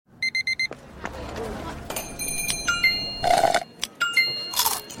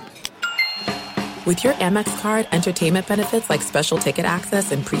With your Amex card, entertainment benefits like special ticket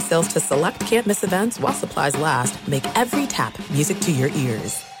access and pre-sales to select can't-miss events while supplies last make every tap music to your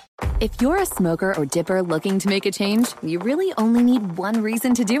ears. If you're a smoker or dipper looking to make a change, you really only need one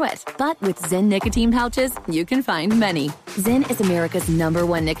reason to do it. But with Zyn nicotine pouches, you can find many. Zyn is America's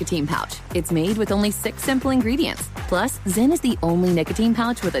 #1 nicotine pouch. It's made with only 6 simple ingredients. Plus, Zyn is the only nicotine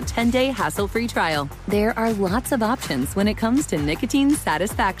pouch with a 10-day hassle-free trial. There are lots of options when it comes to nicotine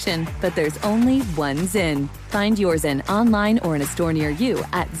satisfaction, but there's only one Zyn. Find your Zyn online or in a store near you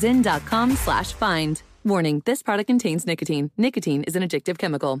at zyn.com/find. Warning, this product contains nicotine. Nicotine is an addictive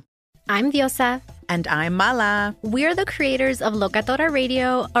chemical. I'm Diosa. And I'm Mala. We're the creators of Locatora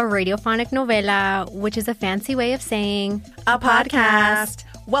Radio, a radiophonic novela, which is a fancy way of saying a podcast.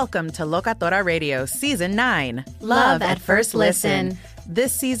 Welcome to Locatora Radio Season 9. Love at First Listen.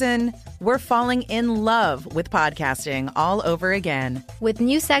 This season, we're falling in love with podcasting all over again. With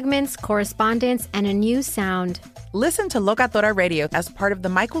new segments, correspondence, and a new sound. Listen to Locatora Radio as part of the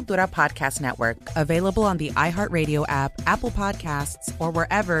My Cultura Podcast Network, available on the iHeartRadio app, Apple Podcasts, or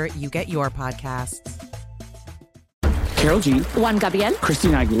wherever you get your podcasts. Carol G, Juan Gabriel,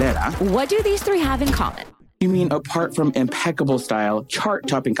 Christina Aguilera. What do these three have in common? You mean apart from impeccable style,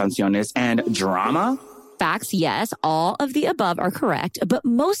 chart-topping canciones, and drama? Facts, yes, all of the above are correct, but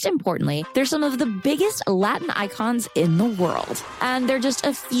most importantly, they're some of the biggest Latin icons in the world. And they're just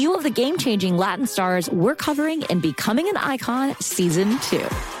a few of the game-changing Latin stars we're covering in Becoming an Icon Season 2.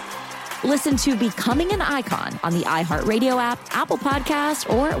 Listen to Becoming an Icon on the iHeartRadio app, Apple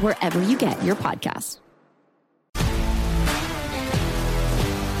Podcasts, or wherever you get your podcasts.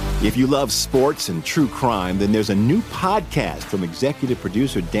 If you love sports and true crime, then there's a new podcast from executive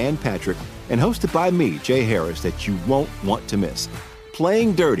producer Dan Patrick and hosted by me, Jay Harris, that you won't want to miss.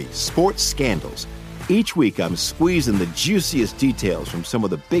 Playing Dirty: Sports Scandals. Each week, I'm squeezing the juiciest details from some of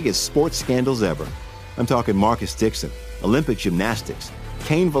the biggest sports scandals ever. I'm talking Marcus Dixon, Olympic gymnastics,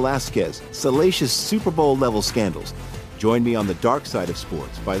 Cain Velasquez, salacious Super Bowl-level scandals. Join me on the dark side of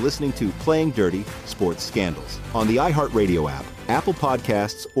sports by listening to Playing Dirty: Sports Scandals on the iHeartRadio app, Apple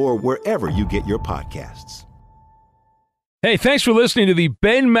Podcasts, or wherever you get your podcasts. Hey, thanks for listening to the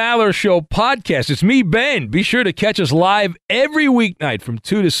Ben Maller Show podcast. It's me, Ben. Be sure to catch us live every weeknight from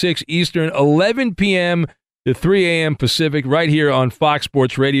 2 to 6 Eastern, 11 p.m. to 3 a.m. Pacific, right here on Fox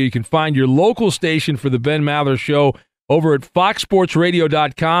Sports Radio. You can find your local station for the Ben Maller Show over at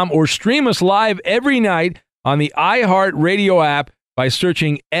foxsportsradio.com or stream us live every night on the iHeartRadio app by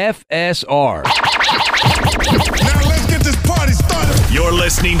searching FSR. Now let's get this party started. You're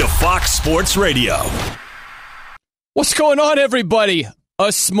listening to Fox Sports Radio. What's going on, everybody? A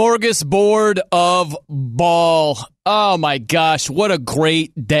smorgasbord of ball. Oh, my gosh. What a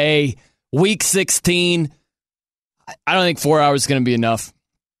great day. Week 16. I don't think 4 hours is going to be enough.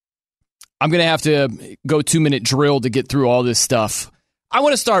 I'm going to have to go 2-minute drill to get through all this stuff. I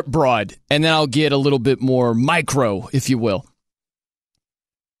want to start broad, and then I'll get a little bit more micro, if you will.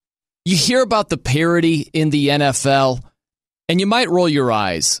 You hear about the parity in the NFL, and you might roll your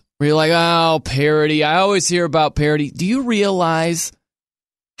eyes. Where you're like, oh, parity. I always hear about parity. Do you realize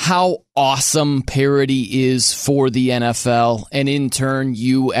how awesome parity is for the NFL, and in turn,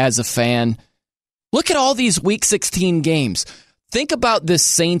 you as a fan? Look at all these Week 16 games. Think about this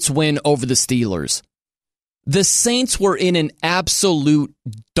Saints win over the Steelers. The Saints were in an absolute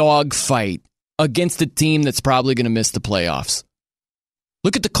dogfight against a team that's probably going to miss the playoffs.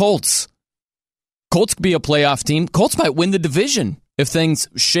 Look at the Colts. Colts could be a playoff team. Colts might win the division if things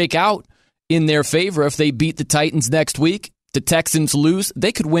shake out in their favor. If they beat the Titans next week, the Texans lose,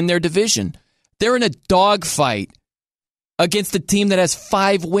 they could win their division. They're in a dogfight against a team that has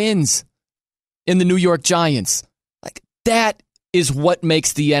 5 wins in the New York Giants. Like, that is what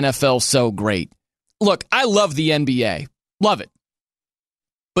makes the NFL so great. Look, I love the NBA. Love it.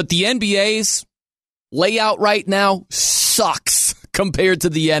 But the NBA's layout right now sucks compared to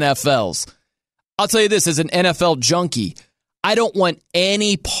the NFL's. I'll tell you this, as an NFL junkie, I don't want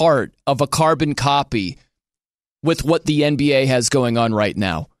any part of a carbon copy with what the NBA has going on right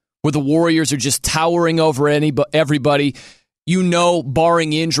now, where the Warriors are just towering over everybody. You know,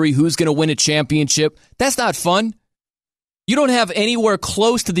 barring injury, who's going to win a championship. That's not fun. You don't have anywhere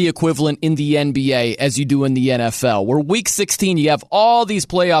close to the equivalent in the NBA as you do in the NFL, where Week 16, you have all these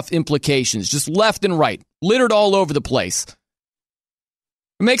playoff implications, just left and right, littered all over the place.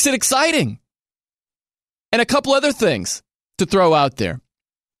 It makes it exciting. And a couple other things to throw out there.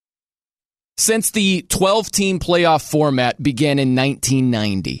 Since the 12-team playoff format began in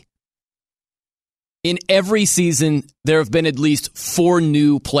 1990, in every season, there have been at least 4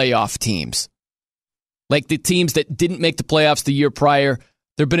 new playoff teams. Like the teams that didn't make the playoffs the year prior,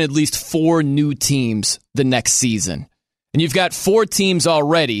 there have been at least 4 new teams the next season. And you've got 4 teams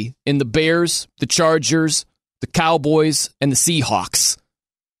already in the Bears, the Chargers, the Cowboys, and the Seahawks.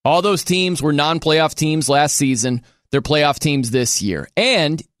 All those teams were non-playoff teams last season. They're playoff teams this year.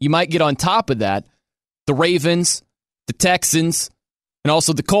 And you might get on top of that the Ravens, the Texans, and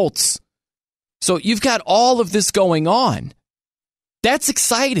also the Colts. So you've got all of this going on. That's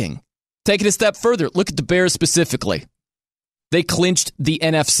exciting. Take it a step further. Look at the Bears specifically. They clinched the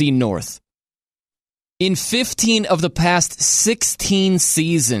NFC North. In 15 of the past 16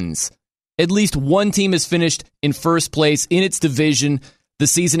 seasons, at least one team has finished in first place in its division the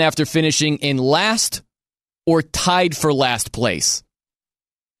season after finishing in last or tied for last place.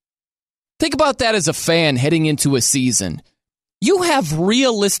 Think about that as a fan heading into a season. You have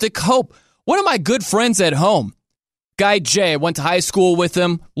realistic hope. One of my good friends at home, guy Jay, I went to high school with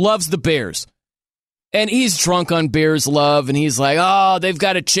him, loves the Bears. And he's drunk on Bears love, and he's like, oh, they've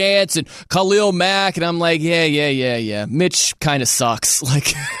got a chance, and Khalil Mack, and I'm like, yeah. Mitch kind of sucks.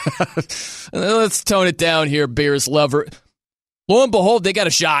 Like, let's tone it down here, Bears lover. Lo and behold, they got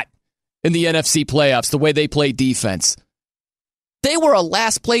a shot in the NFC playoffs, the way they play defense. They were a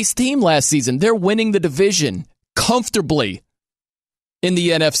last-place team last season. They're winning the division comfortably in the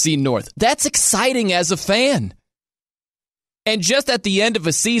NFC North. That's exciting as a fan. And just at the end of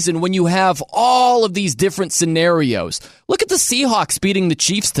a season, when you have all of these different scenarios, look at the Seahawks beating the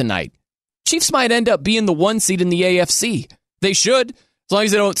Chiefs tonight. Chiefs might end up being the 1 seed in the AFC. They should. As long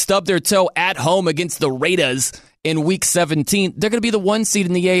as they don't stub their toe at home against the Raiders in Week 17, they're going to be the 1 seed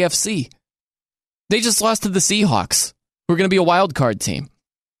in the AFC. They just lost to the Seahawks, who are going to be a wild card team.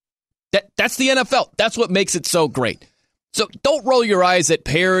 That's the NFL. That's what makes it so great. So don't roll your eyes at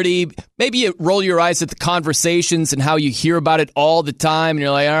parity. Maybe you roll your eyes at the conversations and how you hear about it all the time. And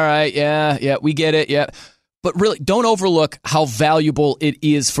you're like, all right, yeah, we get it, yeah. But really, don't overlook how valuable it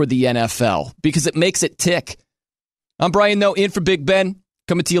is for the NFL because it makes it tick. I'm Brian Noe, in for Big Ben,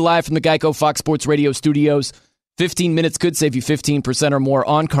 coming to you live from the Geico Fox Sports Radio studios. 15 minutes could save you 15% or more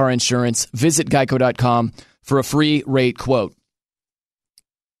on car insurance. Visit geico.com for a free rate quote.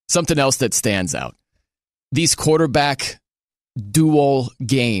 Something else that stands out. These quarterback duel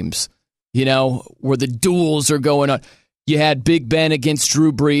games, where the duels are going on. You had Big Ben against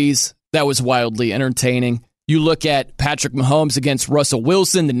Drew Brees. That was wildly entertaining. You look at Patrick Mahomes against Russell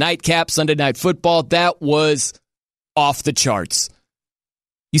Wilson, the nightcap, Sunday Night Football. That was off the charts.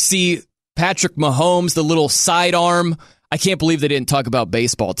 You see Patrick Mahomes, the little sidearm. I can't believe they didn't talk about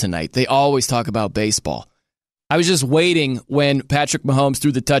baseball tonight. They always talk about baseball. I was just waiting when Patrick Mahomes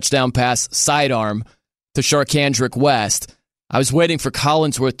threw the touchdown pass sidearm to Sharkhandrick West. I was waiting for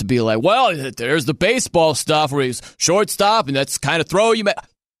Collinsworth to be like, well, there's the baseball stuff where he's shortstop, and that's kind of throw you.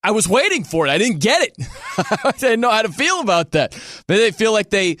 I was waiting for it. I didn't get it. I didn't know how to feel about that. Maybe they feel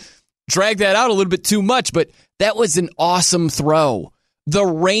like they dragged that out a little bit too much, but that was an awesome throw. The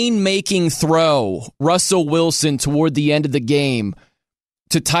rain-making throw, Russell Wilson toward the end of the game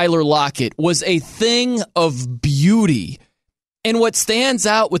to Tyler Lockett, was a thing of beauty. And what stands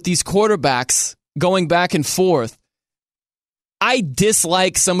out with these quarterbacks going back and forth, I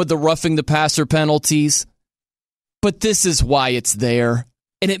dislike some of the roughing the passer penalties, but this is why it's there.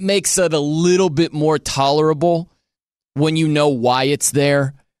 And it makes it a little bit more tolerable when you know why it's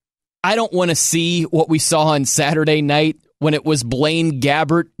there. I don't want to see what we saw on Saturday night when it was Blaine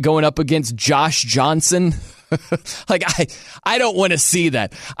Gabbert going up against Josh Johnson. I don't want to see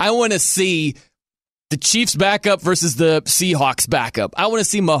that. I want to see the Chiefs backup versus the Seahawks backup. I want to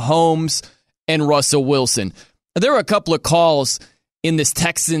see Mahomes and Russell Wilson. There were a couple of calls in this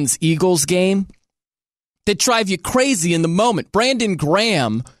Texans-Eagles game that drive you crazy in the moment. Brandon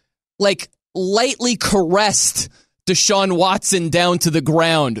Graham, lightly caressed Deshaun Watson down to the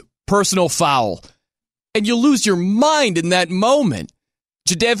ground. Personal foul. And you lose your mind in that moment.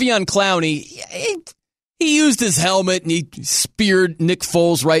 Jadeveon Clowney, he used his helmet and he speared Nick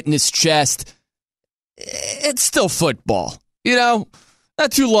Foles right in his chest. It's still football,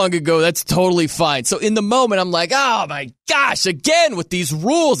 Not too long ago, that's totally fine. So in the moment, I'm like, oh my gosh, again with these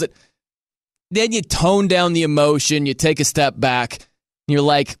rules. Then you tone down the emotion, you take a step back, and you're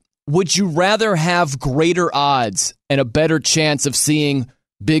like, would you rather have greater odds and a better chance of seeing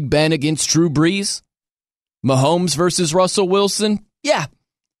Big Ben against Drew Brees? Mahomes versus Russell Wilson? Yeah,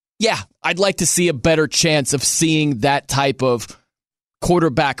 I'd like to see a better chance of seeing that type of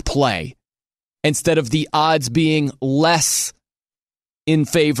quarterback play instead of the odds being less in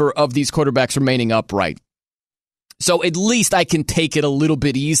favor of these quarterbacks remaining upright. So at least I can take it a little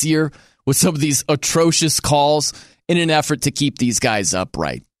bit easier with some of these atrocious calls in an effort to keep these guys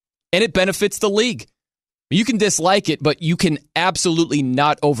upright. And it benefits the league. You can dislike it, but you can absolutely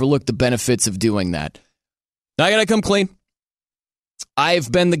not overlook the benefits of doing that. Now, I got to come clean.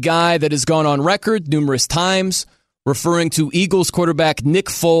 I've been the guy that has gone on record numerous times referring to Eagles quarterback Nick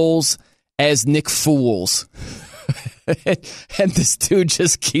Foles as Nick Fools. And this dude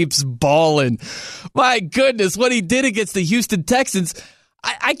just keeps balling. My goodness, what he did against the Houston Texans,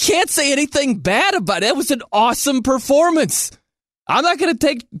 I can't say anything bad about it. It was an awesome performance. I'm not going to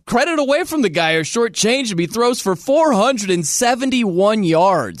take credit away from the guy or shortchange him. He throws for 471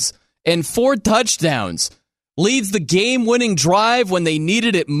 yards and 4 touchdowns. Leads the game-winning drive when they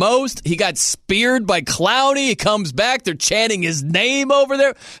needed it most. He got speared by Clowney. He comes back. They're chanting his name over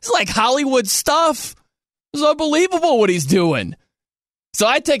there. It's like Hollywood stuff. It's unbelievable what he's doing. So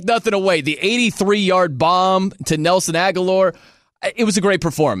I take nothing away. The 83-yard bomb to Nelson Aguilar, it was a great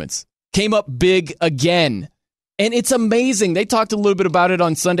performance. Came up big again. And it's amazing. They talked a little bit about it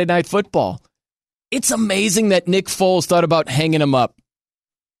on Sunday Night Football. It's amazing that Nick Foles thought about hanging him up.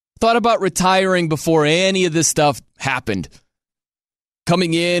 Thought about retiring before any of this stuff happened.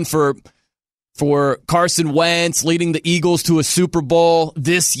 Coming in for Carson Wentz, leading the Eagles to a Super Bowl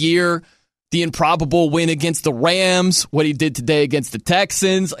this year. The improbable win against the Rams. What he did today against the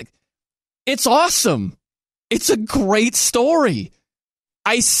Texans. It's awesome. It's a great story.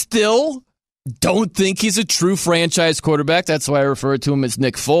 I still don't think he's a true franchise quarterback. That's why I refer to him as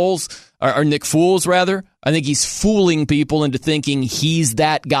Nick Foles, or Nick Fools, rather. I think he's fooling people into thinking he's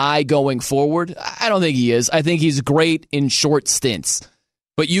that guy going forward. I don't think he is. I think he's great in short stints.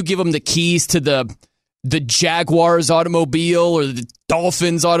 But you give him the keys to the Jaguars automobile or the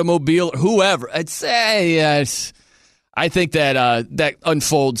Dolphins automobile or whoever. I'd say I think that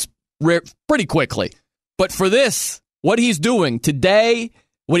unfolds pretty quickly. But for this, what he's doing today,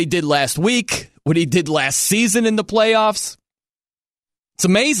 what he did last week, what he did last season in the playoffs, it's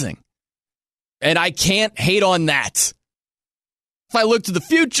amazing. And I can't hate on that. If I look to the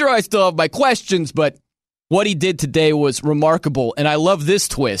future, I still have my questions, but what he did today was remarkable. And I love this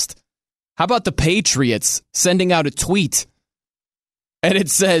twist. How about the Patriots sending out a tweet? And it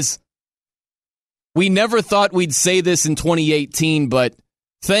says, "We never thought we'd say this in 2018, but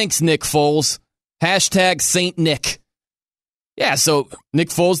thanks, Nick Foles. Hashtag Saint Nick." Yeah, so Nick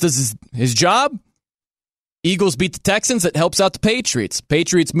Foles does his job. Eagles beat the Texans. That helps out the Patriots.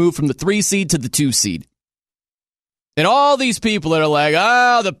 Patriots move from the 3 seed to the 2 seed. And all these people that are like,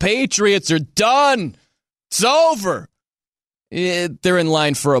 the Patriots are done. It's over. They're in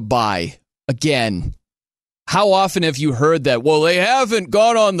line for a bye. Again, how often have you heard that? Well, they haven't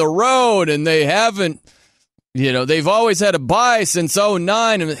gone on the road and they haven't, they've always had a bye since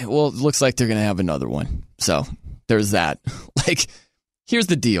 2009. Well, it looks like they're going to have another one. So there's that. Here's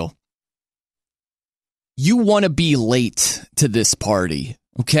the deal. You want to be late to this party,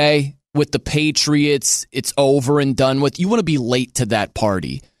 okay? With the Patriots, it's over and done with. You want to be late to that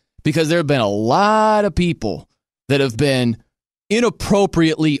party because there have been a lot of people that have been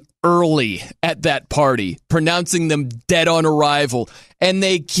inappropriately early at that party, pronouncing them dead on arrival, and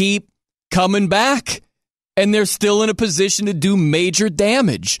they keep coming back, and they're still in a position to do major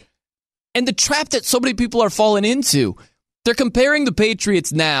damage. And the trap that so many people are falling into, they're comparing the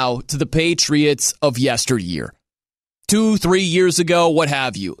Patriots now to the Patriots of yesteryear. 2-3 years ago, what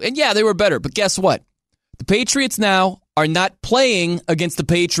have you. And yeah, they were better, but guess what? The Patriots now are not playing against the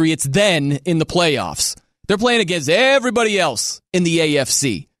Patriots then in the playoffs. They're playing against everybody else in the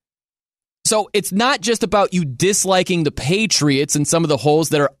AFC. So it's not just about you disliking the Patriots and some of the holes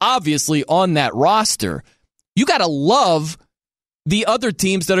that are obviously on that roster. You got to love the other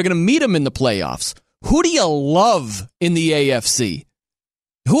teams that are going to meet them in the playoffs. Who do you love in the AFC?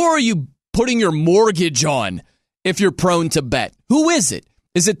 Who are you putting your mortgage on if you're prone to bet? Who is it?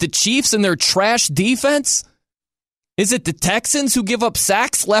 Is it the Chiefs and their trash defense? Is it the Texans who give up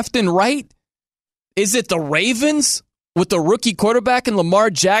sacks left and right? Is it the Ravens with the rookie quarterback and Lamar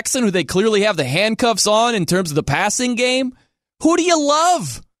Jackson, who they clearly have the handcuffs on in terms of the passing game? Who do you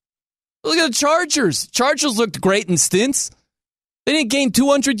love? Look at the Chargers. Chargers looked great in stints. They didn't gain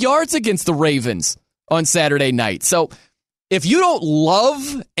 200 yards against the Ravens on Saturday night. So if you don't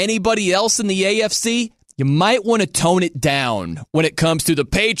love anybody else in the AFC, you might want to tone it down when it comes to the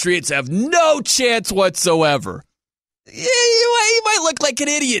Patriots have no chance whatsoever. You might look like an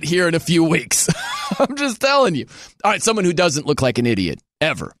idiot here in a few weeks. I'm just telling you. All right, someone who doesn't look like an idiot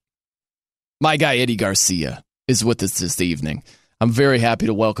ever. My guy Eddie Garcia is with us this evening. I'm very happy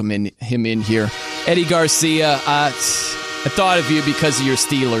to welcome him in here. Eddie Garcia, I thought of you because of your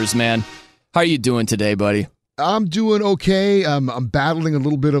Steelers, man. How are you doing today, buddy? I'm doing okay. I'm battling a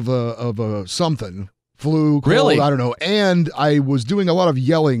little bit of a something Flu, cold, Really? I don't know. And I was doing a lot of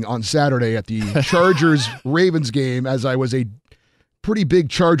yelling on Saturday at the Chargers-Ravens game, as I was a pretty big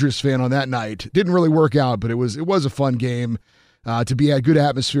Chargers fan on that night. Didn't really work out, but it was a fun game to be at. Good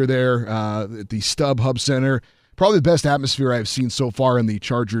atmosphere there at the StubHub Center. Probably the best atmosphere I've seen so far in the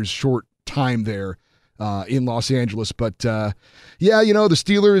Chargers' short time there in Los Angeles. But, the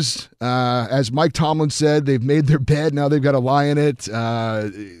Steelers, as Mike Tomlin said, they've made their bed. Now they've got to lie in it.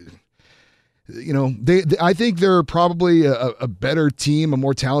 I think they're probably a better team, a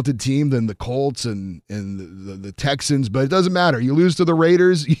more talented team than the Colts and the Texans, but it doesn't matter. You lose to the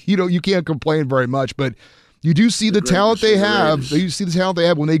Raiders, you can't complain very much, but you do see the talent they have. You see the talent they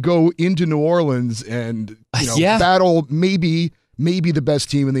have when they go into New Orleans and battle maybe the best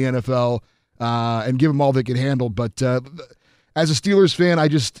team in the NFL and give them all they can handle. But as a Steelers fan,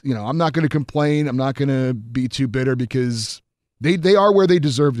 I'm not going to complain. I'm not going to be too bitter because They are where they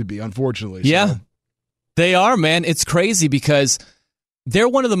deserve to be, unfortunately. Yeah, they are, man. It's crazy because they're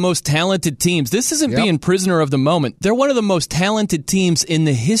one of the most talented teams. This isn't being prisoner of the moment. They're one of the most talented teams in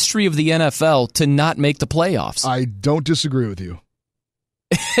the history of the NFL to not make the playoffs. I don't disagree with you.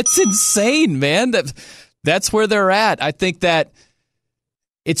 It's insane, man. That's where they're at. I think that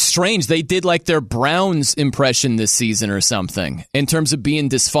it's strange. They did like their Browns impression this season or something in terms of being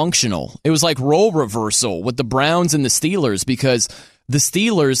dysfunctional. It was like role reversal with the Browns and the Steelers because the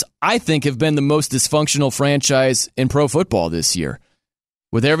Steelers, I think, have been the most dysfunctional franchise in pro football this year.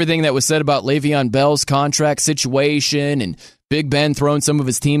 With everything that was said about Le'Veon Bell's contract situation and Big Ben throwing some of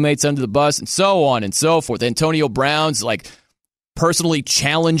his teammates under the bus and so on and so forth. Antonio Brown's personally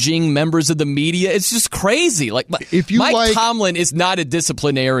challenging members of the media. It's just crazy. Mike Tomlin is not a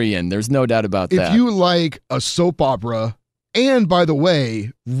disciplinarian. There's no doubt about that. If you like a soap opera, and by the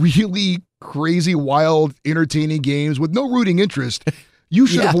way, really crazy, wild, entertaining games with no rooting interest, you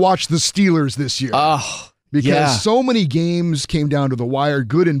should have watched the Steelers this year. Because so many games came down to the wire,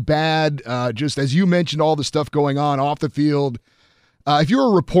 good and bad. Just as you mentioned, all the stuff going on off the field. If you're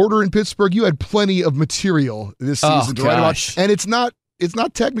a reporter in Pittsburgh, you had plenty of material this season to write about. And it's not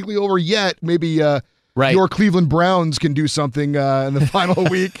technically over yet. Maybe your Cleveland Browns can do something in the final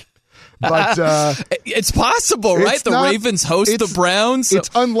week. But it's possible, right? The Ravens host the Browns. It's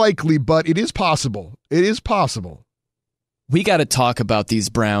unlikely, but it is possible. It is possible. We got to talk about these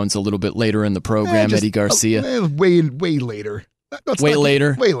Browns a little bit later in the program, Eddie Garcia. Way later. Way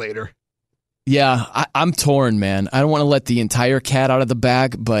later? Way later. Yeah, I'm torn, man. I don't want to let the entire cat out of the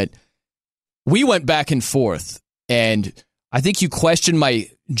bag, but we went back and forth, and I think you questioned my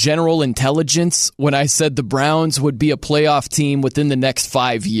general intelligence when I said the Browns would be a playoff team within the next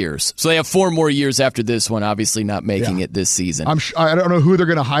 5 years. So they have 4 more years after this one, obviously not making it this season. I don't know who they're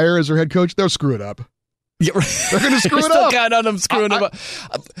going to hire as their head coach. They'll screw it up. Yeah, they're going to screw it up. Still got on them screwing them up.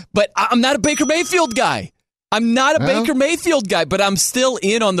 But I'm not a Baker Mayfield guy. Baker Mayfield guy, but I'm still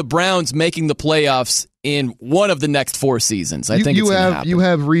in on the Browns making the playoffs in one of the next 4 seasons. I think it's going to happen. You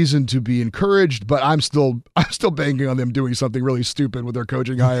have reason to be encouraged, but I'm still banking on them doing something really stupid with their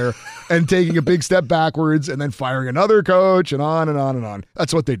coaching hire and taking a big step backwards and then firing another coach and on and on and on.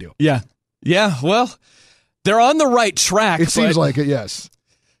 That's what they do. Yeah. Well, they're on the right track. It seems like it. Yes.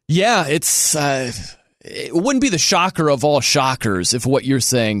 Yeah, it's. It wouldn't be the shocker of all shockers if what you're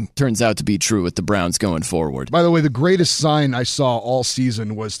saying turns out to be true with the Browns going forward. By the way, the greatest sign I saw all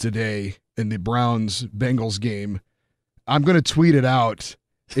season was today in the Browns-Bengals game. I'm going to tweet it out.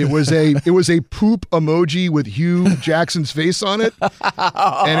 It was a poop emoji with Hugh Jackson's face on it,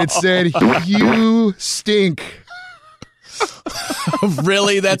 and it said, "You stink."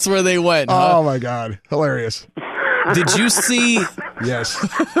 Really? That's where they went, huh? Oh, my God. Hilarious. Did you see... Yes.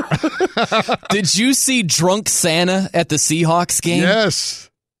 Did you see Drunk Santa at the Seahawks game?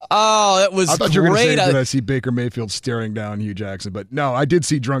 Yes. Oh, that was great. I thought you were going to say, did I see Baker Mayfield staring down Hugh Jackson? But no, I did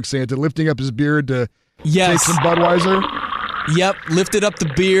see Drunk Santa lifting up his beard to take some Budweiser. Yep, lifted up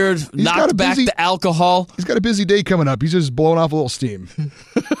the beard, knocked back the alcohol. He's got a busy day coming up. He's just blowing off a little steam.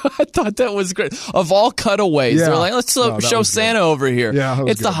 I thought that was great. Of all cutaways, they're like, let's show Santa over here. Yeah,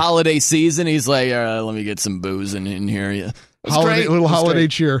 it's the holiday season. He's like, all right, let me get some booze in here. Yeah. Little holiday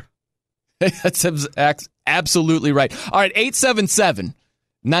cheer. That's absolutely right. All right,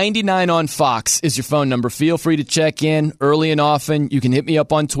 877-99 on Fox is your phone number. Feel free to check in early and often. You can hit me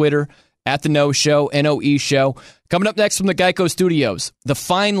up on Twitter at the No Show, NOE Show. Coming up next from the Geico Studios, the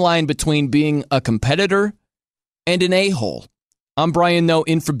fine line between being a competitor and an a-hole. I'm Brian Noe,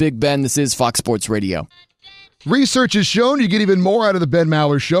 in for Big Ben. This is Fox Sports Radio. Research has shown you get even more out of the Ben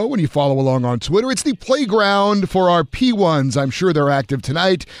Maller Show when you follow along on Twitter. It's the playground for our P1s. I'm sure they're active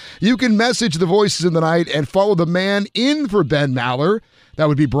tonight. You can message the voices in the night and follow the man in for Ben Maller. That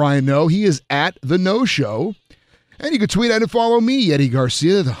would be Brian No. He is at The No Show. And you can tweet at and follow me, Eddie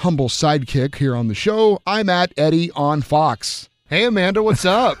Garcia, the humble sidekick here on the show. I'm at Eddie on Fox. Hey, Amanda, what's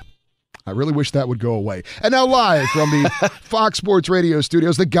up? I really wish that would go away. And now live from the Fox Sports Radio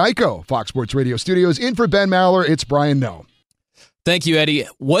studios, the Geico Fox Sports Radio studios, in for Ben Maller, it's Brian No. Thank you, Eddie.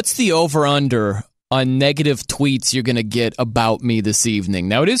 What's the over-under on negative tweets you're going to get about me this evening?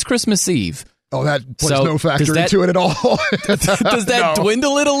 Now, it is Christmas Eve. Oh, that plays no factor into it at all. Does that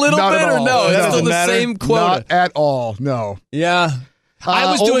dwindle it a little bit or no? It's still the same quota. Not at all, no. Yeah.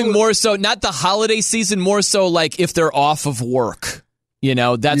 I was doing more so, not the holiday season, more so like if they're off of work. You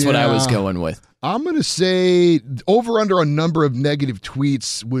know, that's what I was going with. I'm going to say over-under on number of negative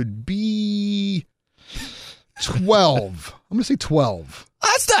tweets would be 12. I'm going to say 12.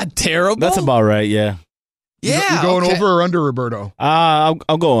 That's not terrible. That's about right, yeah. Yeah. You going over or under, Roberto? I'll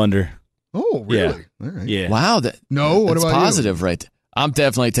go under. Oh, really? Yeah. All right. Yeah. Wow. What that's about positive, you? right? I'm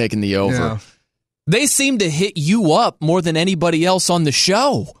definitely taking the over. Yeah. They seem to hit you up more than anybody else on the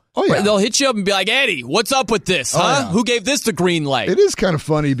show. Oh, yeah. Right? They'll hit you up and be like, Eddie, what's up with this, huh? Yeah. Who gave this the green light? It is kind of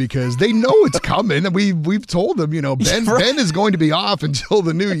funny because they know it's coming. And we've told them, Ben, Right. Ben is going to be off until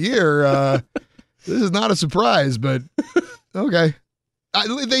the new year. This is not a surprise, but okay.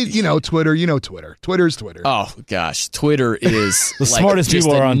 Twitter. Twitter's Twitter. Oh, gosh. Twitter is The smartest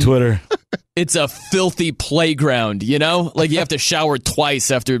people are on Twitter. It's a filthy playground, you know? Like you have to shower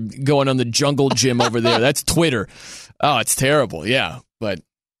twice after going on the jungle gym over there. That's Twitter. Oh, it's terrible. Yeah. But,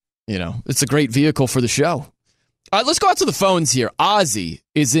 it's a great vehicle for the show. All right, let's go out to the phones here. Ozzy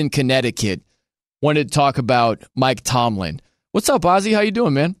is in Connecticut. Wanted to talk about Mike Tomlin. What's up, Ozzy? How you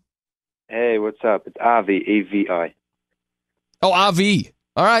doing, man? Hey, what's up? It's Avi, A-V-I. Oh, Avi.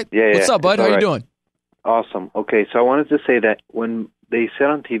 All right. Yeah. What's up, bud? How you doing? Awesome. Okay, so I wanted to say that when they said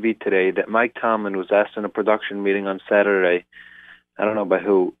on TV today that Mike Tomlin was asked in a production meeting on Saturday, I don't know by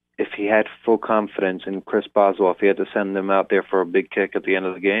who, if he had full confidence in Chris Boswell, if he had to send them out there for a big kick at the end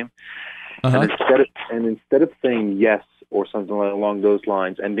of the game. Uh-huh. And instead of saying yes or something along those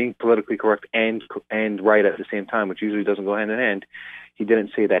lines and being politically correct and right at the same time, which usually doesn't go hand in hand, he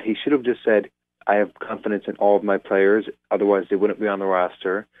didn't say that. He should have just said, I have confidence in all of my players, otherwise they wouldn't be on the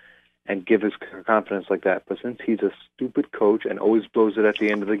roster, and give his confidence like that. But since he's a stupid coach and always blows it at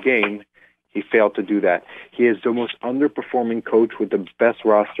the end of the game, he failed to do that. He is the most underperforming coach with the best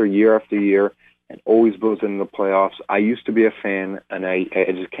roster year after year and always blows it in the playoffs. I used to be a fan, and I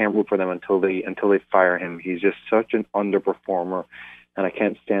just can't root for them until they fire him. He's just such an underperformer, and I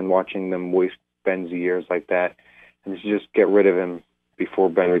can't stand watching them waste Ben's years like that. And just get rid of him before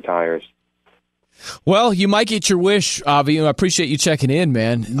Ben retires. Well, you might get your wish, Avi. I appreciate you checking in,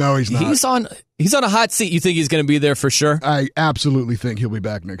 man. No, he's not. He's on a hot seat. You think he's going to be there for sure? I absolutely think he'll be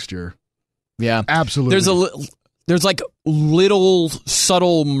back next year. Yeah, absolutely. There's like little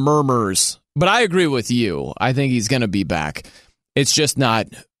subtle murmurs, but I agree with you. I think he's going to be back. It's just not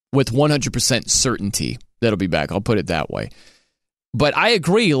with 100% certainty that he'll be back. I'll put it that way. But I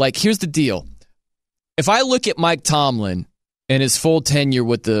agree. Like, here's the deal. If I look at Mike Tomlin and his full tenure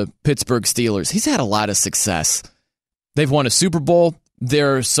with the Pittsburgh Steelers, he's had a lot of success. They've won a Super Bowl.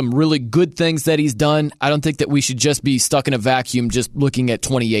 There are some really good things that he's done. I don't think that we should just be stuck in a vacuum just looking at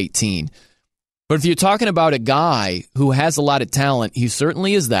 2018. But if you're talking about a guy who has a lot of talent, he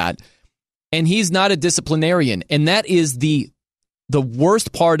certainly is that, and he's not a disciplinarian. And that is the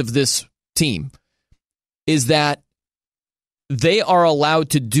worst part of this team, is that they are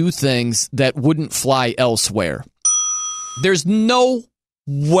allowed to do things that wouldn't fly elsewhere. There's no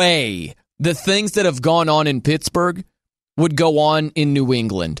way the things that have gone on in Pittsburgh would go on in New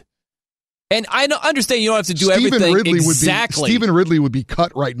England. And I understand you don't have to do everything exactly. Stephen Ridley would be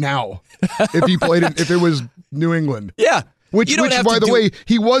cut right now if he played if it was New England. Yeah. Which by the way,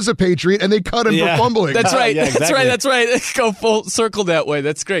 he was a Patriot, and they cut him for fumbling. That's right. Yeah, exactly. That's right. Go full circle that way.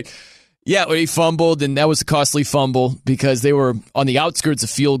 That's great. Yeah, he fumbled, and that was a costly fumble because they were on the outskirts of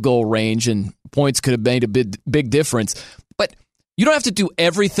field goal range, and points could have made a big difference. But you don't have to do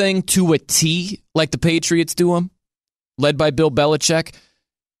everything to a T like the Patriots do them, led by Bill Belichick.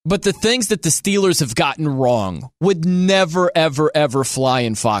 But the things that the Steelers have gotten wrong would never, ever, ever fly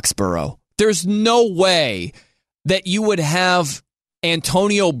in Foxborough. There's no way that you would have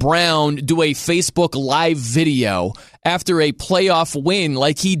Antonio Brown do a Facebook Live video after a playoff win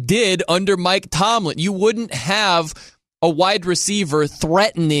like he did under Mike Tomlin. You wouldn't have a wide receiver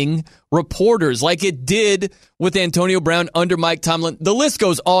threatening reporters like it did with Antonio Brown under Mike Tomlin. The list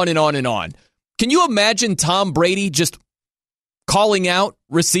goes on and on and on. Can you imagine Tom Brady just calling out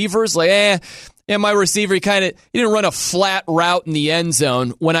receivers like, And my receiver, he didn't run a flat route in the end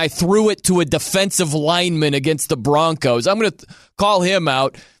zone when I threw it to a defensive lineman against the Broncos. I'm going to call him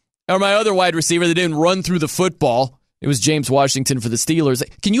out. Or my other wide receiver that didn't run through the football. It was James Washington for the Steelers.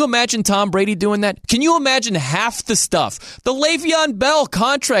 Can you imagine Tom Brady doing that? Can you imagine half the stuff? The Le'Veon Bell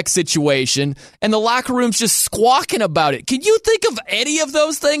contract situation and the locker room's just squawking about it. Can you think of any of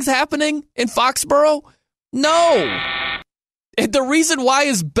those things happening in Foxborough? No. And the reason why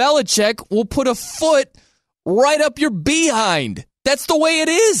is Belichick will put a foot right up your behind. That's the way it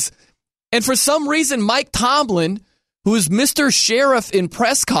is. And for some reason, Mike Tomlin, who is Mr. Sheriff in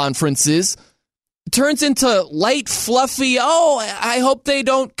press conferences, turns into light, fluffy, I hope they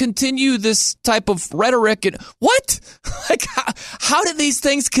don't continue this type of rhetoric. And what? Like, how did these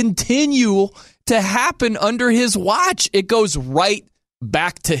things continue to happen under his watch? It goes right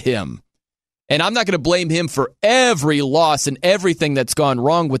back to him. And I'm not going to blame him for every loss and everything that's gone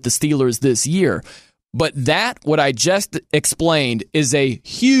wrong with the Steelers this year. But what I just explained is a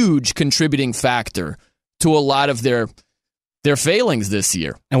huge contributing factor to a lot of their failings this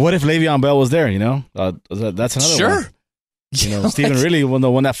year. And what if Le'Veon Bell was there, that's another one. Sure. Stephen really was the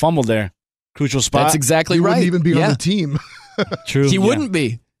one that fumbled there. Crucial spot. That's exactly he right. He wouldn't even be on the team. True. He wouldn't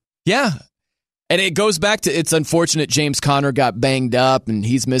be. Yeah. And it goes back to, it's unfortunate James Conner got banged up and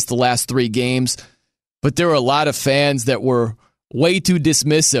he's missed the last 3 games. But there were a lot of fans that were way too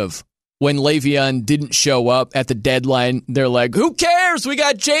dismissive when Le'Veon didn't show up at the deadline. They're like, who cares? We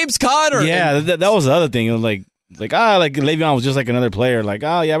got James Conner. Yeah, that was the other thing. It was like Le'Veon was just like another player. Like,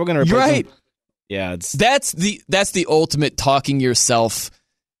 oh yeah, we're gonna replace him. Yeah, that's the ultimate talking yourself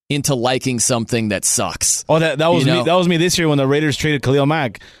into liking something that sucks. Oh, that was me. That was me this year when the Raiders traded Khalil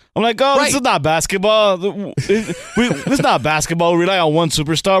Mack. I'm like, this is not basketball. This is not basketball. We rely on one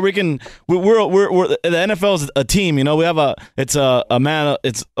superstar. We're the NFL is a team. We have it's a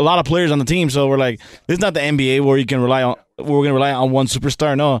lot of players on the team. So we're like, this is not the NBA where you can rely on. We're gonna rely on one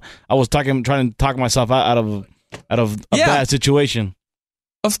superstar. No, I was trying to talk myself out of a bad situation.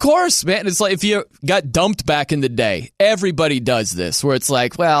 Of course, man. It's like if you got dumped back in the day, everybody does this, where it's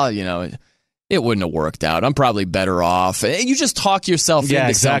like, well, it wouldn't have worked out. I'm probably better off. And you just talk yourself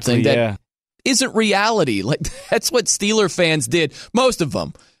into something that isn't reality. Like, that's what Steeler fans did, most of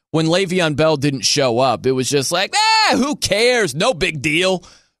them. When Le'Veon Bell didn't show up, it was just like, who cares? No big deal.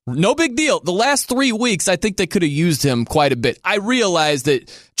 No big deal. The last 3 weeks, I think they could have used him quite a bit. I realized that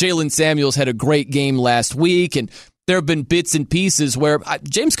Jalen Samuels had a great game last week, and there have been bits and pieces where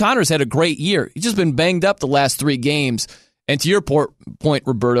James Conner's had a great year. He's just been banged up the last 3 games. And to your point,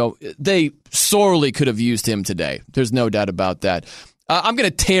 Roberto, they sorely could have used him today. There's no doubt about that. I'm going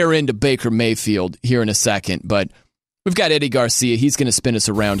to tear into Baker Mayfield here in a second, but we've got Eddie Garcia. He's going to spin us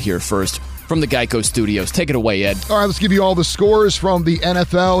around here first from the Geico Studios. Take it away, Ed. All right, let's give you all the scores from the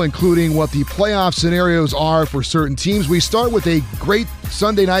NFL, including what the playoff scenarios are for certain teams. We start with a great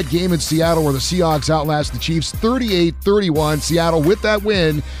Sunday night game in Seattle where the Seahawks outlast the Chiefs 38-31. Seattle, with that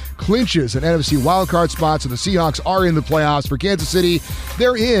win, clinches an NFC wildcard spot, so the Seahawks are in the playoffs. For Kansas City,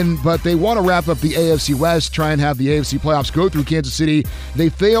 they're in, but they want to wrap up the AFC West, try and have the AFC playoffs go through Kansas City. They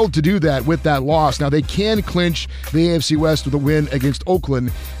failed to do that with that loss. Now, they can clinch the AFC West with a win against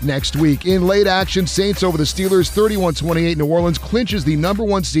Oakland next week. In late action, Saints over the Steelers, 31-28. New Orleans clinches the number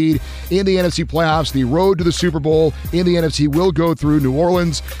 1 seed in the NFC playoffs. The road to the Super Bowl in the NFC will go through New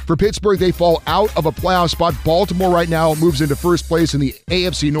Orleans. For Pittsburgh, they fall out of a playoff spot. Baltimore right now moves into first place in the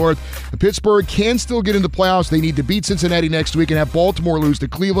AFC North. Pittsburgh can still get into playoffs. They need to beat Cincinnati next week and have Baltimore lose to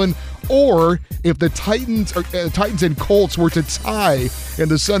Cleveland. Or if the Titans and Colts were to tie in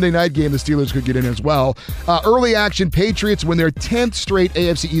the Sunday night game, the Steelers could get in as well. Early action, Patriots win their 10th straight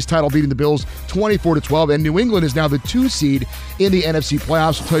AFC East title, beating the Bills 24-12. And New England is now the 2 seed in the NFC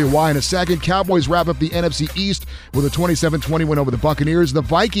playoffs. We'll tell you why in a second. Cowboys wrap up the NFC East with a 27-20 win over the Buccaneers. The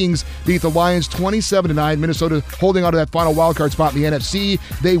Vikings beat the Lions 27-9. Minnesota holding on to that final wildcard spot in the NFC.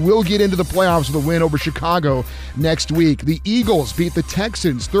 They will get into the playoffs with a win over Chicago next week. The Eagles beat the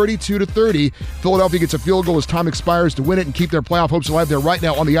Texans 32-30. Philadelphia gets a field goal as time expires to win it and keep their playoff hopes alive. They're right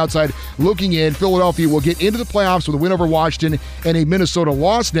now on the outside looking in. Philadelphia will get into the playoffs with a win over Washington and a Minnesota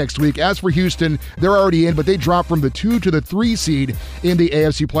loss next week. As for Houston, they're already in, but they dropped from the 2 to the 3 seed in the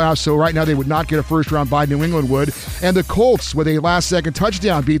AFC playoffs. So right now they would not get a first round bye. New England would. And the Colts, with a last-second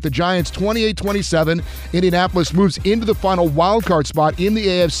touchdown, beat the Giants 28-27. Indianapolis moves into the final wildcard spot in the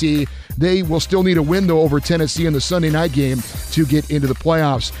AFC They will still need a win, though, over Tennessee in the Sunday night game to get into the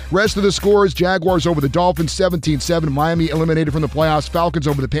playoffs. Rest of the scores, Jaguars over the Dolphins 17-7. Miami eliminated from the playoffs. Falcons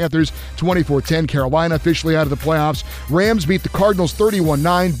over the Panthers 24-10. Carolina officially out of the playoffs. Rams beat the Cardinals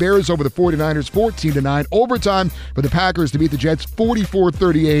 31-9. Bears over the 49ers 14-9. Overtime for the Packers to beat the Jets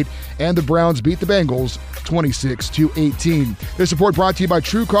 44-38. And the Browns beat the Bengals 26-18. This report brought to you by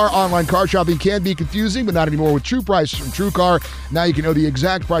TrueCar. Online car shopping can be confusing, but not anymore with True Price from TrueCar. Now you can know the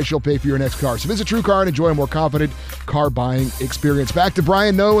exact price you'll pay for your next car. So visit TrueCar and enjoy a more confident car buying experience. Back to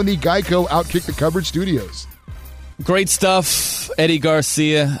Brian Noe in the Geico Outkick the Coverage studios. Great stuff, Eddie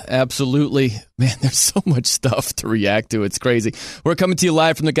Garcia. Absolutely. Man, there's so much stuff to react to. It's crazy. We're coming to you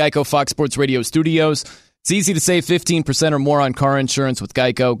live from the Geico Fox Sports Radio studios. It's easy to save 15% or more on car insurance with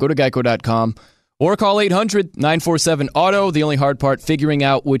Geico. Go to geico.com or call 800-947-AUTO. The only hard part, figuring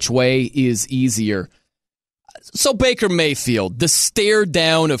out which way is easier. So Baker Mayfield, the stare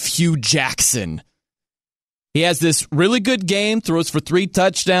down of Hugh Jackson. He has this really good game, throws for 3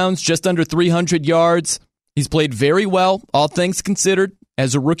 touchdowns, just under 300 yards. He's played very well, all things considered,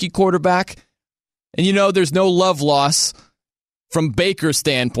 as a rookie quarterback. And there's no love loss from Baker's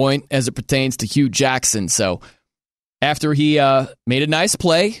standpoint as it pertains to Hugh Jackson. So after he made a nice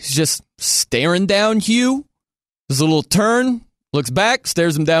play, he's just staring down Hugh. There's a little turn, looks back,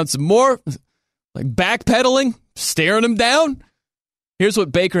 stares him down some more, like backpedaling, staring him down. Here's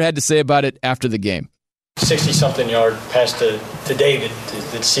what Baker had to say about it after the game. 60-something yard pass to David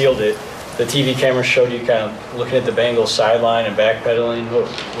that sealed it. The TV camera showed you kind of looking at the Bengals sideline and backpedaling.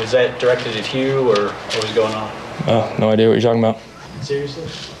 Was that directed at Hugh, or what was going on? Oh, no idea what you're talking about. Seriously?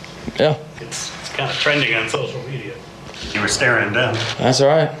 Yeah. It's kind of trending on social media. You were staring him down. That's all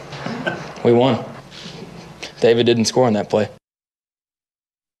right. We won. David didn't score on that play.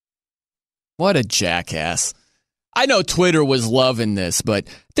 What a jackass. I know Twitter was loving this, but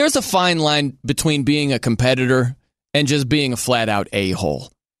there's a fine line between being a competitor and just being a flat-out a-hole.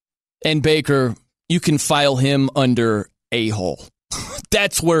 And Baker, you can file him under a-hole.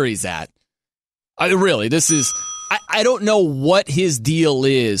 That's where he's at. I don't know what his deal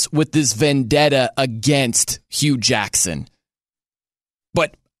is with this vendetta against Hugh Jackson.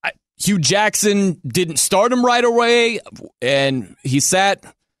 But Hugh Jackson didn't start him right away, and he sat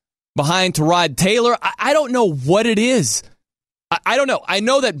behind Tyrod Taylor. I don't know what it is. I don't know. I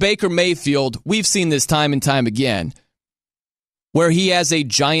know that Baker Mayfield, we've seen this time and time again, where he has a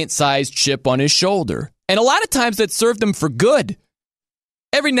giant-sized chip on his shoulder. And a lot of times that served him for good.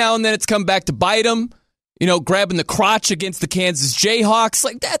 Every now and then it's come back to bite him. Grabbing the crotch against the Kansas Jayhawks.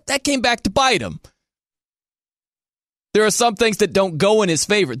 Like that came back to bite him. There are some things that don't go in his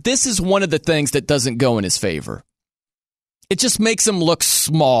favor. This is one of the things that doesn't go in his favor. It just makes him look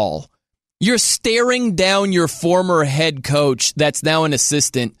small. You're staring down your former head coach that's now an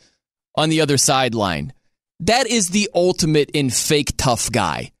assistant on the other sideline. That is the ultimate in fake tough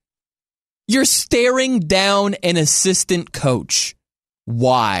guy. You're staring down an assistant coach.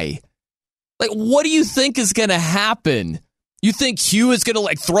 Why? What do you think is going to happen? You think Hugh is going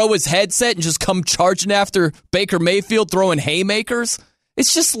to throw his headset and just come charging after Baker Mayfield throwing haymakers?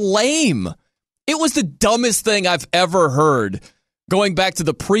 It's just lame. It was the dumbest thing I've ever heard, going back to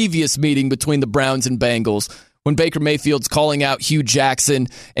the previous meeting between the Browns and Bengals, when Baker Mayfield's calling out Hugh Jackson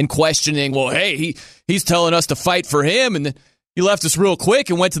and questioning, well, hey, he's telling us to fight for him, and then he left us real quick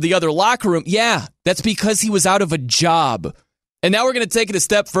and went to the other locker room. Yeah, that's because he was out of a job. And now we're going to take it a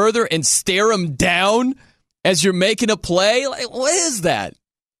step further and stare him down as you're making a play? What is that?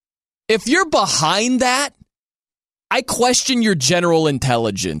 If you're behind that, I question your general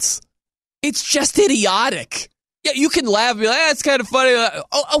intelligence. It's just idiotic. Yeah, you can laugh and be like, that's kind of funny.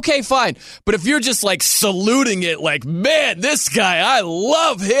 Okay, fine. But if you're just saluting it man, this guy, I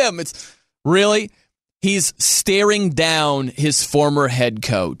love him. It's really, he's staring down his former head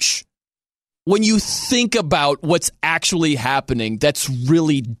coach. When you think about what's actually happening, that's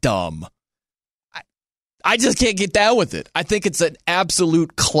really dumb. I just can't get down with it. I think it's an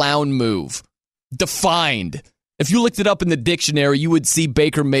absolute clown move. Defined. If you looked it up in the dictionary, you would see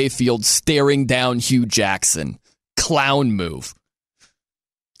Baker Mayfield staring down Hugh Jackson. Clown move.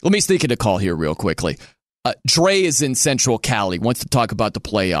 Let me sneak in a call here real quickly. Dre is in Central Cali, wants to talk about the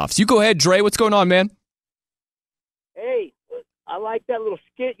playoffs. You go ahead, Dre. What's going on, man? Hey, I like that little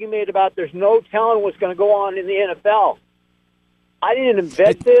skit you made about there's no telling what's going to go on in the NFL. I didn't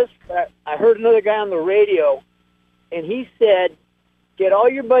invent this, but I heard another guy on the radio, and he said, get all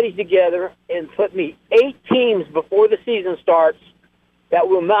your buddies together and put me 8 teams before the season starts that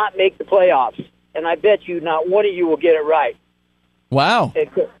will not make the playoffs. And I bet you not one of you will get it right. Wow.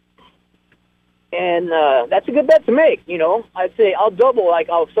 And that's a good bet to make, you know. I'd say I'll double, like,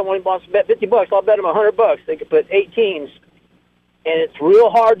 if someone wants to bet $50, I'll bet them $100. They could put 8 teams, and it's real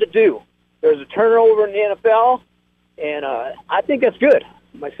hard to do. There's a turnover in the NFL, and I think that's good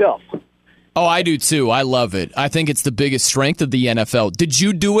myself. Oh, I do too. I love it. I think it's the biggest strength of the NFL. Did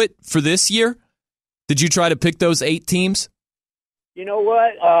you do it for this year? Did you try to pick those 8 teams? You know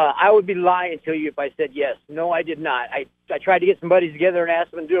what? I would be lying to you if I said yes. No, I did not. I tried to get some buddies together and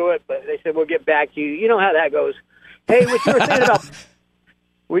ask them to do it, but they said, we'll get back to you. You know how that goes. Hey,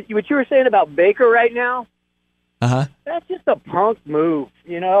 what you were saying about Baker right now, that's just a punk move,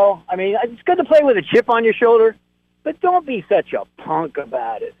 you know? I mean, it's good to play with a chip on your shoulder, but don't be such a punk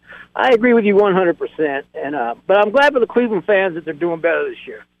about it. I agree with you 100%, but I'm glad for the Cleveland fans that they're doing better this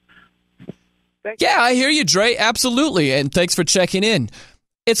year. Yeah, I hear you, Dre. Absolutely, and thanks for checking in.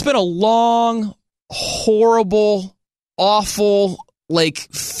 It's been a long, horrible, awful, like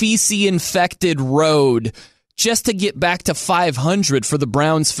feces-infected road just to get back to 500 for the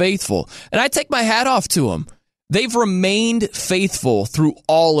Browns faithful. And I take my hat off to them. They've remained faithful through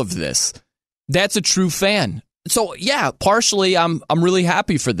all of this. That's a true fan. So, yeah, partially I'm really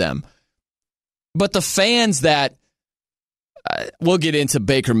happy for them. But the fans that we'll get into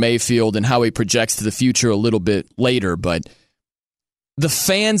Baker Mayfield and how he projects to the future a little bit later, but the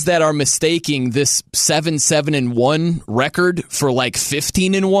fans that are mistaking this 7-7-1 record for like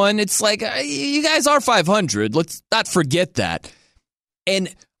 15-1, it's like, you guys are 500. Let's not forget that.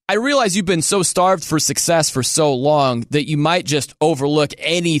 And I realize you've been so starved for success for so long that you might just overlook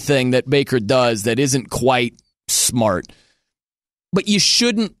anything that Baker does that isn't quite smart. But you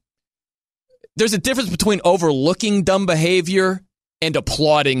shouldn't. There's a difference between overlooking dumb behavior and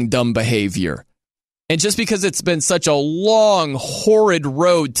applauding dumb behavior. And just because it's been such a long, horrid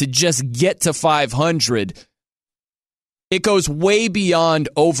road to just get to 500, it goes way beyond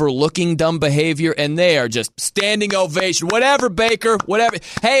overlooking dumb behavior, and they are just standing ovation. Whatever, Baker, whatever.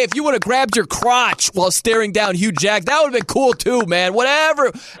 Hey, if you would have grabbed your crotch while staring down Hugh Jack, that would have been cool too, man.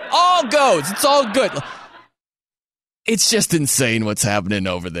 Whatever. All goes. It's all good. It's just insane what's happening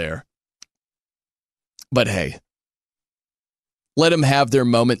over there. But hey, let them have their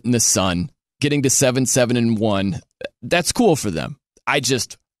moment in the sun. Getting to 7-7-1, that's cool for them. I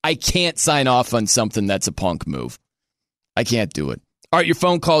can't sign off on something that's a punk move. I can't do it. All right, your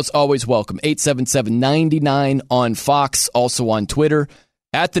phone calls always welcome. 877-99 on Fox, also on Twitter,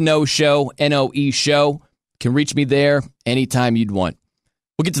 at The No Show, NOE Show. Can reach me there anytime you'd want.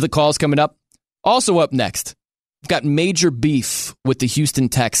 We'll get to the calls coming up. Also up next, we've got major beef with the Houston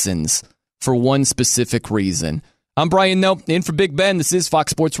Texans for one specific reason. I'm Brian Noe, in for Big Ben. This is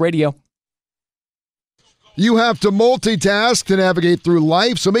Fox Sports Radio. You have to multitask to navigate through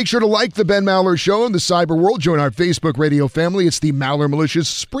life, so make sure to like the Ben Maller Show in the cyber world. Join our Facebook radio family. It's the Maller Militia's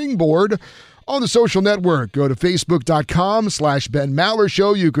springboard on the social network. Go to facebook.com/Ben Maller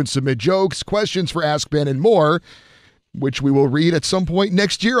Show. You can submit jokes, questions for Ask Ben, and more, which we will read at some point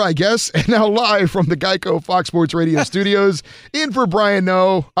next year, I guess. And now live from the Geico Fox Sports Radio studios, in for Brian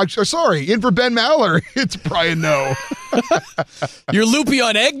Noe. In for Ben Maller, it's Brian Noe. You're loopy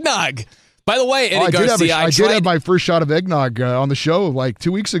on eggnog. By the way, Eddie Garcia, I did have my first shot of eggnog on the show like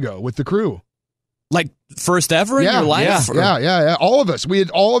 2 weeks ago with the crew. Like first ever in your life? Yeah. All of us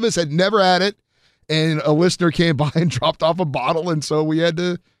had never had it, and a listener came by and dropped off a bottle, and so we had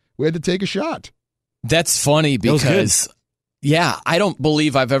to take a shot. That's funny because, I don't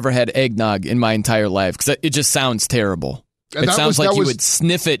believe I've ever had eggnog in my entire life because it just sounds terrible. It sounds like you would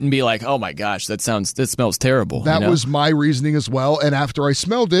sniff it and be like, oh my gosh, that smells terrible. That was my reasoning as well. And after I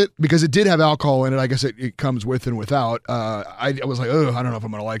smelled it, because it did have alcohol in it, I guess it comes with and without, I was like, oh, I don't know if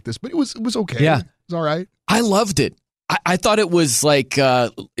I'm going to like this, but it was okay. Yeah. It was all right. I loved it. I thought it was like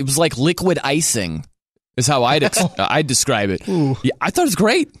liquid icing is how I'd describe it. Yeah, I thought it was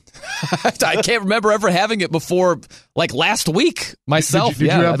great. I can't remember ever having it before, like last week myself. Did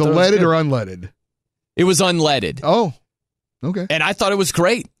you have the leaded or unleaded? It was unleaded. Oh, okay. And I thought it was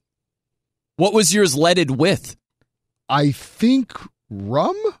great. What was yours leaded with? I think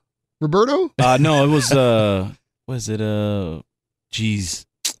rum, Roberto? No, it was, was it,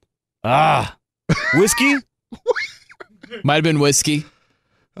 whiskey? Might have been whiskey.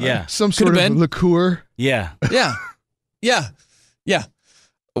 Yeah. Some sort of liqueur. Yeah. Yeah.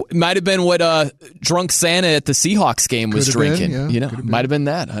 It might have been what drunk Santa at the Seahawks game was drinking. Might have been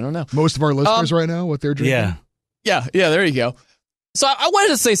that. I don't know. Most of our listeners right now, what they're drinking. Yeah, there you go. So I wanted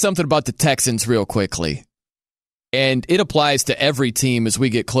to say something about the Texans real quickly. And it applies to every team as we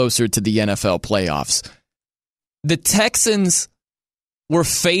get closer to the NFL playoffs. The Texans were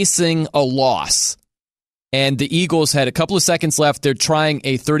facing a loss and the Eagles had a couple of seconds left. They're trying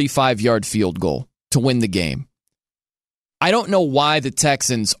a 35-yard field goal to win the game. I don't know why the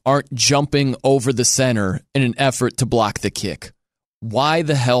Texans aren't jumping over the center in an effort to block the kick. Why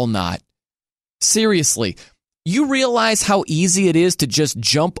the hell not? Seriously, you realize how easy it is to just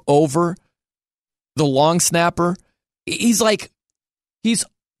jump over the long snapper? He's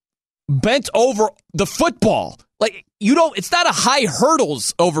bent over the football. Like, it's not a high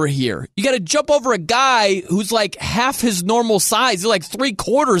hurdles over here. You got to jump over a guy who's like half his normal size. He's like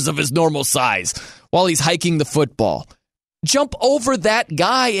 3/4 of his normal size while he's hiking the football. Jump over that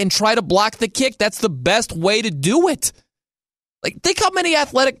guy and try to block the kick. That's the best way to do it. Like, think how many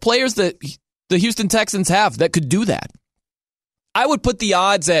athletic players that the Houston Texans have that could do that. I would put the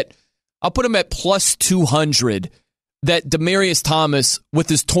odds I'll put them at plus 200 that Demaryius Thomas with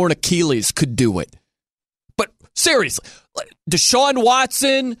his torn Achilles could do it. But seriously, Deshaun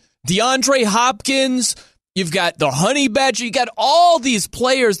Watson, DeAndre Hopkins, you've got the Honey Badger, you got all these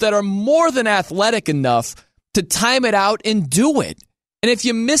players that are more than athletic enough to time it out and do it. And if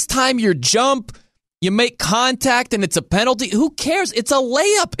you mistime your jump, you make contact and it's a penalty, who cares? It's a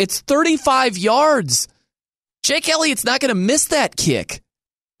layup. It's 35 yards. Jake Elliott's not going to miss that kick.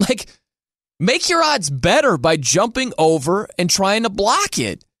 Like, make your odds better by jumping over and trying to block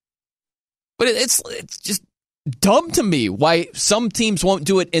it. But it's just dumb to me why some teams won't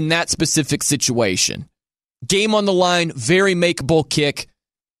do it in that specific situation. Game on the line, very makeable kick.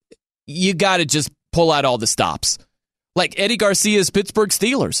 You got to just pull out all the stops. Like Eddie Garcia's Pittsburgh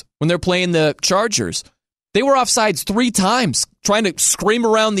Steelers, when they're playing the Chargers, they were offsides 3 times, trying to scream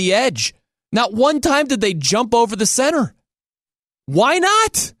around the edge. Not one time did they jump over the center. Why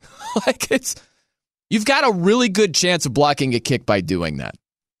not? You've got a really good chance of blocking a kick by doing that.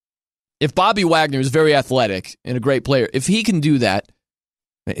 If Bobby Wagner is very athletic and a great player, if he can do that,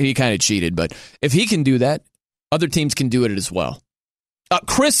 he kind of cheated, but if he can do that, other teams can do it as well.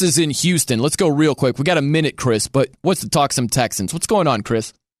 Chris is in Houston. Let's go real quick. We got a minute, Chris, but what's to talk some Texans? What's going on,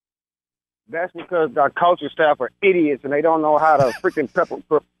 Chris? That's because our coaching staff are idiots and they don't know how to freaking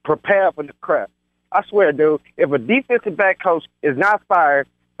prepare for this crap. I swear, dude, if a defensive back coach is not fired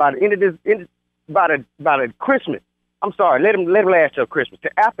by the end of this, by the Christmas, I'm sorry, let him last till Christmas,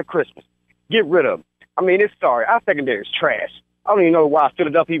 till after Christmas. Get rid of him. I mean, it's sorry. Our secondary is trash. I don't even know why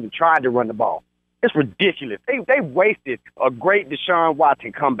Philadelphia even tried to run the ball. It's ridiculous. They wasted a great Deshaun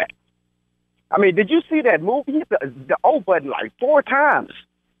Watson comeback. I mean, did you see that move? He hit the O button like 4 times.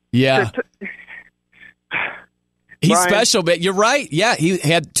 Yeah. He's special, but you're right. Yeah, he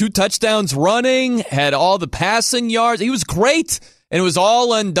had 2 touchdowns running, had all the passing yards. He was great, and it was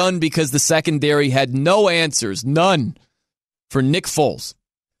all undone because the secondary had no answers, none, for Nick Foles.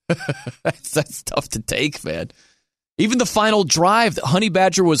 That's tough to take, man. Even the final drive, Honey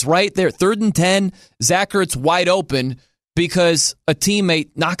Badger was right there. 3rd and 10, Zach Ertz wide open because a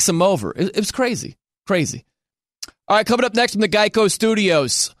teammate knocks him over. It was crazy. Crazy. All right, coming up next from the Geico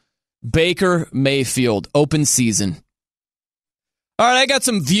Studios, Baker Mayfield, open season. All right, I got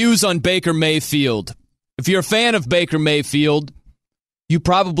some views on Baker Mayfield. If you're a fan of Baker Mayfield, you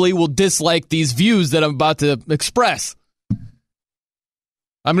probably will dislike these views that I'm about to express.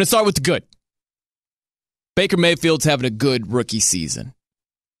 I'm going to start with the good. Baker Mayfield's having a good rookie season.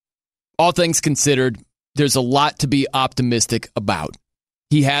 All things considered, there's a lot to be optimistic about.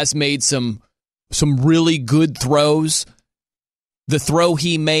 He has made some really good throws. The throw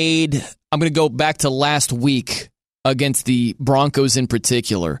he made, I'm going to go back to last week against the Broncos in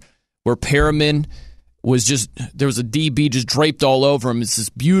particular, where Perriman there was a DB just draped all over him. It's this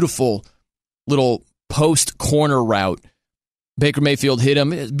beautiful little post corner route. Baker Mayfield hit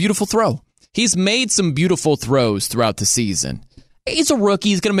him. Beautiful throw. He's made some beautiful throws throughout the season. He's a rookie.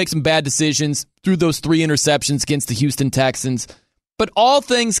 He's going to make some bad decisions through those 3 interceptions against the Houston Texans. But all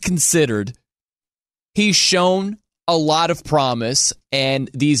things considered, he's shown a lot of promise, and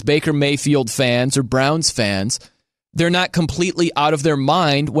these Baker Mayfield fans or Browns fans, they're not completely out of their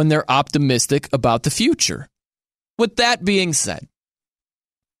mind when they're optimistic about the future. With that being said,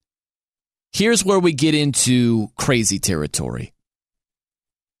 here's where we get into crazy territory.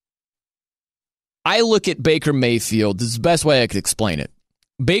 I look at Baker Mayfield, this is the best way I could explain it.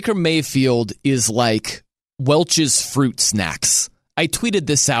 Baker Mayfield is like Welch's Fruit Snacks. I tweeted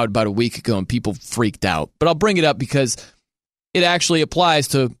this out about a week ago and people freaked out, but I'll bring it up because it actually applies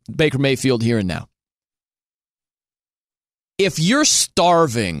to Baker Mayfield here and now. If you're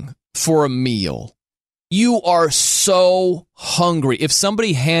starving for a meal, you are so hungry. If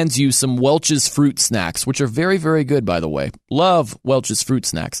somebody hands you some Welch's Fruit Snacks, which are very, very good, by the way, love Welch's Fruit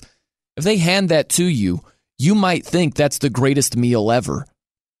Snacks. If they hand that to you, you might think that's the greatest meal ever.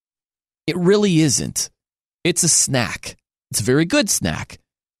 It really isn't. It's a snack. It's a very good snack.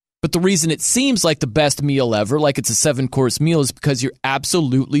 But the reason it seems like the best meal ever, like it's a 7-course meal, is because you're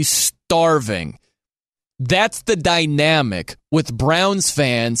absolutely starving. That's the dynamic with Browns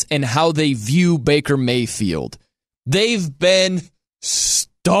fans and how they view Baker Mayfield. They've been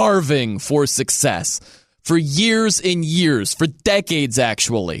starving for success for years and years, for decades,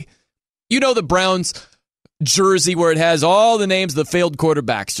 actually. You know the Browns jersey where it has all the names of the failed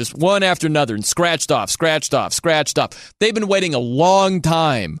quarterbacks, just one after another, and scratched off. They've been waiting a long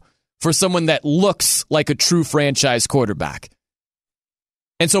time for someone that looks like a true franchise quarterback.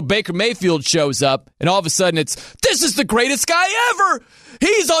 And so Baker Mayfield shows up, and all of a sudden this is the greatest guy ever!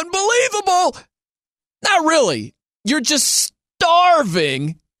 He's unbelievable! Not really. You're just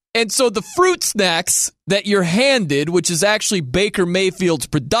starving. And so the fruit snacks that you're handed, which is actually Baker Mayfield's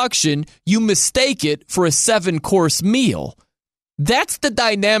production, you mistake it for a 7-course meal. That's the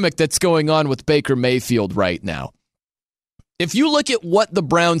dynamic that's going on with Baker Mayfield right now. If you look at what the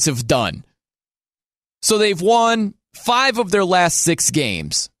Browns have done, so they've won 5 of their last 6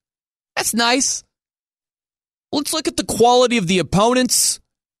 games. That's nice. Let's look at the quality of the opponents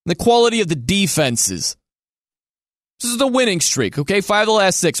and the quality of the defenses. This is the winning streak, okay? 5 of the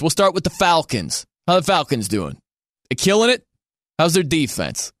last 6. We'll start with the Falcons. How are the Falcons doing? They killing it? How's their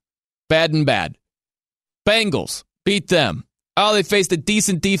defense? Bad and bad. Bengals, beat them. Oh, they faced a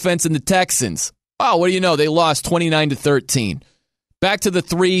decent defense in the Texans. Oh, what do you know? They lost 29-13. Back to the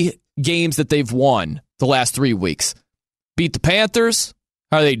 3 games that they've won the last 3 weeks. Beat the Panthers.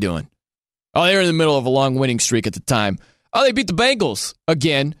 How are they doing? Oh, they were in the middle of a long winning streak at the time. Oh, they beat the Bengals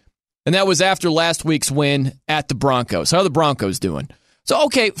again. And that was after last week's win at the Broncos. How are the Broncos doing? So,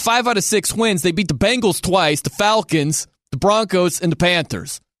 okay, 5 out of 6 wins. They beat the Bengals twice, the Falcons, the Broncos, and the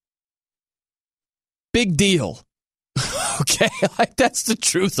Panthers. Big deal. Okay, like that's the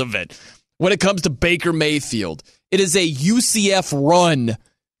truth of it. When it comes to Baker Mayfield, it is a UCF run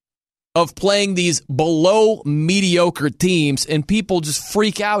of playing these below mediocre teams, and people just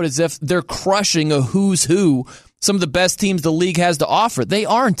freak out as if they're crushing a who's who, some of the best teams the league has to offer. They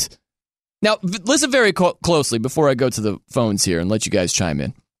aren't. Now, listen very closely before I go to the phones here and let you guys chime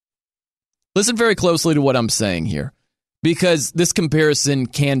in. Listen very closely to what I'm saying here, because this comparison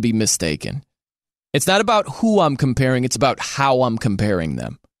can be mistaken. It's not about who I'm comparing, it's about how I'm comparing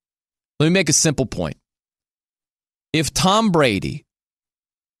them. Let me make a simple point. If Tom Brady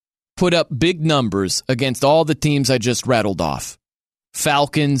put up big numbers against all the teams I just rattled off,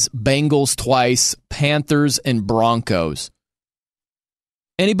 Falcons, Bengals twice, Panthers, and Broncos,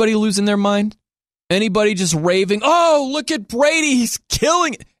 anybody losing their mind? Anybody just raving, oh, look at Brady, he's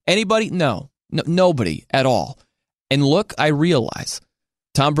killing it. Anybody? No, nobody at all. And look, I realize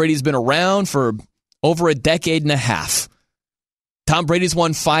Tom Brady's been around for over a decade and a half. Tom Brady's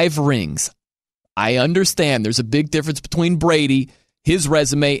won 5 rings. I understand there's a big difference between Brady, his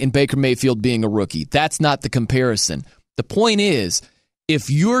resume, and Baker Mayfield being a rookie. That's not the comparison. The point is, if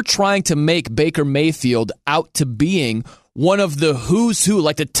you're trying to make Baker Mayfield out to being one of the who's who,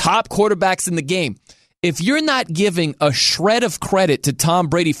 like the top quarterbacks in the game, if you're not giving a shred of credit to Tom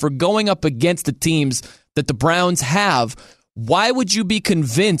Brady for going up against the teams that the Browns have, why would you be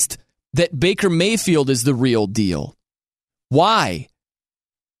convinced that Baker Mayfield is the real deal? Why?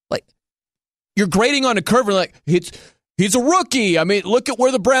 Like, you're grading on a curve and like, he's a rookie. I mean, look at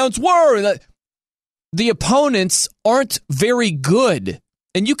where the Browns were. The opponents aren't very good.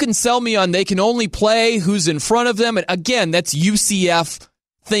 And you can sell me on they can only play who's in front of them. And again, that's UCF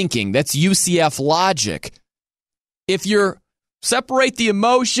thinking. That's UCF logic. If you're separate the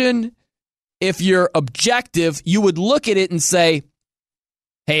emotion, if you're objective, you would look at it and say,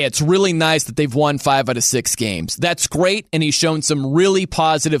 hey, it's really nice that they've won 5 out of 6 games. That's great, and he's shown some really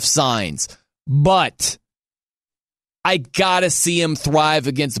positive signs. But I gotta see him thrive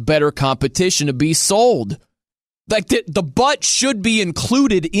against better competition to be sold. Like, the but should be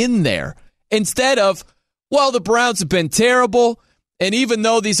included in there. Instead of, well, the Browns have been terrible, and even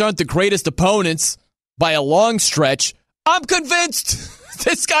though these aren't the greatest opponents by a long stretch, I'm convinced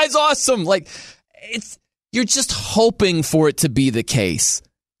this guy's awesome. Like, you're just hoping for it to be the case.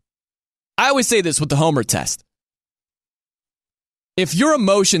 I always say this with the Homer test. If your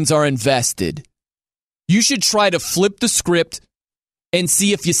emotions are invested, you should try to flip the script and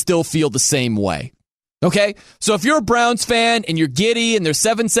see if you still feel the same way. Okay? So if you're a Browns fan and you're giddy and they're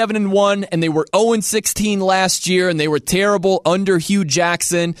 7-7-1 and they were 0-16 last year and they were terrible under Hugh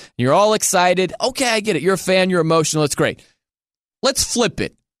Jackson, and you're all excited, okay, I get it. You're a fan, you're emotional, it's great. Let's flip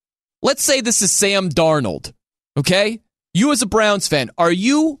it. Let's say this is Sam Darnold. Okay? You as a Browns fan, are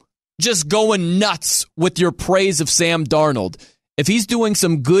you just going nuts with your praise of Sam Darnold? If he's doing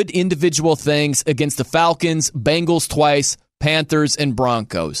some good individual things against the Falcons, Bengals twice, Panthers, and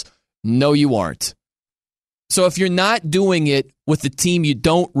Broncos, no, you aren't. So if you're not doing it with the team you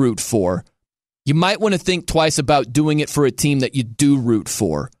don't root for, you might want to think twice about doing it for a team that you do root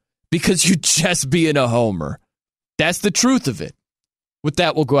for, because you're just being a homer. That's the truth of it. With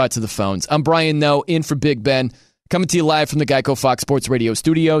that, we'll go out to the phones. I'm Brian Noe, in for Big Ben, coming to you live from the Geico Fox Sports Radio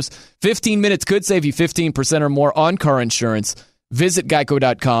studios. 15 minutes could save you 15% or more on car insurance. Visit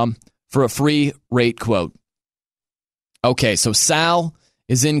geico.com for a free rate quote. Okay, so Sal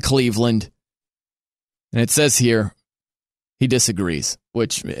is in Cleveland, and it says here he disagrees,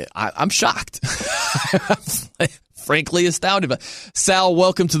 which I'm shocked. I'm frankly astounded. Sal,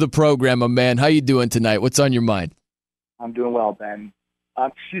 welcome to the program, my man. How you doing tonight? What's on your mind? I'm doing well, Ben.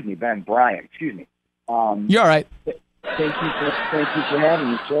 Ben. Brian. Excuse me. You're all right. Thank you for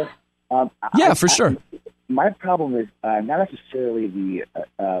having me, sir. For sure. My problem is not necessarily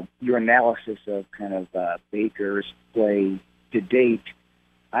your analysis of kind of Baker's play to date.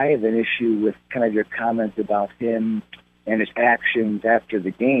 I have an issue with kind of your comments about him and his actions after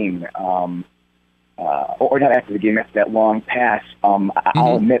the game, or not after the game, after that long pass.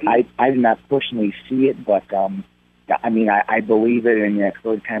 I'll admit I did not personally see it, but I believe it, and it's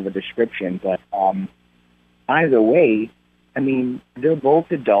really kind of a description. But either way, they're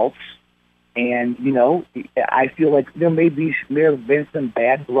both adults. And, I feel like there may have been some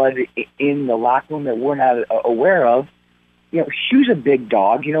bad blood in the locker room that we're not aware of. Hugh's a big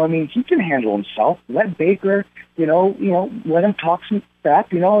dog, he can handle himself. Let Baker, let him talk some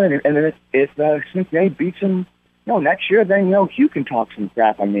crap, and then if Cincinnati beats him, next year, then, Hugh can talk some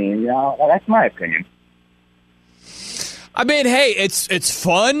crap. That's my opinion. Hey, it's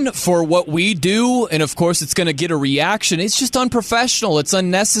fun for what we do, and of course it's going to get a reaction. It's just unprofessional. It's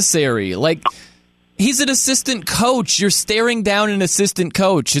unnecessary. Like, he's an assistant coach. You're staring down an assistant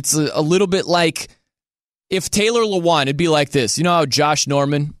coach. It's a little bit like if Taylor Lewan, it'd be like this. You know how Josh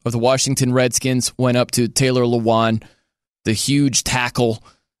Norman of the Washington Redskins went up to Taylor Lewan, the huge tackle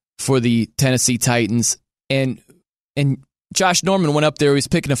for the Tennessee Titans, and Josh Norman went up there. He was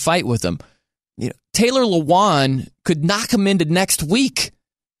picking a fight with him. Taylor Lewan could knock him into next week,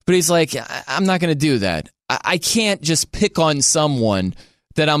 but he's like, I'm not going to do that. I can't just pick on someone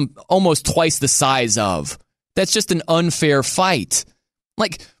that I'm almost twice the size of. That's just an unfair fight.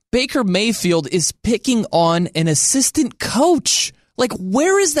 Like, Baker Mayfield is picking on an assistant coach. Like,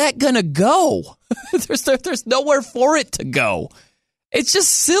 where is that going to go? There's nowhere for it to go. It's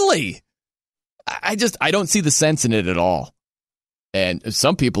just silly. I don't see the sense in it at all. And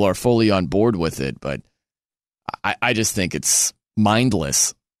some people are fully on board with it, but I just think it's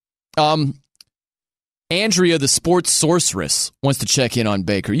mindless. Andrea, the sports sorceress, wants to check in on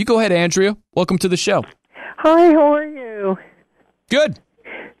Baker. You go ahead, Andrea. Welcome to the show. Hi, how are you? Good.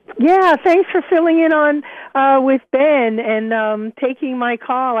 Yeah, thanks for filling in on with Ben and taking my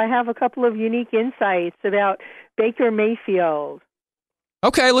call. I have a couple of unique insights about Baker Mayfield.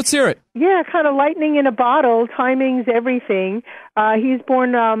 Okay, let's hear it. Yeah, kind of lightning in a bottle. Timing's everything. He's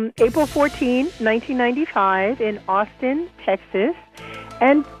born April 14, 1995 in Austin, Texas.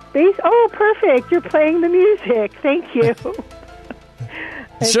 And oh, perfect. You're playing the music. Thank you.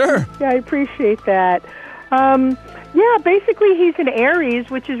 Sure. I appreciate that. Basically he's an Aries,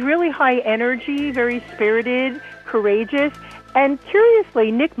 which is really high energy, very spirited, courageous. And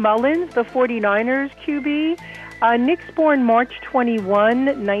curiously, Nick Mullins, the 49ers QB, Nick's born March 21,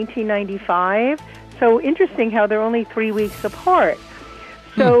 1995. So interesting how they're only 3 weeks apart.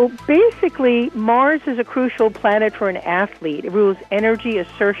 So basically, Mars is a crucial planet for an athlete. It rules energy,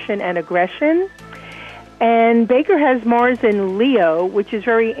 assertion, and aggression. And Baker has Mars in Leo, which is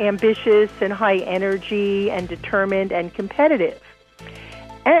very ambitious and high energy and determined and competitive.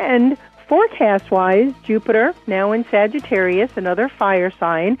 And forecast-wise, Jupiter, now in Sagittarius, another fire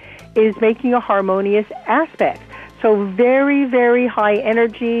sign, is making a harmonious aspect. So very, very high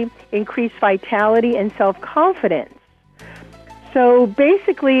energy, increased vitality, and self-confidence. So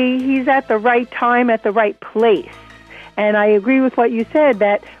basically, he's at the right time, at the right place. And I agree with what you said,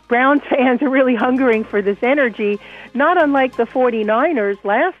 that Browns fans are really hungering for this energy, not unlike the 49ers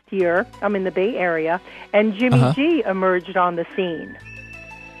last year. I'm in the Bay Area, and Jimmy G emerged on the scene.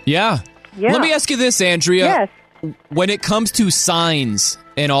 Yeah. Let me ask you this, Andrea. Yes. When it comes to signs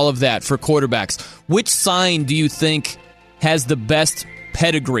and all of that for quarterbacks, which sign do you think has the best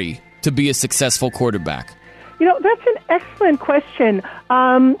pedigree to be a successful quarterback? That's an excellent question.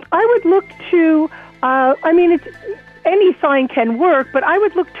 I would look to, any sign can work, but I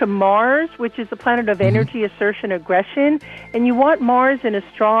would look to Mars, which is the planet of energy, assertion, aggression. And you want Mars in a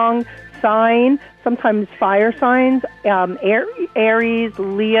strong sign, sometimes fire signs, Aries,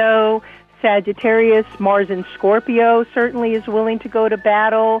 Leo, Sagittarius, Mars in Scorpio certainly is willing to go to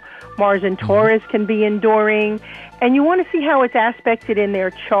battle. Mars in Taurus can be enduring. And you want to see how it's aspected in their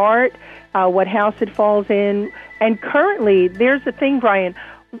chart, what house it falls in. And currently, there's the thing, Brian,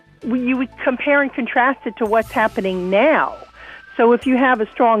 you would compare and contrast it to what's happening now. So if you have a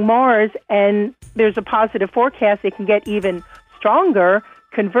strong Mars and there's a positive forecast, it can get even stronger.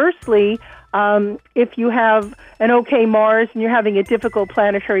 Conversely, if you have an okay Mars and you're having a difficult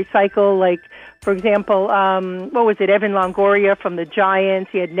planetary cycle, like, for example, what was it, Evan Longoria from the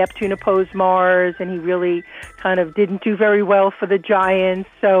Giants, he had Neptune opposed Mars, and he really kind of didn't do very well for the Giants.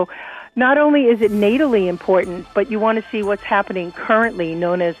 So not only is it natally important, but you want to see what's happening currently,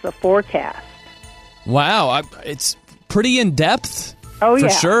 known as the forecast. Wow, it's pretty in-depth. Oh, for yeah.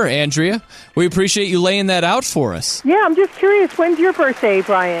 sure, Andrea. We appreciate you laying that out for us. Yeah, I'm just curious, when's your birthday,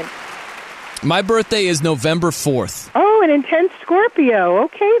 Brian? My birthday is November 4th. Oh, an intense Scorpio.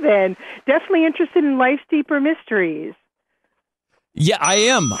 Okay, then. Definitely interested in life's deeper mysteries. Yeah, I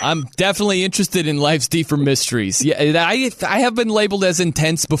am. I'm definitely interested in life's deeper mysteries. Yeah, I have been labeled as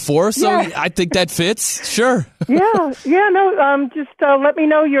intense before, so Yeah. I think that fits. Sure. Just let me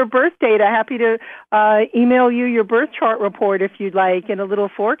know your birth date. I'm happy to email you your birth chart report if you'd like, and a little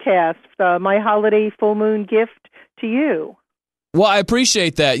forecast, my holiday full moon gift to you. Well, I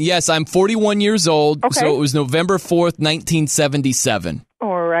appreciate that. Yes, I'm 41 years old, Okay. so it was November 4th, 1977.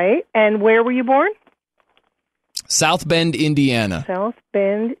 All right. And where were you born? South Bend, Indiana. South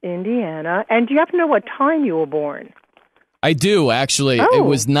Bend, Indiana. And do you happen to know what time you were born? I do, actually. Oh. It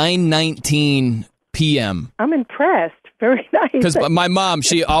was 9:19 p.m. I'm impressed. Very nice. Because my mom,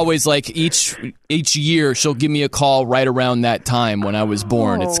 she always, like, each year, she'll give me a call right around that time when I was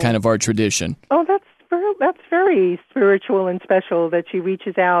born. It's kind of our tradition. Oh, that's very spiritual and special that she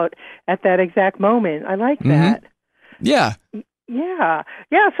reaches out at that exact moment. I like that. Yeah. Yeah.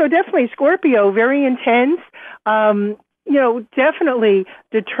 So definitely Scorpio, very intense. Definitely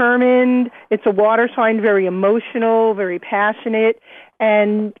determined. It's a water sign, very emotional, very passionate.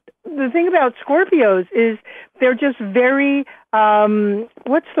 And the thing about Scorpios is they're just very,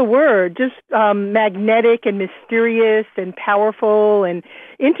 magnetic and mysterious and powerful and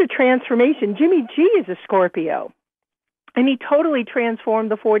into transformation. Jimmy G is a Scorpio, and he totally transformed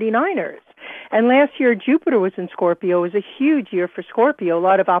the 49ers. And last year, Jupiter was in Scorpio. It was a huge year for Scorpio, a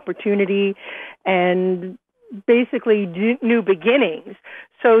lot of opportunity and basically new beginnings.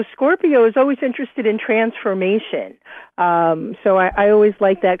 So Scorpio is always interested in transformation. So I always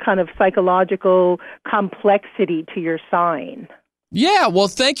like that kind of psychological complexity to your sign. Yeah, well,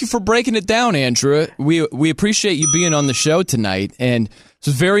 thank you for breaking it down, Andrea. We appreciate you being on the show tonight, and it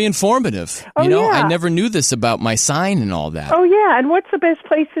was very informative. I never knew this about my sign and all that. Oh, yeah, and what's the best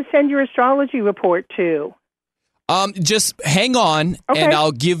place to send your astrology report to? Just hang on, Okay. and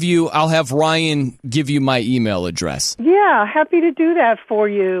I'll have Ryan give you my email address. Yeah, happy to do that for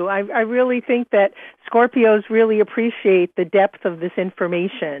you. I really think that Scorpios really appreciate the depth of this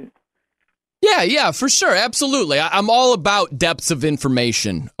information. Yeah, for sure, absolutely. I'm all about depths of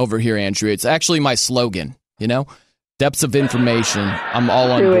information over here, Andrea. It's actually my slogan, Depths of information, I'm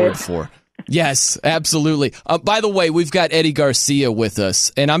all on board for. Yes, absolutely. By the way, we've got Eddie Garcia with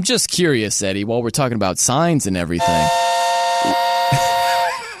us, and I'm just curious, Eddie, while we're talking about signs and everything.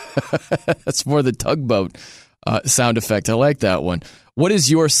 That's more the tugboat sound effect. I like that one. What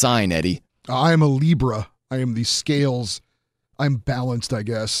is your sign, Eddie? I am a Libra. I am the scales. I'm balanced, I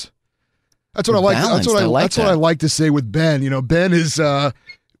guess. That's what I like. That's what I like to say with Ben. Ben is what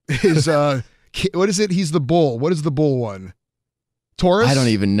is it? He's the bull. What is the bull one? Taurus? I don't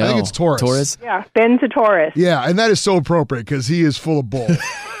even know. I think it's Taurus. Yeah, Ben's a Taurus. Yeah, and that is so appropriate because he is full of bull.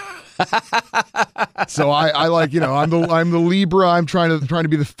 So I like, I'm the Libra. I'm trying to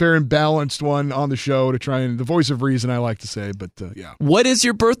be the fair and balanced one on the show, the voice of reason, I like to say, but yeah. What is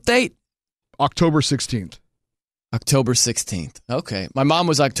your birth date? October 16th. October 16th. Okay. My mom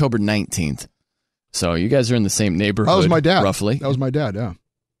was October 19th. So you guys are in the same neighborhood. That was my dad. Roughly. That was my dad, yeah.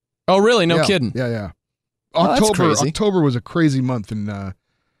 Oh, really? No Yeah, kidding. Yeah. That's crazy. October was a crazy month in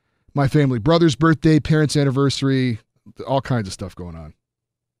my family. Brother's birthday, parents' anniversary, all kinds of stuff going on.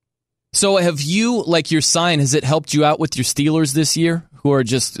 So have you, like your sign, has it helped you out with your Steelers this year, who are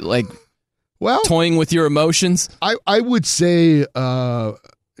just toying with your emotions? I would say, I'm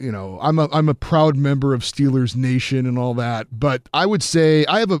a proud member of Steelers Nation and all that, but I would say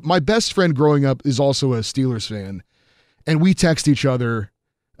my best friend growing up is also a Steelers fan, and we text each other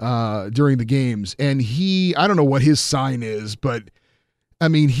during the games, and I don't know what his sign is, but I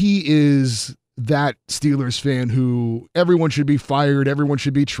mean, he is that Steelers fan who everyone should be fired, everyone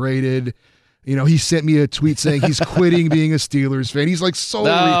should be traded. You know, he sent me a tweet saying he's quitting being a Steelers fan. He's like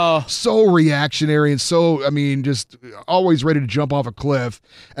so reactionary and so, just always ready to jump off a cliff.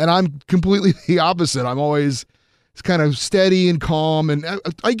 And I'm completely the opposite. I'm always kind of steady and calm, and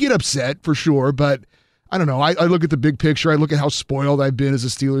I get upset for sure, but I don't know. I look at the big picture. I look at how spoiled I've been as a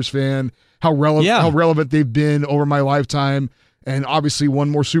Steelers fan, how relevant they've been over my lifetime, and obviously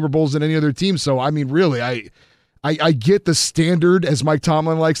won more Super Bowls than any other team. So, really, I get the standard, as Mike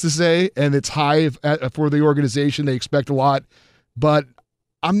Tomlin likes to say, and it's high for the organization. They expect a lot, but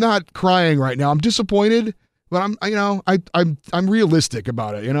I'm not crying right now. I'm disappointed, but I'm realistic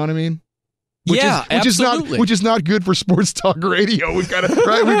about it. You know what I mean? Absolutely. Which is not good for sports talk radio. We've got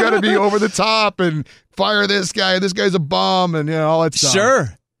to be over the top and fire this guy. This guy's a bum, and all that stuff.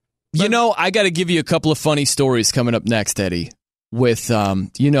 Sure. I got to give you a couple of funny stories coming up next, Eddie. With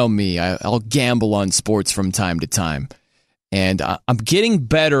me, I'll gamble on sports from time to time, and I'm getting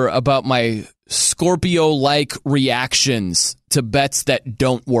better about my Scorpio-like reactions to bets that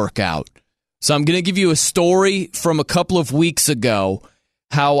don't work out. So I'm going to give you a story from a couple of weeks ago.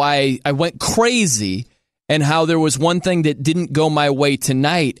 How I went crazy and how there was one thing that didn't go my way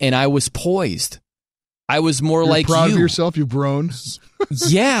tonight, and I was poised. I was more You're like proud you. of yourself? You've grown?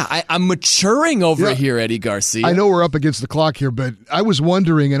 Yeah, I'm maturing over here, Eddie Garcia. I know we're up against the clock here, but I was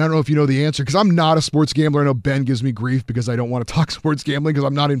wondering, and I don't know if you know the answer, because I'm not a sports gambler. I know Ben gives me grief because I don't want to talk sports gambling because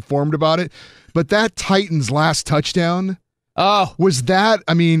I'm not informed about it. But that Titans' last touchdown... was that,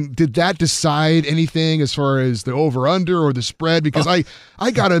 did that decide anything as far as the over-under or the spread? Because I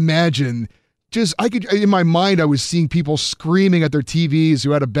got to imagine, in my mind, I was seeing people screaming at their TVs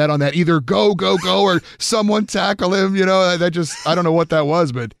who had a bet on that, either go, or someone tackle him, I don't know what that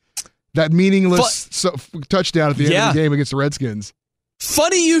was, but that meaningless touchdown at the end of the game against the Redskins.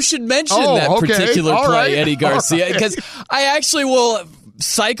 Funny you should mention that particular play, Eddie Garcia, because I actually will...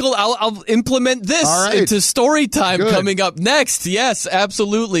 I'll implement this into story time coming up next. Yes,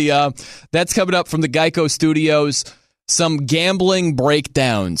 absolutely. That's coming up from the Geico Studios. Some gambling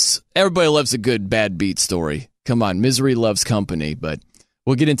breakdowns. Everybody loves a good bad beat story. Come on, misery loves company, but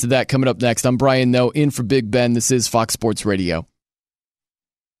we'll get into that coming up next. I'm Brian Noe, in for Big Ben. This is Fox Sports Radio.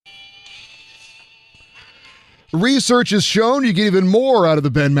 Research has shown you get even more out of the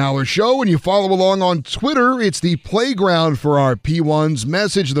Ben Maller Show when you follow along on Twitter. It's the playground for our P1s.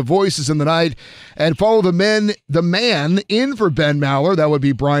 Message the voices in the night and follow the man in for Ben Maller. That would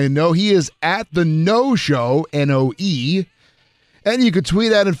be Brian Noe. He is at the Noe Show, N-O-E. And you can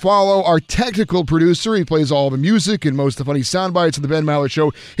tweet at and follow our technical producer. He plays all the music and most of the funny sound bites of the Ben Maller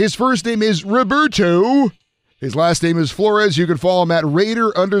Show. His first name is Roberto. His last name is Flores. You can follow him at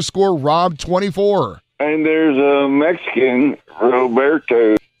Raider_Rob24. And there's a Mexican,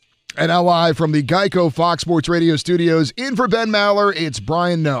 Roberto. And now live from the Geico Fox Sports Radio studios, in for Ben Maller, it's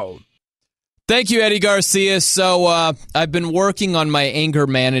Brian Noe. Thank you, Eddie Garcia. So I've been working on my anger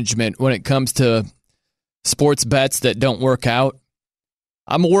management when it comes to sports bets that don't work out.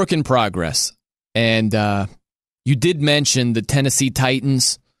 I'm a work in progress. And you did mention the Tennessee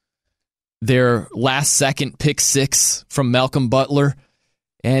Titans, their last-second pick six from Malcolm Butler.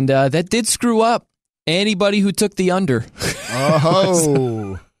 And that did screw up anybody who took the under.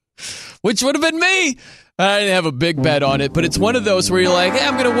 Oh. Which would have been me. I didn't have a big bet on it, but it's one of those where you're like, hey,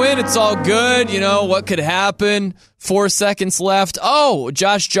 I'm going to win. It's all good. What could happen? 4 seconds left. Oh,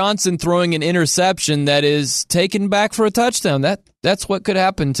 Josh Johnson throwing an interception that is taken back for a touchdown. That's what could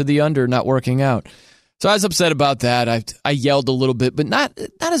happen to the under not working out. So I was upset about that. I yelled a little bit, but not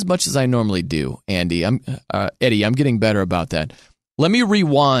as much as I normally do, Eddie. I'm getting better about that. Let me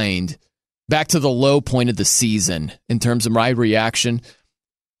rewind back to the low point of the season in terms of my reaction.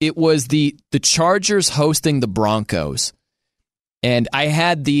 It was the Chargers hosting the Broncos, and I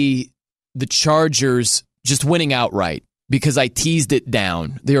had the Chargers just winning outright because I teased it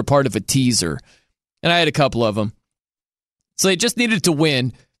down. They were part of a teaser, and I had a couple of them. So they just needed to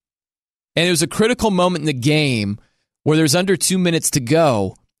win, and it was a critical moment in the game where there's under 2 minutes to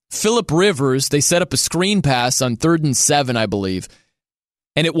go. Phillip Rivers, they set up a screen pass on 3rd and 7, I believe,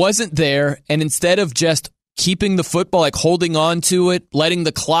 and it wasn't there, and instead of just keeping the football, like holding on to it, letting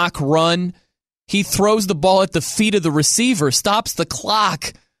the clock run, he throws the ball at the feet of the receiver, stops the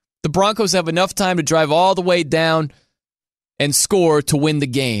clock. The Broncos have enough time to drive all the way down and score to win the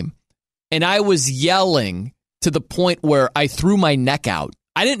game. And I was yelling to the point where I threw my neck out.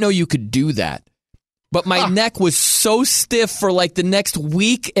 I didn't know you could do that. But my neck was so stiff for like the next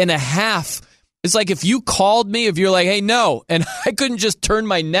week and a half. It's like if you called me, if you're like, hey, no, and I couldn't just turn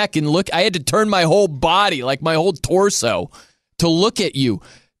my neck and look. I had to turn my whole body, like my whole torso, to look at you.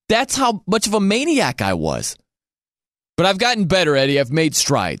 That's how much of a maniac I was. But I've gotten better, Eddie. I've made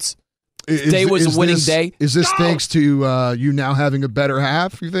strides. Today was a winning day. Is this thanks to you now having a better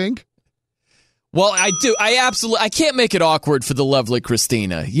half, you think? Well, I do. I can't make it awkward for the lovely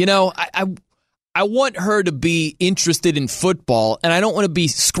Christina. You know, I want her to be interested in football, and I don't want to be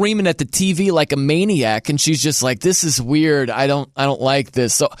screaming at the TV like a maniac, and she's just like, this is weird. I don't like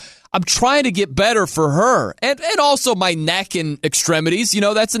this. So I'm trying to get better for her. And also my neck and extremities. You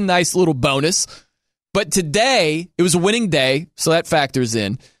know, that's a nice little bonus. But today, it was a winning day, so that factors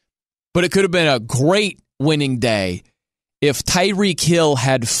in. But it could have been a great winning day if Tyreek Hill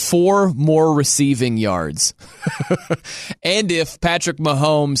had 4 more receiving yards. And if Patrick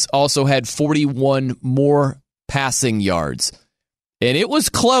Mahomes also had 41 more passing yards. And it was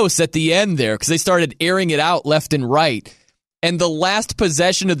close at the end there because they started airing it out left and right. And the last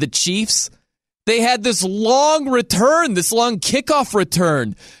possession of the Chiefs, they had this long return, this long kickoff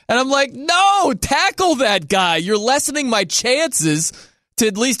return. And I'm like, no, tackle that guy. You're lessening my chances to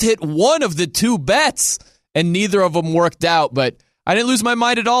at least hit one of the 2 bets. And neither of them worked out. But I didn't lose my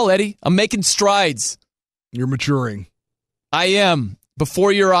mind at all, Eddie. I'm making strides. You're maturing. I am,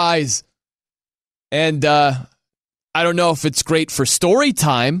 before your eyes. And I don't know if it's great for story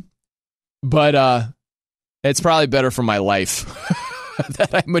time, but it's probably better for my life.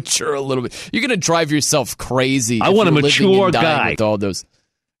 That I mature a little bit. You're going to drive yourself crazy. I want a mature guy. With all those.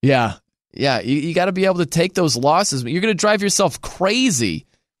 Yeah. You got to be able to take those losses. You're going to drive yourself crazy.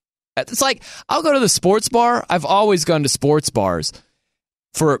 It's like, I'll go to the sports bar. I've always gone to sports bars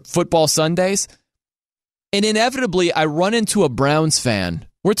for football Sundays. And inevitably, I run into a Browns fan.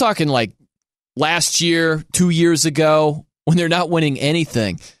 We're talking like last year, 2 years ago, when they're not winning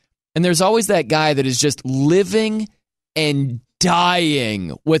anything. And there's always that guy that is just living and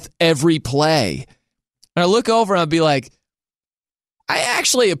dying with every play. And I look over and I'll be like, I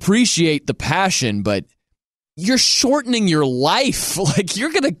actually appreciate the passion, but you're shortening your life. Like,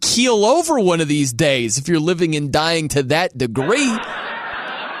 you're going to keel over one of these days if you're living and dying to that degree.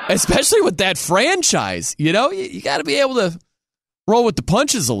 Especially with that franchise. You know, you got to be able to roll with the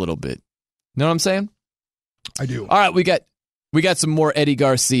punches a little bit. You know what I'm saying? I do. All right, we got some more Eddie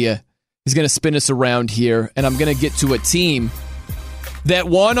Garcia. He's going to spin us around here, and I'm going to get to a team that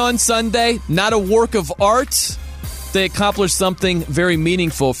won on Sunday. Not a work of art. They accomplished something very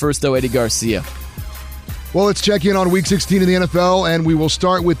meaningful. First, though, Eddie Garcia. Well, let's check in on Week 16 in the NFL, and we will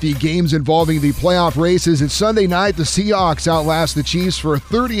start with the games involving the playoff races. It's Sunday night. The Seahawks outlast the Chiefs for a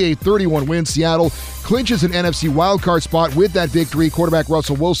 38-31 win. Seattle clinches an NFC wildcard spot with that victory. Quarterback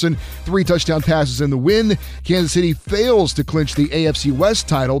Russell Wilson, 3 touchdown passes in the win. Kansas City fails to clinch the AFC West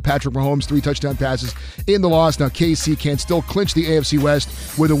title. Patrick Mahomes, 3 touchdown passes in the loss. Now KC can still clinch the AFC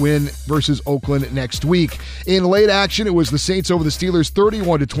West with a win versus Oakland next week. In late action, it was the Saints over the Steelers,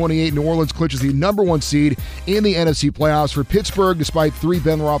 31-28. New Orleans clinches the number 1 seed in the NFC playoffs. For Pittsburgh, despite 3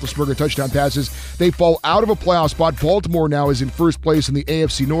 Ben Roethlisberger touchdown passes, they fall out of a playoff spot. Baltimore now is in first place in the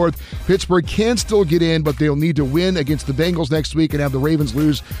AFC North. Pittsburgh can still get in, but they'll need to win against the Bengals next week and have the Ravens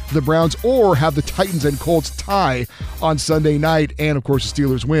lose to the Browns, or have the Titans and Colts tie on Sunday night, and of course the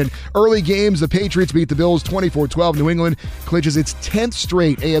Steelers win. Early games, the Patriots beat the Bills 24-12. New England clinches its 10th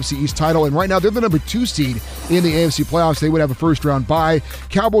straight AFC East title, and right now they're the number 2 seed in the AFC playoffs. They would have a first round bye.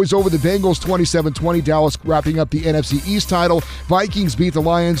 Cowboys over the Bengals 27-20. Dallas wrapping up the NFC East title. Vikings beat the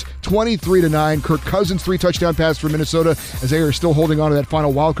Lions 23-9. Kirk Cousins, 3 touchdown passes for Minnesota as they are still holding on to that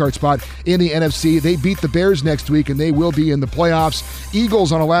final wildcard spot in the NFC. They beat the Bears next week, and they will be in the playoffs.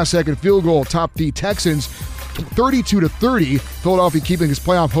 Eagles on a last-second field goal top the Texans 32-30. Philadelphia keeping his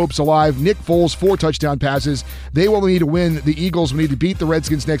playoff hopes alive. Nick Foles, 4 touchdown passes. They will need to win. The Eagles will need to beat the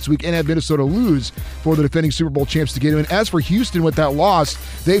Redskins next week and have Minnesota lose for the defending Super Bowl champs to get in. As for Houston, with that loss,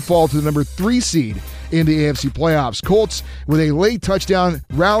 they fall to the number 3 seed in the AFC playoffs. Colts with a late touchdown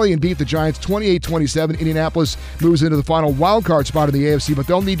rally and beat the Giants 28-27. Indianapolis moves into the final wildcard spot in the AFC, but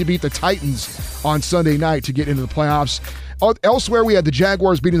they'll need to beat the Titans on Sunday night to get into the playoffs. Elsewhere, we had the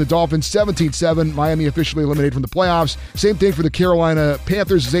Jaguars beating the Dolphins 17-7. Miami officially eliminated from the playoffs. Same thing for the Carolina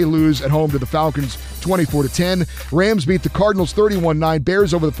Panthers as they lose at home to the Falcons 24-10. Rams beat the Cardinals 31-9.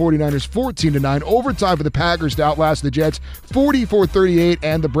 Bears over the 49ers 14-9. Overtime for the Packers to outlast the Jets 44-38.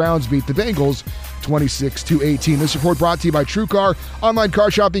 And the Browns beat the Bengals 26-18. This report brought to you by TrueCar. Online car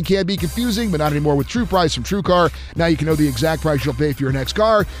shopping can be confusing, but not anymore with True Price from TrueCar. Now you can know the exact price you'll pay for your next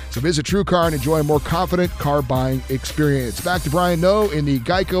car. So visit TrueCar and enjoy a more confident car buying experience. Back to Brian Noe in the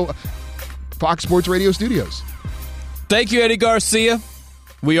Geico Fox Sports Radio studios. Thank you, Eddie Garcia.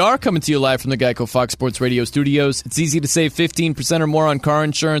 We are coming to you live from the Geico Fox Sports Radio studios. It's easy to save 15% or more on car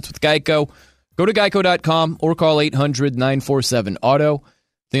insurance with Geico. Go to geico.com or call 800-947-AUTO.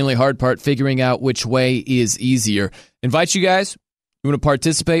 The only hard part, figuring out which way is easier. Invite you guys. You want to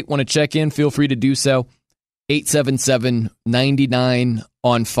participate, want to check in, feel free to do so. 877-99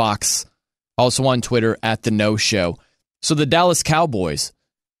 on Fox. Also on Twitter at The No Show. So the Dallas Cowboys,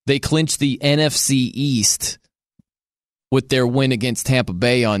 they clinched the NFC East with their win against Tampa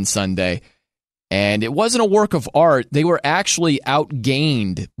Bay on Sunday. And it wasn't a work of art. They were actually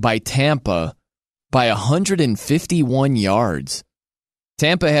outgained by Tampa by 151 yards.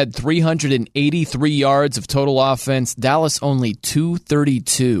 Tampa had 383 yards of total offense. Dallas only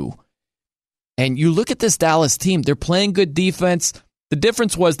 232. And you look at this Dallas team, they're playing good defense. The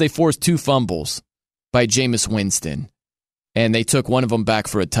difference was they forced 2 fumbles by Jameis Winston. And they took one of them back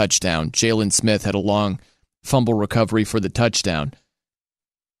for a touchdown. Jalen Smith had a long fumble recovery for the touchdown.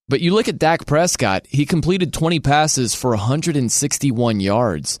 But you look at Dak Prescott, he completed 20 passes for 161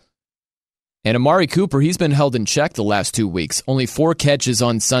 yards. And Amari Cooper, he's been held in check the last 2 weeks. Only 4 catches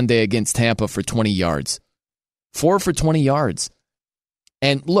on Sunday against Tampa for 20 yards. 4 for 20 yards.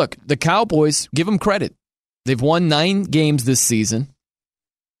 And look, the Cowboys, give them credit. They've won 9 games this season.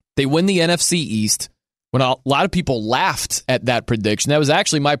 They win the NFC East. When a lot of people laughed at that prediction, that was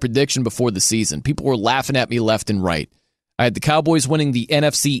actually my prediction before the season. People were laughing at me left and right. I had the Cowboys winning the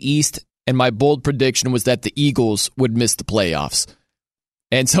NFC East, and my bold prediction was that the Eagles would miss the playoffs.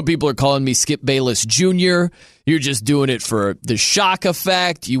 And some people are calling me Skip Bayless Jr. You're just doing it for the shock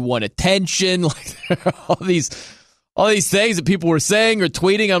effect. You want attention. Like all these things that people were saying or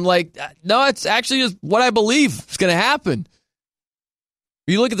tweeting. I'm like, no, it's actually just what I believe is going to happen.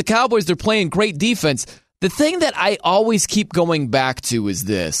 You look at the Cowboys, they're playing great defense. The thing that I always keep going back to is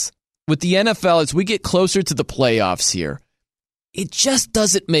this. With the NFL, as we get closer to the playoffs here, it just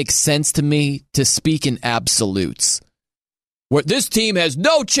doesn't make sense to me to speak in absolutes. Where this team has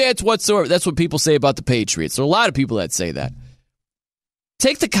no chance whatsoever. That's what people say about the Patriots. There are a lot of people that say that.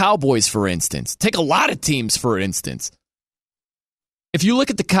 Take the Cowboys, for instance. Take a lot of teams, for instance. If you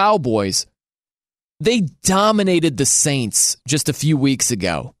look at the Cowboys, they dominated the Saints just a few weeks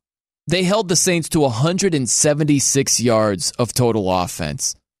ago. They held the Saints to 176 yards of total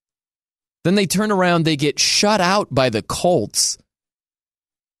offense. Then they turn around, they get shut out by the Colts.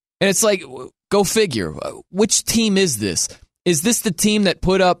 And it's like, go figure. Which team is this? Is this the team that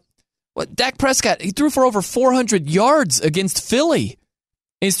put up, Dak Prescott, he threw for over 400 yards against Philly.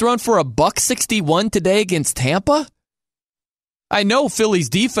 And he's thrown for $161 today against Tampa? I know Philly's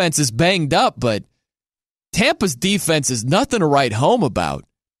defense is banged up, but Tampa's defense is nothing to write home about.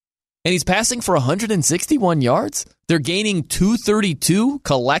 And he's passing for 161 yards? They're gaining 232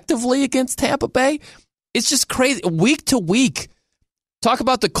 collectively against Tampa Bay? It's just crazy. Week to week. Talk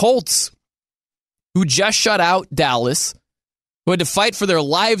about the Colts, who just shut out Dallas, who had to fight for their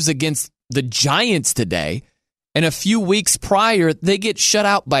lives against the Giants today. And a few weeks prior, they get shut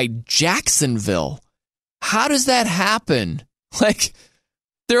out by Jacksonville. How does that happen? Like,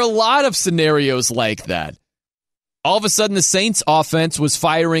 there are a lot of scenarios like that. All of a sudden, the Saints offense was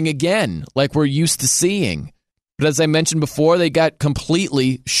firing again, like we're used to seeing. But as I mentioned before, they got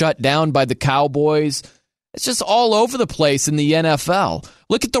completely shut down by the Cowboys. It's just all over the place in the NFL.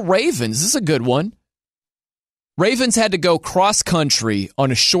 Look at the Ravens. This is a good one. Ravens had to go cross-country on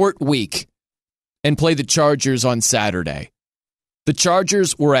a short week and play the Chargers on Saturday. The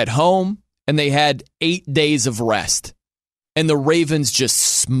Chargers were at home, and they had 8 days of rest. And the Ravens just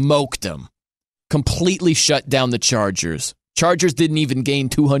smoked them. Completely shut down the Chargers. Chargers didn't even gain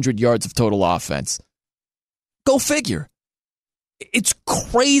 200 yards of total offense. Go figure. It's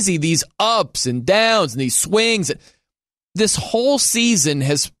crazy, these ups and downs and these swings. This whole season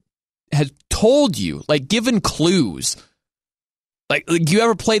has told you, like given clues. Like you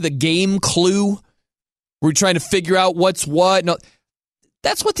ever play the game Clue? Where you're trying to figure out what's what? No,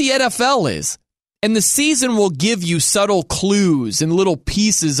 that's what the NFL is. And the season will give you subtle clues and little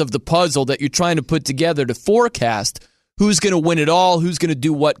pieces of the puzzle that you're trying to put together to forecast who's going to win it all, who's going to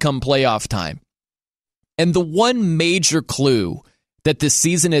do what come playoff time. And the one major clue that this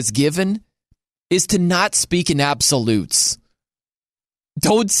season has given is to not speak in absolutes.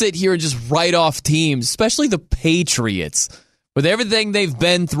 Don't sit here and just write off teams, especially the Patriots. With everything they've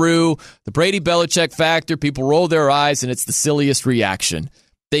been through, the Brady Belichick factor, people roll their eyes and it's the silliest reaction.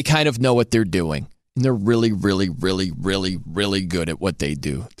 They kind of know what they're doing. And they're really, really, really, really, really good at what they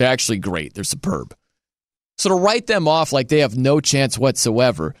do. They're actually great. They're superb. So to write them off like they have no chance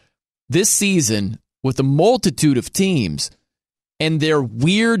whatsoever, this season, with a multitude of teams and their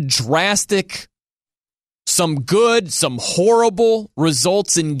weird, drastic, some good, some horrible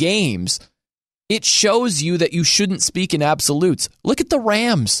results in games, it shows you that you shouldn't speak in absolutes. Look at the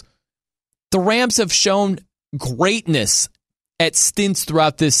Rams. The Rams have shown greatness at stints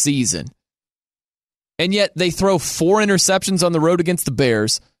throughout this season. And yet they throw 4 interceptions on the road against the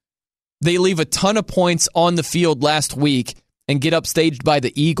Bears. They leave a ton of points on the field last week and get upstaged by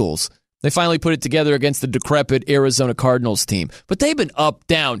the Eagles. They finally put it together against the decrepit Arizona Cardinals team. But they've been up,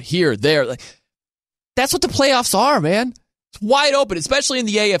 down, here, there. That's what the playoffs are, man. It's wide open, especially in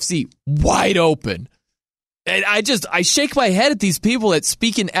the AFC. Wide open. And I shake my head at these people that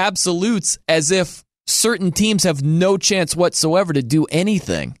speak in absolutes as if certain teams have no chance whatsoever to do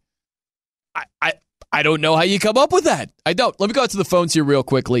anything. I don't know how you come up with that. I don't. Let me go out to the phones here real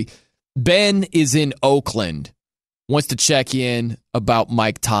quickly. Ben is in Oakland. Wants to check in about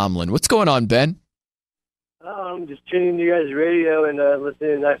Mike Tomlin. What's going on, Ben? I'm just tuning to you guys' radio and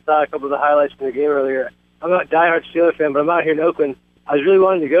listening. I saw a couple of the highlights from the game earlier. I'm not a diehard Steelers fan, but I'm out here in Oakland. I was really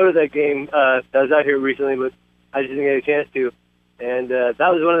wanting to go to that game. I was out here recently, but I just didn't get a chance to. And that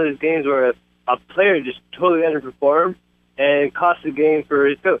was one of those games where a player just totally underperformed and cost the game for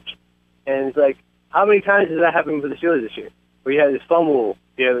his coach. And it's like, how many times has that happened for the Steelers this year? Where you have this fumble,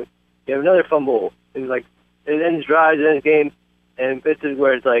 you have another fumble. It's like, it ends drives, it ends games, and this is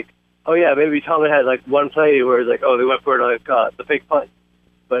where it's like, oh yeah, maybe Tomlin had like one play where it's like, oh, they went for it like the fake punt.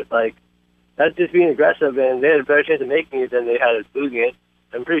 But like, that's just being aggressive, and they had a better chance of making it than they had of losing it.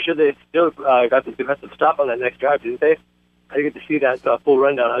 I'm pretty sure they still got the defensive stop on that next drive, didn't they? I didn't get to see that full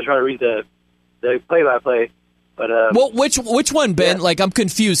rundown. I was trying to read the play-by-play. But well, which one, Ben? Yeah. Like, I'm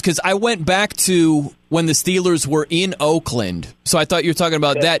confused because I went back to when the Steelers were in Oakland, so I thought you were talking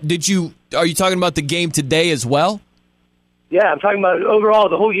about that. Are you talking about the game today as well? Yeah, I'm talking about overall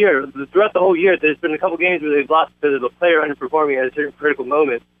the whole year. Throughout the whole year, there's been a couple games where they've lost because of the player underperforming at a certain critical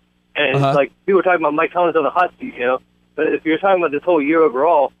moment. And it's like, people are talking about Mike Tomlin's on the hot seat, But if you're talking about this whole year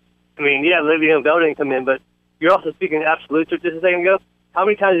overall, I mean, yeah, Le'Veon Bell didn't come in, but you're also speaking absolutes just a second ago. How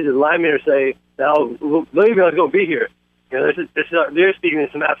many times did the linemen say that, oh, Le'Veon's going to be here? They're speaking in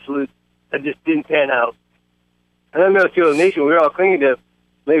some absolutes that just didn't pan out. And then with Steelers Nation, we were all clinging to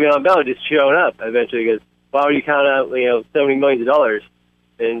Le'Veon Bell just showing up eventually because why would you count out, $70 million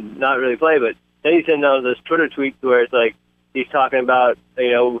and not really play? But then he sent out those Twitter tweets where it's like he's talking about,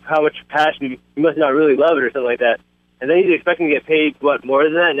 how much passion you must not really love it or something like that. And then he's expecting to get paid, more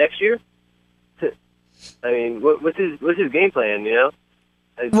than that next year? I mean, what's his game plan,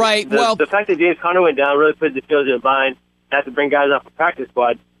 Right. The fact that James Conner went down really put the Steelers in a bind. Have to bring guys off the practice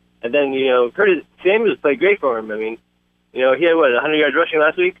squad, and then Curtis Samuels played great for him. I mean, he had 100 yards rushing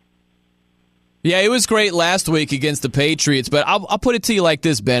last week. Yeah, it was great last week against the Patriots. But I'll put it to you like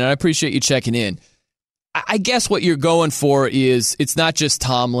this, Ben, and I appreciate you checking in. I guess what you're going for is it's not just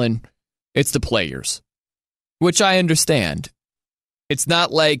Tomlin, it's the players, which I understand. It's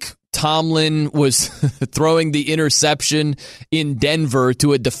not like Tomlin was throwing the interception in Denver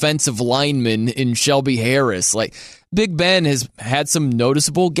to a defensive lineman in Shelby Harris. Like, Big Ben has had some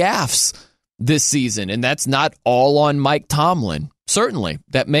noticeable gaffes this season, and that's not all on Mike Tomlin. Certainly,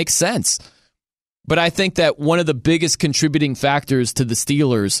 that makes sense. But I think that one of the biggest contributing factors to the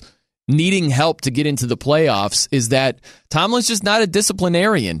Steelers needing help to get into the playoffs is that Tomlin's just not a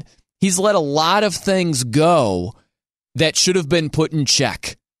disciplinarian. He's let a lot of things go that should have been put in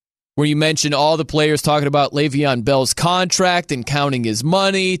check. Where you mentioned all the players talking about Le'Veon Bell's contract and counting his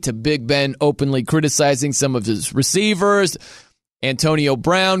money, to Big Ben openly criticizing some of his receivers, Antonio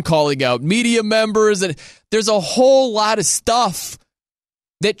Brown calling out media members. And there's a whole lot of stuff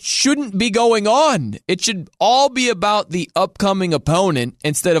that shouldn't be going on. It should all be about the upcoming opponent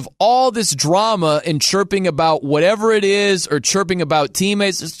instead of all this drama and chirping about whatever it is or chirping about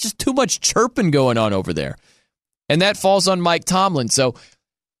teammates. It's just too much chirping going on over there. And that falls on Mike Tomlin. So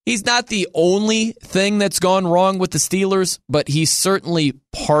he's not the only thing that's gone wrong with the Steelers, but he's certainly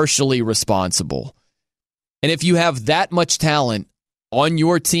partially responsible. And if you have that much talent on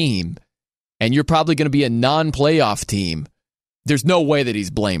your team, and you're probably going to be a non-playoff team, there's no way that he's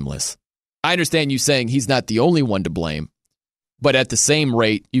blameless. I understand you saying he's not the only one to blame, but at the same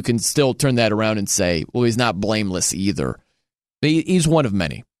rate, you can still turn that around and say, well, he's not blameless either. He's one of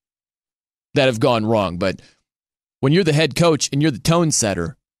many that have gone wrong. But when you're the head coach and you're the tone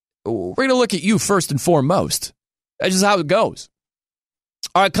setter, we're going to look at you first and foremost. That's just how it goes.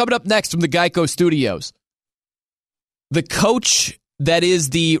 All right, coming up next from the Geico Studios, the coach that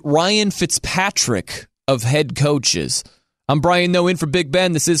is the Ryan Fitzpatrick of head coaches. I'm Brian Noe in for Big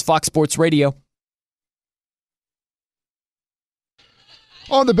Ben. This is Fox Sports Radio.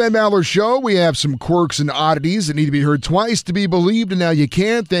 On the Ben Maller Show, we have some quirks and oddities that need to be heard twice to be believed, and now you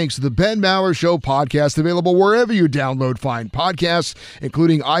can, thanks to the Ben Maller Show podcast, available wherever you download fine podcasts,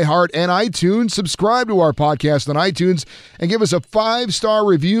 including iHeart and iTunes. Subscribe to our podcast on iTunes and give us a 5-star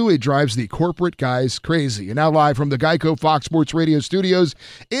review. It drives the corporate guys crazy. And now live from the Geico Fox Sports Radio studios,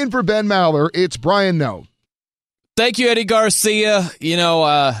 in for Ben Maller, it's Brian Noe. Thank you, Eddie Garcia.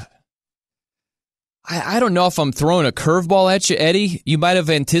 I don't know if I'm throwing a curveball at you, Eddie. You might have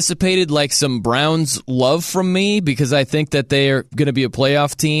anticipated like some Browns love from me because I think that they're going to be a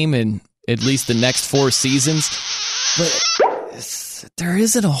playoff team in at least the next 4 seasons. But there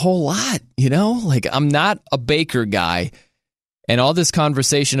isn't a whole lot, Like, I'm not a Baker guy. And all this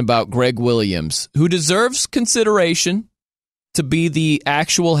conversation about Greg Williams, who deserves consideration to be the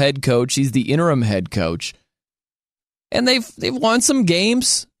actual head coach. He's the interim head coach. And they've won some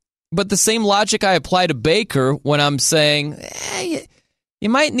games. But the same logic I apply to Baker when I'm saying, you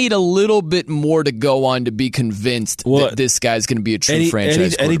might need a little bit more to go on to be convinced that this guy's going to be a true franchise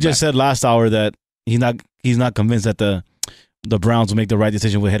quarterback. Eddie just said last hour that he's not convinced that the Browns will make the right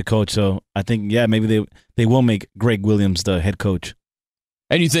decision with head coach. So I think, maybe they will make Greg Williams the head coach.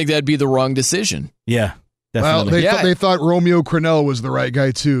 And you think that'd be the wrong decision? Yeah. Definitely. Well, they thought Romeo Crennel was the right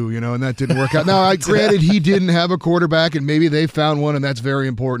guy too, and that didn't work out. Now, granted, he didn't have a quarterback, and maybe they found one, and that's very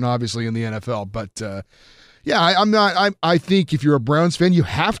important, obviously, in the NFL. But I'm not. I think if you're a Browns fan, you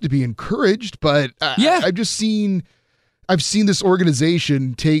have to be encouraged. But I've seen this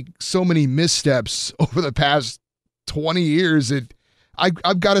organization take so many missteps over the past 20 years that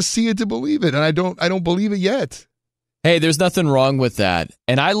I've got to see it to believe it, and I don't believe it yet. Hey, there's nothing wrong with that.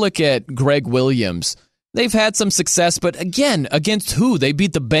 And I look at Greg Williams. They've had some success, but again, against who? They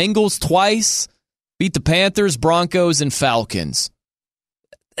beat the Bengals twice, beat the Panthers, Broncos, and Falcons.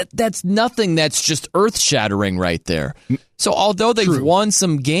 That's nothing that's just earth-shattering right there. So although they've won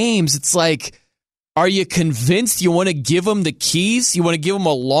some games, it's like, are you convinced you want to give them the keys? You want to give them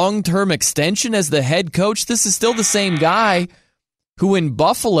a long-term extension as the head coach? This is still the same guy who in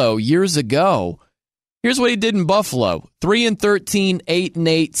Buffalo years ago, here's what he did in Buffalo. 3-13,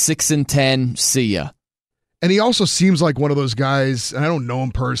 8-8, 6-10, see ya. And he also seems like one of those guys, and I don't know him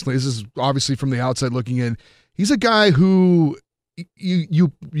personally. This is obviously from the outside looking in. He's a guy who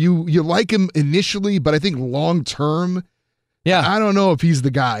you like him initially, but I think long term, I don't know if he's the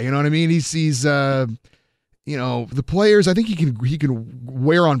guy. You know what I mean? He's the players. I think he can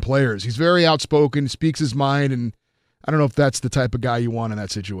wear on players. He's very outspoken, speaks his mind, and I don't know if that's the type of guy you want in that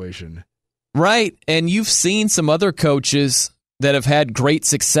situation. Right, and you've seen some other coaches that have had great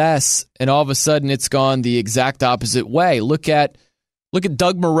success, and all of a sudden it's gone the exact opposite way. Look at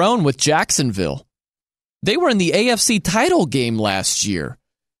Doug Marrone with Jacksonville. They were in the AFC title game last year.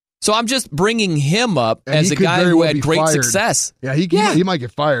 So I'm just bringing him up as a guy who had great success. Yeah, he might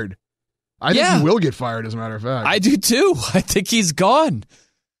get fired. I think he will get fired, as a matter of fact. I do too. I think he's gone.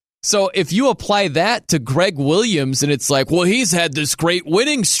 So if you apply that to Greg Williams, and it's like, well, he's had this great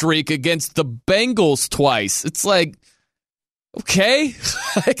winning streak against the Bengals twice. It's like, okay,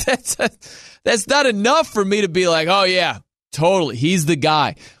 that's not enough for me to be like, oh, yeah, totally. He's the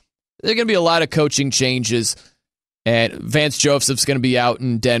guy. There are going to be a lot of coaching changes, and Vance Joseph's going to be out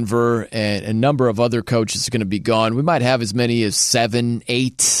in Denver, and a number of other coaches are going to be gone. We might have as many as 7,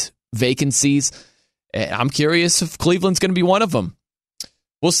 8 vacancies. And I'm curious if Cleveland's going to be one of them.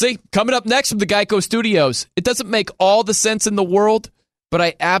 We'll see. Coming up next from the Geico Studios, it doesn't make all the sense in the world, but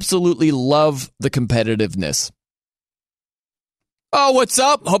I absolutely love the competitiveness. Oh, what's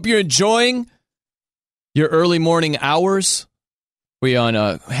up? Hope you're enjoying your early morning hours. We on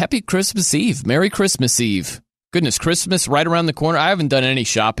happy Christmas Eve. Merry Christmas Eve. Goodness, Christmas right around the corner. I haven't done any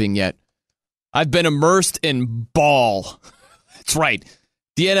shopping yet. I've been immersed in ball. That's right.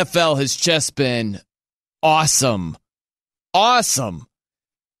 The NFL has just been awesome. Awesome.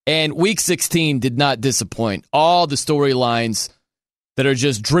 And Week 16 did not disappoint. All the storylines that are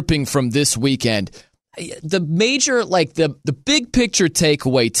just dripping from this weekend. The major, the big picture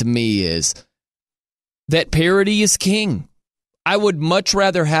takeaway to me is that parity is king. I would much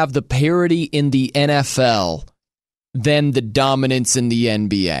rather have the parity in the NFL than the dominance in the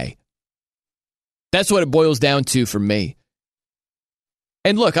NBA. That's what it boils down to for me.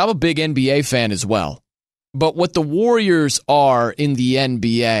 And look, I'm a big NBA fan as well. But what the Warriors are in the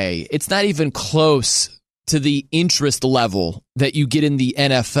NBA, it's not even close to the interest level that you get in the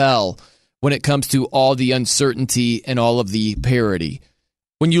NFL when it comes to all the uncertainty and all of the parity.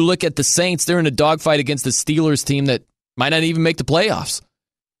 When you look at the Saints, they're in a dogfight against the Steelers team that might not even make the playoffs.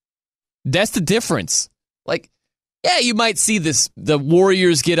 That's the difference. You might see the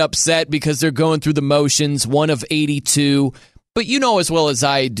Warriors get upset because they're going through the motions, one of 82. But you know as well as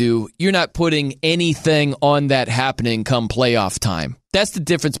I do, you're not putting anything on that happening come playoff time. That's the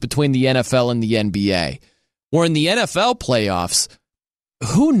difference between the NFL and the NBA. Where in the NFL playoffs,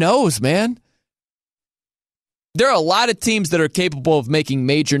 who knows, man? There are a lot of teams that are capable of making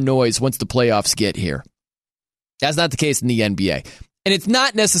major noise once the playoffs get here. That's not the case in the NBA. And it's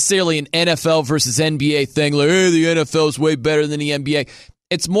not necessarily an NFL versus NBA thing, like, hey, the NFL is way better than the NBA.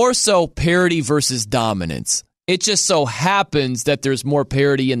 It's more so parity versus dominance. It just so happens that there's more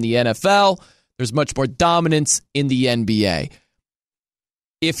parity in the NFL. There's much more dominance in the NBA.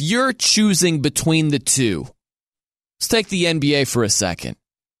 If you're choosing between the two, let's take the NBA for a second.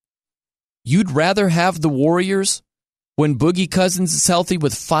 You'd rather have the Warriors when Boogie Cousins is healthy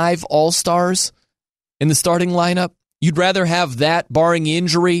with 5 All-Stars in the starting lineup? You'd rather have that, barring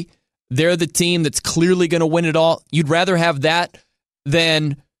injury, they're the team that's clearly going to win it all. You'd rather have that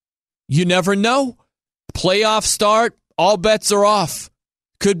than, you never know. Playoff start, all bets are off.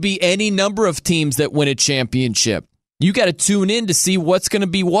 Could be any number of teams that win a championship. You got to tune in to see what's going to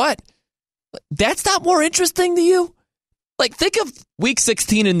be what. That's not more interesting to you? Like, think of Week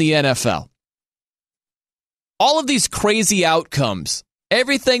 16 in the NFL. All of these crazy outcomes,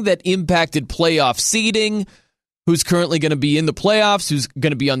 everything that impacted playoff seeding, who's currently going to be in the playoffs, who's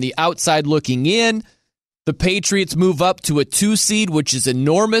going to be on the outside looking in. The Patriots move up to a 2 seed, which is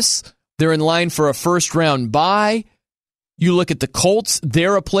enormous. They're in line for a first-round bye. You look at the Colts,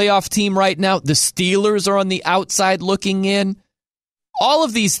 they're a playoff team right now. The Steelers are on the outside looking in. All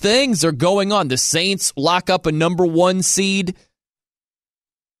of these things are going on. The Saints lock up a number 1 seed.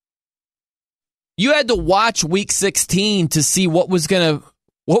 You had to watch Week 16 to see what was going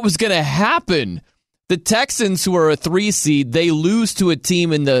to happen. The Texans, who are a 3 seed, they lose to a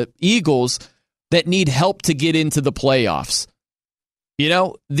team in the Eagles that need help to get into the playoffs. You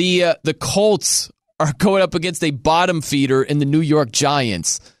know, the Colts are going up against a bottom feeder in the New York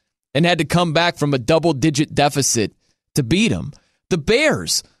Giants and had to come back from a double-digit deficit to beat them. The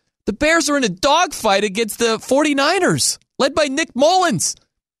Bears are in a dogfight against the 49ers, led by Nick Mullins.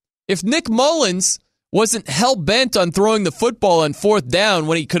 If Nick Mullins wasn't hell-bent on throwing the football on 4th down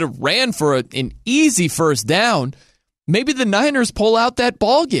when he could have ran for an easy first down, maybe the Niners pull out that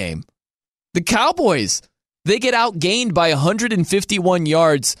ball game. The Cowboys, they get outgained by 151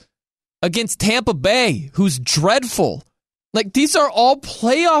 yards against Tampa Bay, who's dreadful. Like, these are all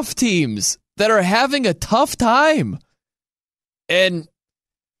playoff teams that are having a tough time. And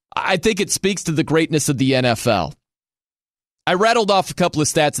I think it speaks to the greatness of the NFL. I rattled off a couple of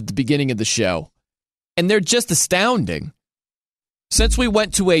stats at the beginning of the show, and they're just astounding. Since we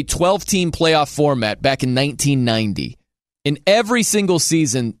went to a 12-team playoff format back in 1990, in every single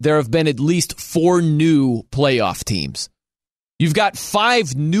season, there have been at least 4 new playoff teams. You've got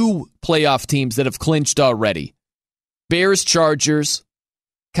 5 new playoff teams that have clinched already. Bears, Chargers,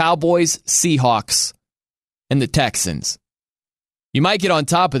 Cowboys, Seahawks, and the Texans. You might get on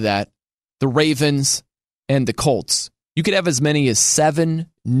top of that, the Ravens and the Colts. You could have as many as 7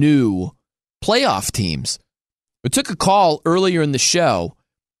 new playoff teams. We took a call earlier in the show,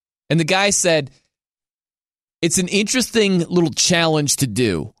 and the guy said, it's an interesting little challenge to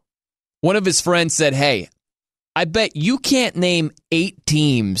do. One of his friends said, hey, I bet you can't name 8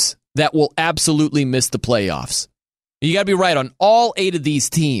 teams that will absolutely miss the playoffs. You got to be right on all 8 of these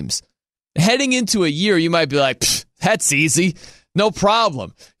teams. Heading into a year, you might be like, that's easy. No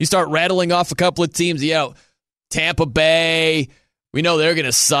problem. You start rattling off a couple of teams, Tampa Bay, we know they're going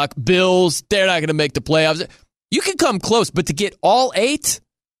to suck. Bills, they're not going to make the playoffs. You can come close, but to get all 8,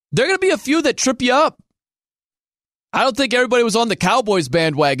 there are going to be a few that trip you up. I don't think everybody was on the Cowboys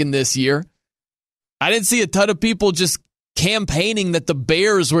bandwagon this year. I didn't see a ton of people just campaigning that the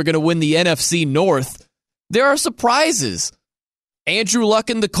Bears were going to win the NFC North. There are surprises. Andrew Luck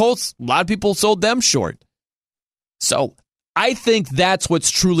and the Colts, a lot of people sold them short. So I think that's what's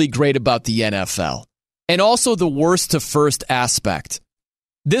truly great about the NFL. And also the worst to first aspect.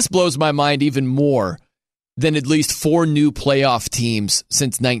 This blows my mind even more than at least 4 new playoff teams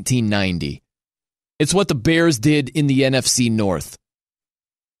since 1990. It's what the Bears did in the NFC North.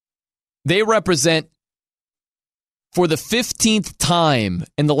 They represent, for the 15th time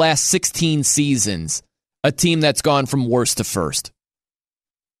in the last 16 seasons, a team that's gone from worst to first.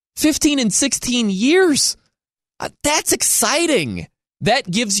 15 and 16 years. That's exciting. That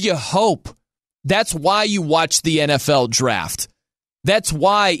gives you hope. That's why you watch the NFL draft. That's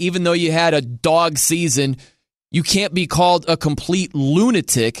why, even though you had a dog season, you can't be called a complete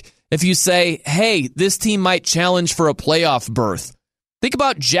lunatic if you say, hey, this team might challenge for a playoff berth. Think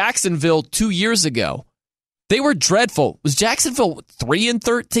about Jacksonville 2 years ago. They were dreadful. Was Jacksonville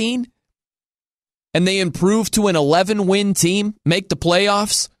 3-13? and they improve to an 11-win team, make the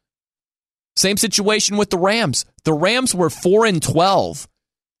playoffs. Same situation with the Rams. The Rams were 4-12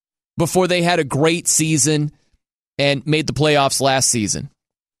 before they had a great season and made the playoffs last season.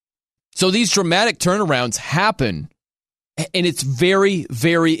 So these dramatic turnarounds happen, and it's very,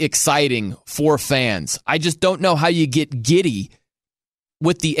 very exciting for fans. I just don't know how you get giddy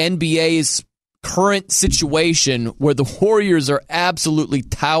with the NBA's current situation where the Warriors are absolutely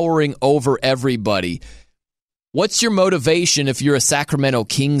towering over everybody. What's your motivation if you're a Sacramento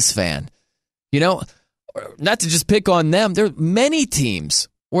Kings fan? You know, not to just pick on them, there are many teams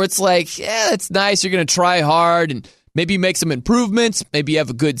where it's like, yeah, it's nice, you're going to try hard, and maybe you make some improvements, maybe you have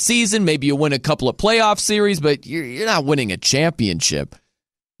a good season, maybe you win a couple of playoff series, but you're not winning a championship.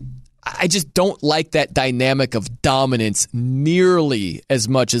 I just don't like that dynamic of dominance nearly as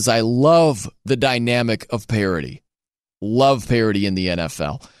much as I love the dynamic of parity. Love parity in the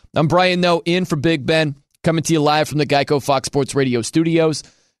NFL. I'm Brian Noe, in for Big Ben, coming to you live from the Geico Fox Sports Radio studios.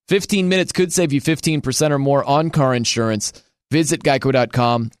 15 minutes could save you 15% or more on car insurance. Visit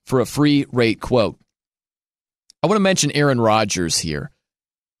geico.com for a free rate quote. I want to mention Aaron Rodgers here.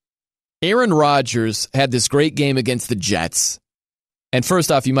 Aaron Rodgers had this great game against the Jets. And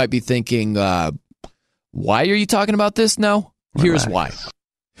first off, you might be thinking, why are you talking about this now? Here's why.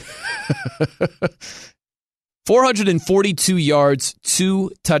 442 yards,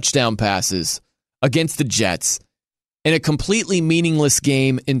 2 touchdown passes against the Jets in a completely meaningless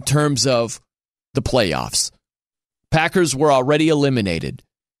game in terms of the playoffs. Packers were already eliminated.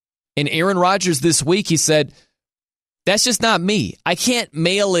 And Aaron Rodgers this week, he said, that's just not me. I can't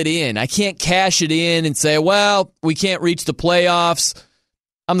mail it in. I can't cash it in and say, well, we can't reach the playoffs.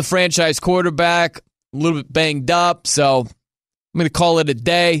 I'm the franchise quarterback, a little bit banged up, so I'm going to call it a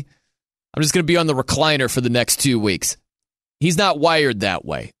day. I'm just going to be on the recliner for the next 2 weeks. He's not wired that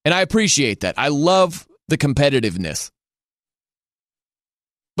way, and I appreciate that. I love the competitiveness.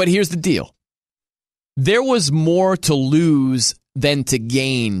 But here's the deal. There was more to lose than to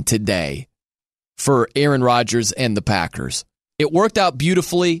gain today for Aaron Rodgers and the Packers. It worked out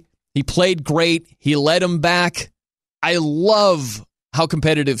beautifully. He played great. He led them back. I love how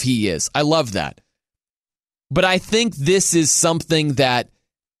competitive he is. I love that. But I think this is something that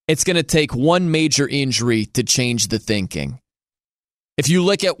it's going to take one major injury to change the thinking. If you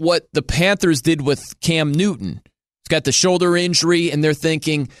look at what the Panthers did with Cam Newton, he's got the shoulder injury, and they're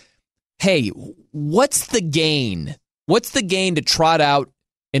thinking, hey, what's the gain? What's the gain to trot out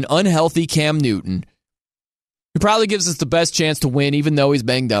an unhealthy Cam Newton, who probably gives us the best chance to win, even though he's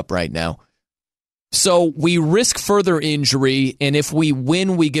banged up right now? So we risk further injury, and if we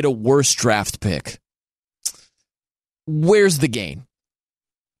win, we get a worse draft pick. Where's the gain?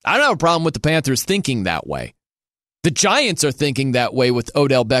 I don't have a problem with the Panthers thinking that way. The Giants are thinking that way with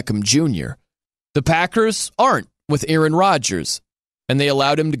Odell Beckham Jr. The Packers aren't with Aaron Rodgers, and they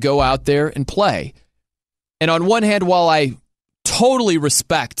allowed him to go out there and play. And on one hand, while I totally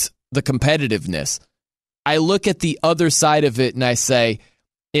respect the competitiveness, I look at the other side of it and I say,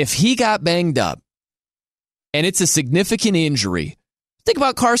 if he got banged up and it's a significant injury, think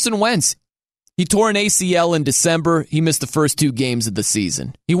about Carson Wentz. He tore an ACL in December. He missed the first 2 games of the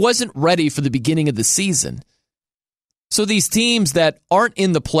season. He wasn't ready for the beginning of the season. So these teams that aren't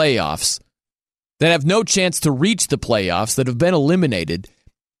in the playoffs, that have no chance to reach the playoffs, that have been eliminated,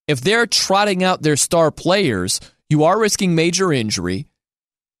 if they're trotting out their star players, you are risking major injury,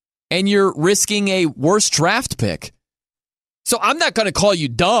 and you're risking a worse draft pick. So I'm not going to call you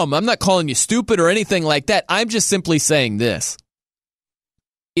dumb. I'm not calling you stupid or anything like that. I'm just simply saying this.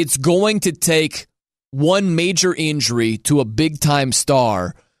 It's going to take one major injury to a big-time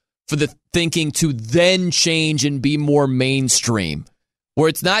star for the thinking to then change and be more mainstream, where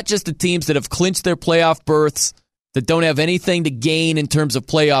it's not just the teams that have clinched their playoff berths, that don't have anything to gain in terms of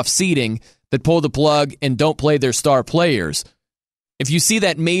playoff seeding, that pull the plug and don't play their star players. If you see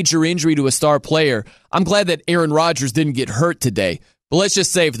that major injury to a star player, I'm glad that Aaron Rodgers didn't get hurt today. But let's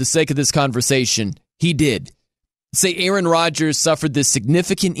just say, for the sake of this conversation, he did. Say Aaron Rodgers suffered this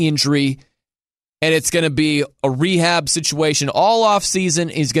significant injury, and it's going to be a rehab situation all offseason.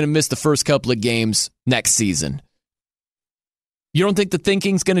 He's going to miss the first couple of games next season. You don't think the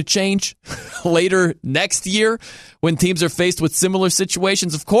thinking's going to change later next year when teams are faced with similar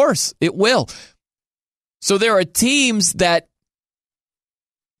situations? Of course, it will. So there are teams that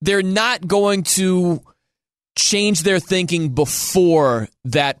they're not going to change their thinking before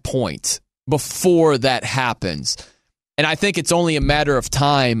that point, before that happens. And I think it's only a matter of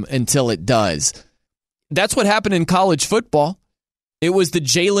time until it does. That's what happened in college football. It was the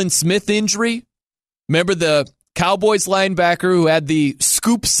Jalen Smith injury. Remember the Cowboys linebacker who had the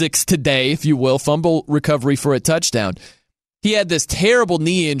scoop six today, if you will, fumble recovery for a touchdown. He had this terrible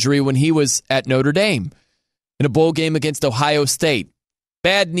knee injury when he was at Notre Dame in a bowl game against Ohio State.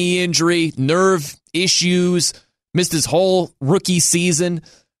 Bad knee injury, nerve issues, missed his whole rookie season,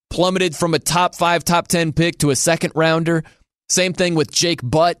 plummeted from a top 5, top 10 pick to a second rounder. Same thing with Jake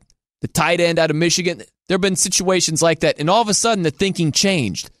Butt, the tight end out of Michigan. There have been situations like that, and all of a sudden the thinking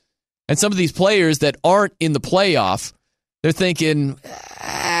changed. And some of these players that aren't in the playoff, they're thinking, do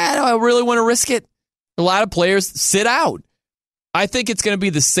I really want to risk it? A lot of players sit out. I think it's going to be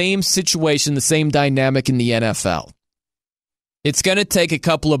the same situation, the same dynamic in the NFL. It's going to take a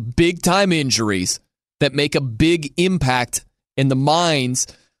couple of big-time injuries that make a big impact in the minds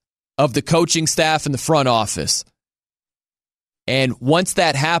of the coaching staff and the front office. And once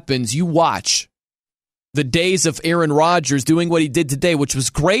that happens, you watch the days of Aaron Rodgers doing what he did today, which was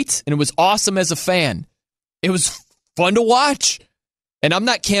great, and it was awesome as a fan. It was fun to watch. And I'm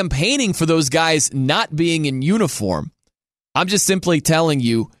not campaigning for those guys not being in uniform. I'm just simply telling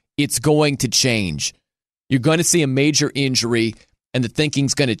you it's going to change. You're going to see a major injury, and the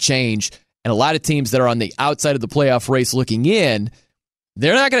thinking's going to change. And a lot of teams that are on the outside of the playoff race looking in,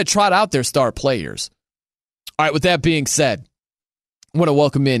 they're not going to trot out their star players. All right, with that being said, I want to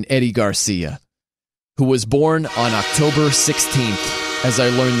welcome in Eddie Garcia, who was born on October 16th, as I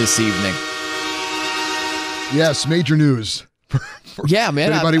learned this evening. Yes, major news. Yeah, man.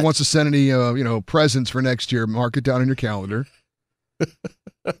 If anybody wants to send any presents for next year, mark it down on your calendar.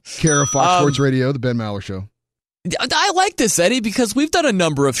 Care of Fox Sports Radio, the Ben Maller Show. I like this, Eddie, because we've done a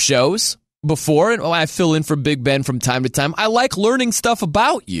number of shows before, and I fill in for Big Ben from time to time. I like learning stuff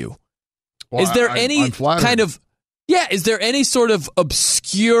about you. Well, is there any kind of, is there any sort of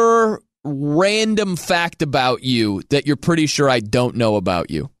obscure, random fact about you that you're pretty sure I don't know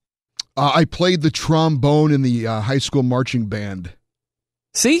about you? I played the trombone in the high school marching band.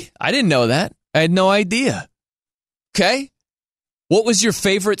 See? I didn't know that. I had no idea. Okay. What was your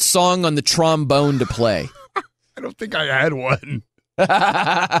favorite song on the trombone to play? I don't think I had one.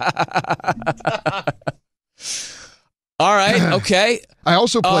 All right. Okay. I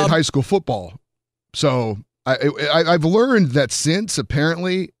also played high school football. So I've learned that since,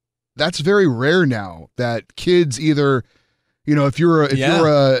 apparently, that's very rare now, that kids either... if you're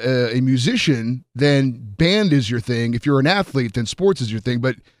a musician, then band is your thing. If you're an athlete, then sports is your thing.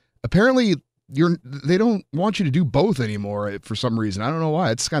 But apparently, they don't want you to do both anymore for some reason. I don't know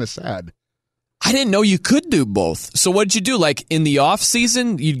why. It's kind of sad. I didn't know you could do both. So what did you do? Like in the off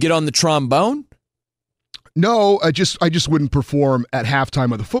season, you'd get on the trombone? No, I just wouldn't perform at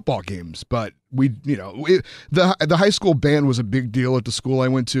halftime of the football games. But the high school band was a big deal at the school I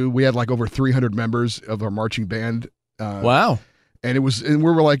went to. We had like over 300 members of our marching band. Wow. And we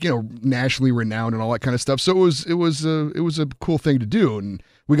were like, nationally renowned and all that kind of stuff. So it was a cool thing to do. And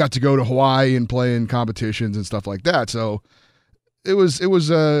we got to go to Hawaii and play in competitions and stuff like that. So it was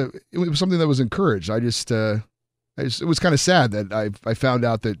something that was encouraged. It was kind of sad that I found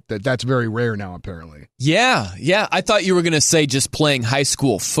out that's very rare now, apparently. Yeah. Yeah. I thought you were going to say just playing high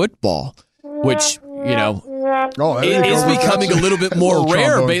school football, which, is becoming a little bit more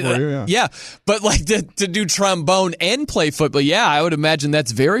rare. Yeah. But like to do trombone and play football, I would imagine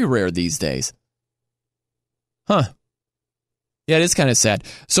that's very rare these days. Huh. Yeah, it is kind of sad.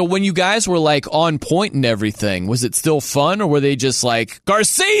 So when you guys were like on point and everything, was it still fun, or were they just like,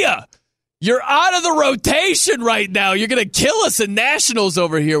 Garcia, you're out of the rotation right now. You're going to kill us in nationals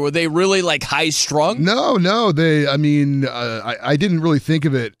over here. Were they really like high strung? No. I didn't really think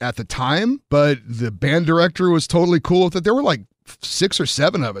of it at the time, but the band director was totally cool with it. There were like 6 or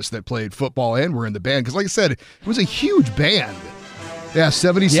 7 of us that played football and were in the band. Because like I said, it was a huge band. Yeah,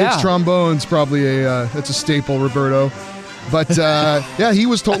 76 trombones, probably that's a staple, Roberto. But he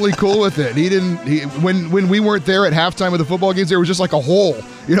was totally cool with it. When we weren't there at halftime of the football games, there was just like a hole.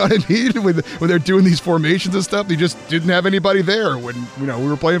 You know what I mean? When they're doing these formations and stuff, they just didn't have anybody there when we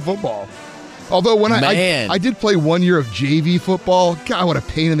were playing football. Although when I did play 1 year of JV football, God, what a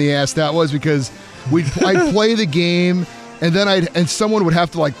pain in the ass that was, because I'd play the game and then someone would have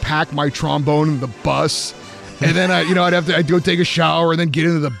to like pack my trombone in the bus. And then I'd go take a shower and then get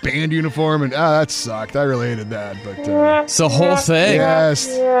into the band uniform, and that sucked. I really hated that, but it's the whole thing. Yes.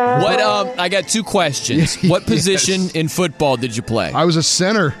 What? I got 2 questions. What position in football did you play? I was a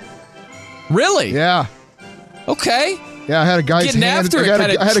center. Really? Yeah. Okay. Yeah, I had a guy's getting hand. after it,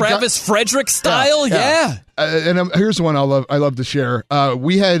 kind of Travis Frederick style. Yeah. And here's one I love to share.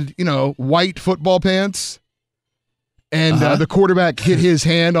 We had white football pants, and the quarterback hit his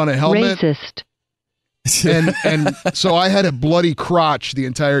hand on a helmet. Racist. And so I had a bloody crotch the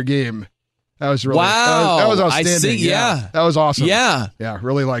entire game. That was really wow. That was outstanding. I see. Yeah. That was awesome. Yeah. Yeah,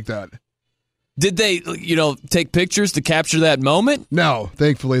 really like that. Did they, take pictures to capture that moment? No,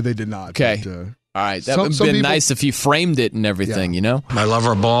 thankfully they did not. Okay. But, all right. That would have been nice if you framed it and everything, My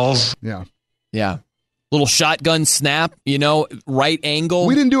lover balls. Yeah. Yeah. Little shotgun snap, right angle.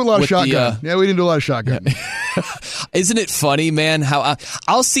 We didn't do a lot of shotgun. We didn't do a lot of shotgun. Isn't it funny, man, how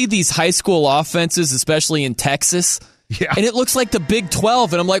I'll see these high school offenses, especially in Texas, and it looks like the Big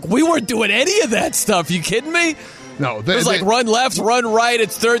 12, and I'm like, we weren't doing any of that stuff. You kidding me? No. It was like run left, run right,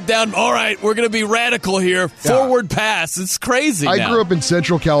 it's third down. All right, we're going to be radical here. Forward pass. It's crazy I grew up in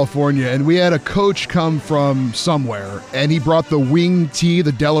Central California, and we had a coach come from somewhere, and he brought the wing tee,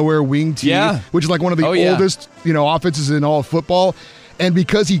 the Delaware wing tee, which is like one of the oldest, offenses in all of football. And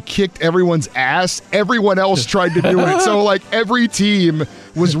because he kicked everyone's ass, everyone else tried to do it. So, every team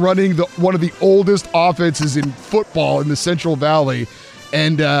was running one of the oldest offenses in football in the Central Valley.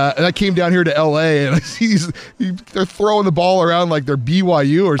 And I came down here to L.A., and I see they're throwing the ball around like they're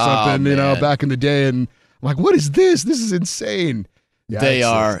BYU or something, back in the day. And I'm like, what is this? This is insane. Yeah, they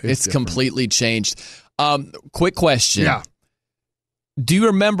are. It's completely changed. Quick question. Yeah. Do you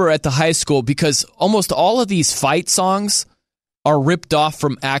remember at the high school, because almost all of these fight songs are ripped off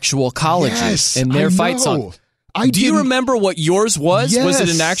from actual colleges and their fight songs. Do you remember what yours was? Yes. Was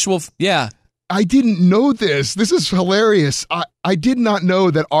it an actual? Yeah. I didn't know this. This is hilarious. I did not know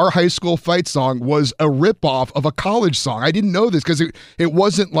that our high school fight song was a ripoff of a college song. I didn't know this because it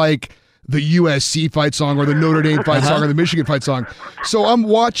wasn't like the USC fight song or the Notre Dame fight song or the Michigan fight song. So I'm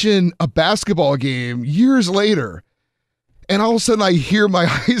watching a basketball game years later, and all of a sudden I hear my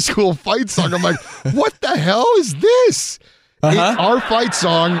high school fight song. I'm like, what the hell is this? Our fight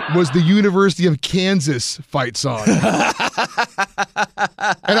song was the University of Kansas fight song. And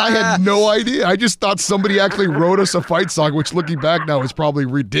I had no idea. I just thought somebody actually wrote us a fight song, which looking back now is probably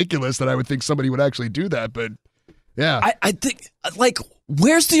ridiculous that I would think somebody would actually do that. But yeah. I think,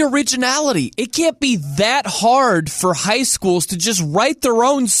 where's the originality? It can't be that hard for high schools to just write their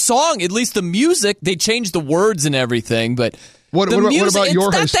own song. At least the music, they changed the words and everything. But what about your high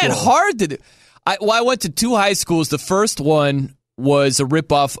school? It's not that hard to do. I went to two high schools. The first one was a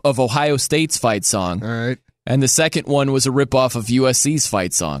ripoff of Ohio State's fight song. All right. And the second one was a ripoff of USC's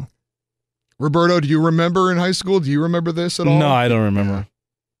fight song. Roberto, do you remember in high school? Do you remember this at all? No, I don't remember.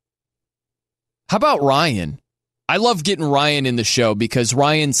 How about Ryan? I love getting Ryan in the show because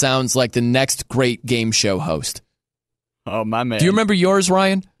Ryan sounds like the next great game show host. Oh, my man. Do you remember yours,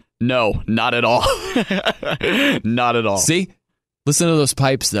 Ryan? No, not at all. Not at all. See? Listen to those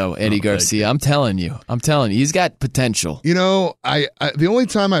pipes, though, Eddie Garcia. I'm telling you. He's got potential. I the only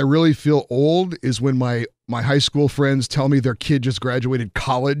time I really feel old is when my high school friends tell me their kid just graduated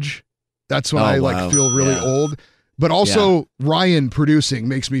college. That's when I feel really old. But also Ryan producing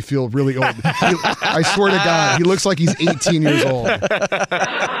makes me feel really old. I swear to God, he looks like he's 18 years old. Ryan,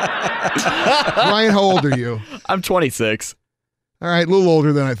 how old are you? I'm 26. All right, a little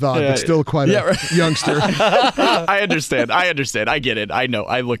older than I thought, but still quite a youngster. I understand. I get it. I know.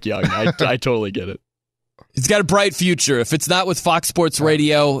 I look young. I totally get it. He's got a bright future. If it's not with Fox Sports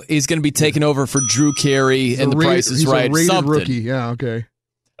Radio, he's going to be taking over for Drew Carey and The Price is Right. He's a rated something. rookie. Yeah, okay.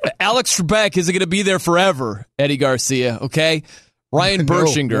 Alex Trebek isn't going to be there forever, Eddie Garcia, okay? Ryan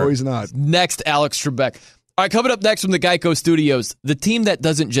Bershinger. No, he's not. Next, Alex Trebek. All right, coming up next from the Geico Studios, the team that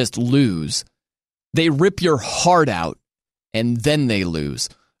doesn't just lose, they rip your heart out, and then they lose.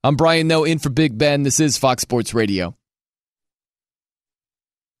 I'm Brian Noe, in for Big Ben. This is Fox Sports Radio.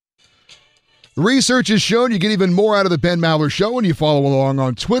 Research has shown you get even more out of the Ben Maller Show when you follow along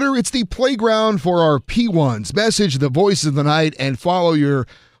on Twitter. It's the playground for our P1s. Message the voice of the night and follow your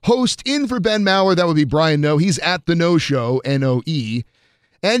host in for Ben Maller. That would be Brian Noe. He's at The Noe Show, N-O-E.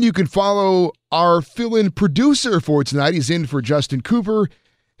 And you can follow our fill-in producer for tonight. He's in for Justin Cooper.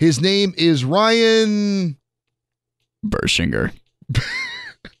 His name is Ryan Bershinger.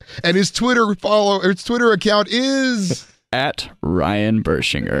 And his Twitter account is at Ryan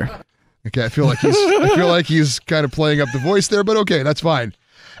Bershinger. Okay, I feel like he's kind of playing up the voice there, but okay, that's fine.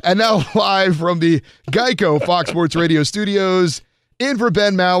 And now live from the Geico Fox Sports Radio studios, in for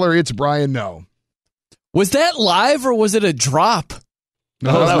Ben Maller, it's Brian Noe. Was that live or was it a drop?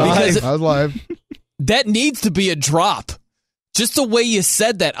 No, that was live. That needs to be a drop. Just the way you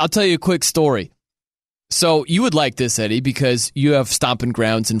said that. I'll tell you a quick story. So you would like this, Eddie, because you have stomping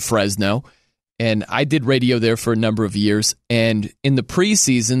grounds in Fresno, and I did radio there for a number of years, and in the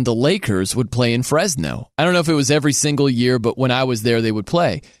preseason, the Lakers would play in Fresno. I don't know if it was every single year, but when I was there, they would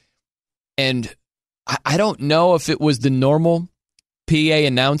play. And I don't know if it was the normal PA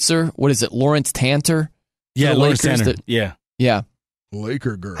announcer. What is it, Lawrence Tanter? Yeah, Lawrence Tanter. Yeah. Yeah.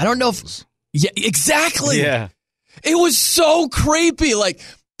 Laker girls. I don't know if Yeah, exactly. Yeah. It was so creepy. Like,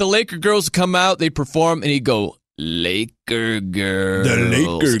 the Laker girls would come out, they perform, and he'd go, Laker girls. The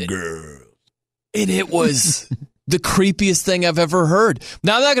Laker girls. And it was the creepiest thing I've ever heard.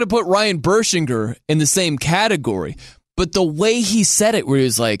 Now, I'm not going to put Ryan Bershinger in the same category, but the way he said it, where he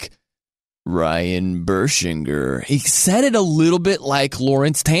was like, Ryan Bershinger, he said it a little bit like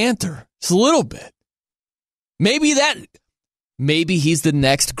Lawrence Tanter. Just a little bit. Maybe he's the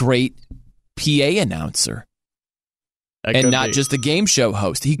next great PA announcer. And not just a game show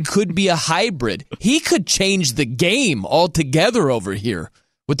host. He could be a hybrid. He could change the game altogether over here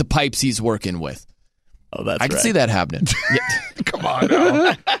with the pipes he's working with. Oh, that's I can see that happening. Come on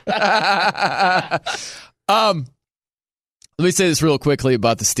now. Let me say this real quickly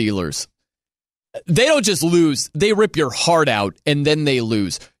about the Steelers. They don't just lose. They rip your heart out, and then they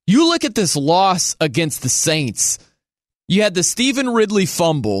lose. You look at this loss against the Saints. You had the Stephen Ridley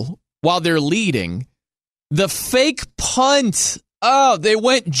fumble while they're leading. The fake punt. Oh, they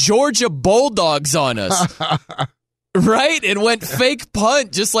went Georgia Bulldogs on us. Right? And went fake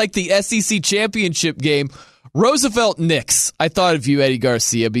punt, just like the SEC championship game. Roosevelt Nix. I thought of you, Eddie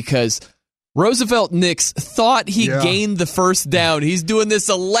Garcia, because Roosevelt Nix thought he gained the first down. He's doing this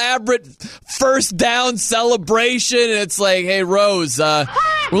elaborate first down celebration, and it's like, hey, Rose, we're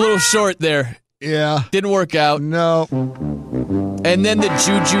a little short there. Yeah. Didn't work out. No. And then the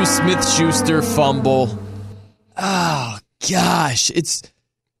Juju Smith-Schuster fumble. Oh, gosh. It's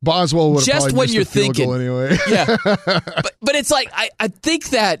Boswell would have just probably when missed you're a field thinking. goal anyway. Yeah. But it's like, I think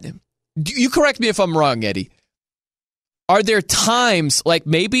that, you correct me if I'm wrong, Eddie. Are there times, like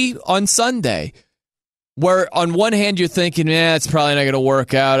maybe on Sunday, where on one hand you're thinking, it's probably not going to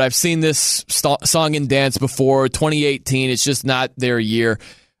work out. I've seen this song and dance before, 2018, it's just not their year.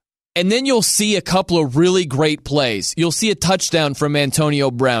 And then you'll see a couple of really great plays. You'll see a touchdown from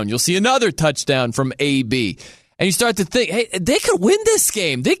Antonio Brown. You'll see another touchdown from AB. And you start to think, hey, they could win this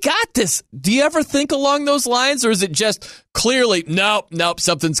game. They got this. Do you ever think along those lines? Or is it just clearly, nope,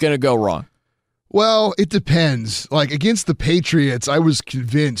 something's going to go wrong? Well, it depends. Like, against the Patriots, I was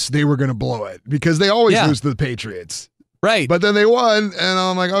convinced they were going to blow it because they always lose to the Patriots. Right. But then they won, and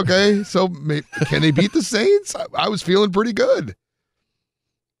I'm like, okay, so can they beat the Saints? I was feeling pretty good.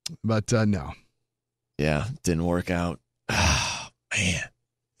 But no. Yeah, didn't work out. Oh, man.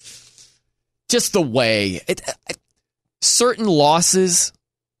 Just the way. Certain losses,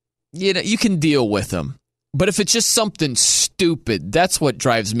 you can deal with them. But if it's just something stupid, that's what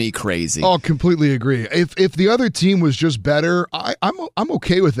drives me crazy. Oh, completely agree. If the other team was just better, I'm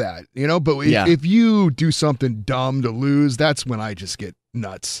okay with that, But if you do something dumb to lose, that's when I just get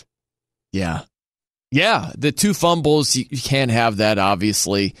nuts. Yeah, the two fumbles, you can't have that,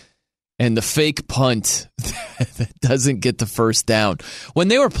 obviously, and the fake punt that doesn't get the first down. When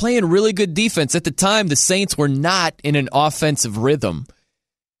they were playing really good defense at the time, the Saints were not in an offensive rhythm,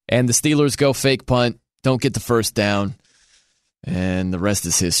 and the Steelers go fake punt. Don't get the first down, and the rest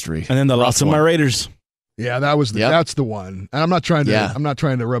is history. And then the loss of my Raiders. Yeah, that's the one. And I'm not trying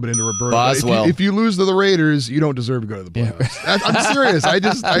to rub it into Roberto. Boswell. If you lose to the Raiders, you don't deserve to go to the playoffs. Yeah. I'm serious.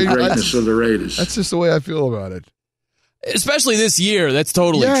 The greatness of the Raiders. That's just the way I feel about it. Especially this year. That's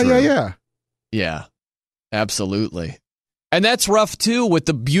totally true. Yeah, absolutely. And that's rough too with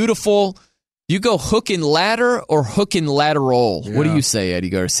the beautiful. You go hook and ladder or hook and lateral. Yeah. What do you say,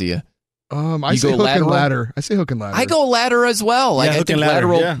 Eddie Garcia? I say hook and ladder. I go ladder as well. I think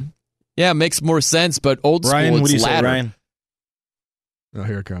lateral. Yeah, makes more sense. But old school, Ryan, it's what do you ladder. say, Ryan? Oh,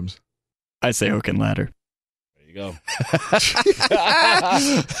 here it comes. I say hook and ladder. There you go.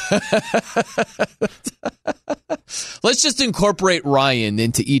 Let's just incorporate Ryan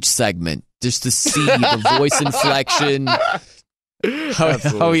into each segment just to see the voice inflection,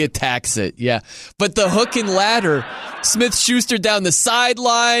 how he attacks it. Yeah. But the hook and ladder, Smith-Schuster down the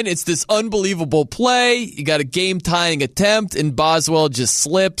sideline. It's this unbelievable play. You got a game-tying attempt, and Boswell just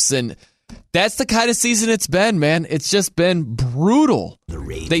slips. And that's the kind of season it's been, man. It's just been brutal.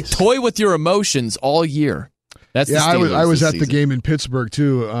 They toy with your emotions all year. That's I was at the game in Pittsburgh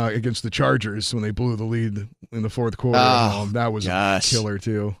too against the Chargers when they blew the lead in the fourth quarter. That was a killer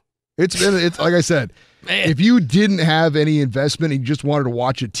too. It's like I said, man. If you didn't have any investment and you just wanted to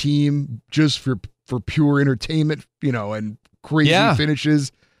watch a team just for pure entertainment, and crazy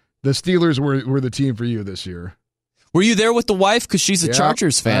finishes, the Steelers were the team for you this year. Were you there with the wife? Because she's a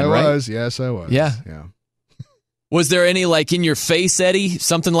Chargers fan, right? I was. Yes, I was. Yeah. Was there any in your face, Eddie?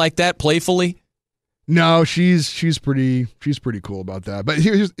 Something like that, playfully? No, she's pretty cool about that. But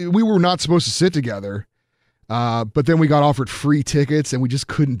we were not supposed to sit together, but then we got offered free tickets, and we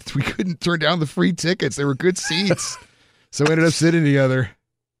couldn't turn down the free tickets. They were good seats, so we ended up sitting together.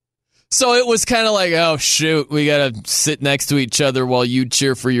 So it was kind of like, oh, shoot, we got to sit next to each other while you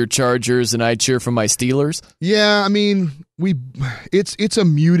cheer for your Chargers and I cheer for my Steelers? Yeah, I mean, it's a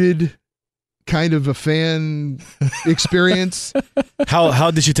muted kind of a fan experience.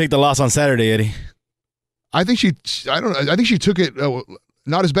 How did she take the loss on Saturday, Eddie? I think she took it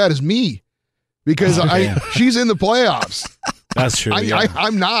not as bad as me because she's in the playoffs. That's true.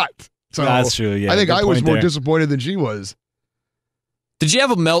 I'm not. So that's true. Yeah, I think I was more there. disappointed than she was. Did you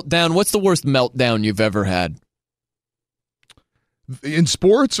have a meltdown? What's the worst meltdown you've ever had? In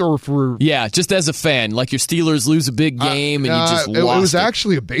sports or for... Yeah, just as a fan. Like your Steelers lose a big game and you just lost it. It was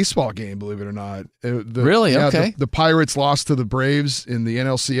actually a baseball game, believe it or not. Really? Okay. The Pirates lost to the Braves in the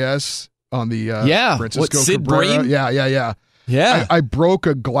NLCS on the Francisco Sid Cabrera. Bream? Yeah. I broke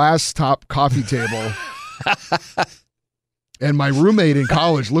a glass top coffee table. And my roommate in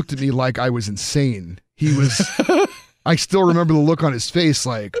college looked at me like I was insane. He was... I still remember the look on his face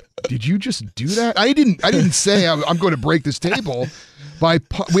like, did you just do that? I didn't say I'm going to break this table.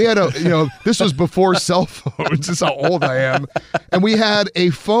 We had this was before cell phones. This is how old I am. And we had a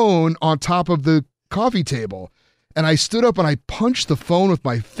phone on top of the coffee table. And I stood up and I punched the phone with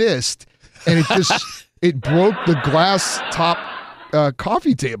my fist and it broke the glass top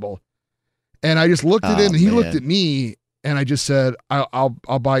coffee table. And I just looked at him and he looked at me and I just said, I'll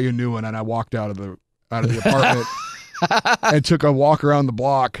buy you a new one. And I walked out of the apartment. And took a walk around the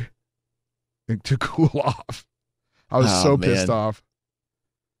block to cool off. I was pissed off.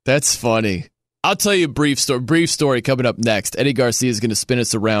 That's funny. I'll tell you a brief story coming up next. Eddie Garcia is going to spin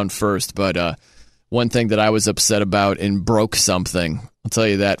us around first, but one thing that I was upset about and broke something. I'll tell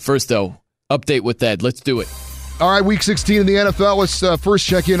you that. First, though, update with Ed. Let's do it. All right, Week 16 in the NFL. Let's first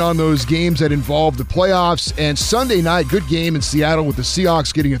check in on those games that involved the playoffs. And Sunday night, good game in Seattle with the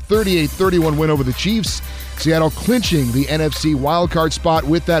Seahawks getting a 38-31 win over the Chiefs. Seattle clinching the NFC wildcard spot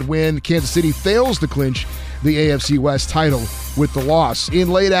with that win. Kansas City fails to clinch the AFC West title with the loss. In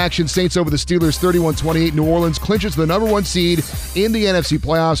late action, Saints over the Steelers 31-28. New Orleans clinches the number one seed in the NFC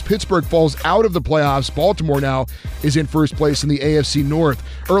playoffs. Pittsburgh falls out of the playoffs. Baltimore now is in first place in the AFC North.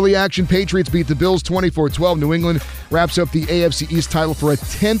 Early action, Patriots beat the Bills 24-12. New England wraps up the AFC East title for a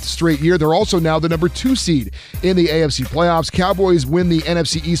 10th straight year. They're also now the number 2 seed in the AFC playoffs. Cowboys win the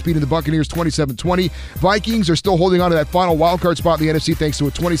NFC East, beating the Buccaneers 27-20. Vikings are still holding on to that final wildcard spot in the NFC thanks to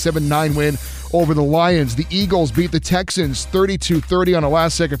a 27-9 win over the Lions. The Eagles beat the Texans 32-30 on a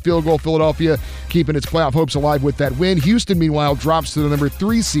last-second field goal. Philadelphia keeping its playoff hopes alive with that win. Houston, meanwhile, drops to the number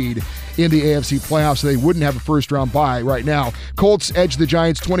 3 seed in the AFC playoffs, so they wouldn't have a first-round bye right now. Colts edge the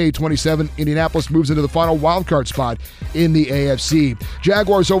Giants 28-27. Indianapolis moves into the final wildcard spot in the AFC.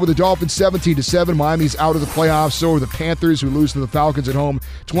 Jaguars over the Dolphins 17-7. Miami's out of the playoffs. So are the Panthers, who lose to the Falcons at home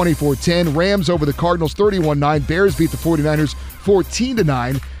 24-10. Rams over the Cardinals 31-9. Bears beat the 49ers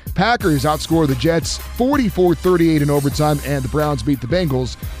 14-9. Packers outscore the Jets 44-38 in overtime, and the Browns beat the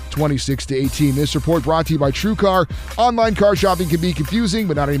Bengals 26-18. This report brought to you by TrueCar. Online car shopping can be confusing,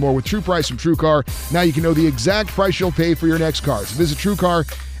 but not anymore with True Price from TrueCar. Now you can know the exact price you'll pay for your next car. So visit TrueCar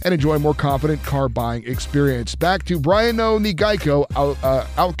and enjoy a more confident car buying experience. Back to Brian Noe and the Geico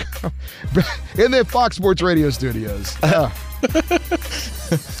out in the Fox Sports Radio studios.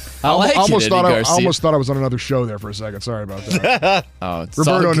 I almost thought I was on another show there for a second. Sorry about that.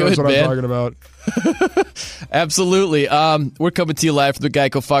 Roberto knows what I'm talking about. Absolutely. We're coming to you live from the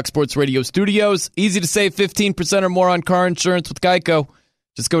Geico Fox Sports Radio studios. Easy to save 15% or more on car insurance with Geico.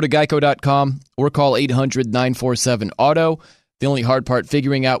 Just go to geico.com or call 800-947-AUTO. The only hard part,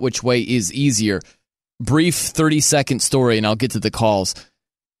 figuring out which way is easier. Brief 30-second story, and I'll get to the calls.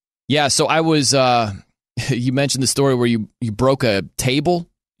 Yeah, so I was, you mentioned the story where you broke a table.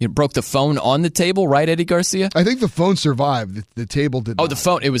 You broke the phone on the table, right, Eddie Garcia? I think the phone survived. The table did not. The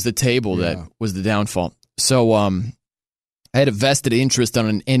phone. It was the table that was the downfall. So I had a vested interest on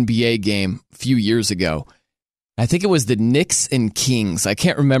an NBA game a few years ago. I think it was the Knicks and Kings. I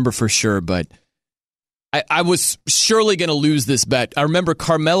can't remember for sure, but I was surely going to lose this bet. I remember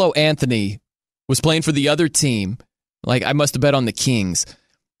Carmelo Anthony was playing for the other team. Like, I must have bet on the Kings.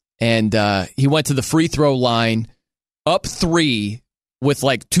 And he went to the free throw line, up 3 with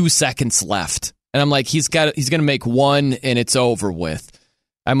like 2 seconds left. And I'm like, he's going to make one and it's over with.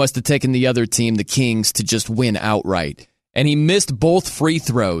 I must have taken the other team, the Kings, to just win outright. And he missed both free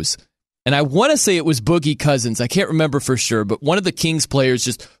throws. And I want to say it was Boogie Cousins. I can't remember for sure, but one of the Kings players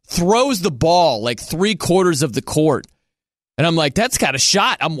just throws the ball like 3/4 of the court. And I'm like, that's got a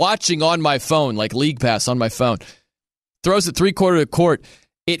shot. I'm watching on my phone, like League Pass on my phone. Throws it 3/4 of the court.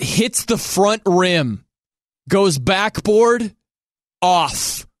 It hits the front rim, goes backboard,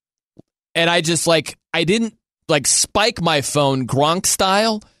 off. And I just I didn't spike my phone Gronk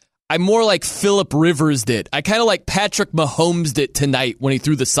style. I more like Phillip Rivers did. I kind of like Patrick Mahomes did tonight when he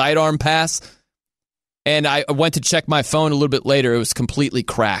threw the sidearm pass. And I went to check my phone a little bit later. It was completely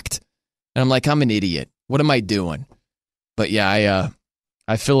cracked. And I'm like, I'm an idiot. What am I doing? But yeah,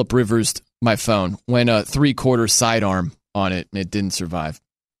 I Phillip Rivers'd my phone. Went a 3/4 sidearm on it, and it didn't survive.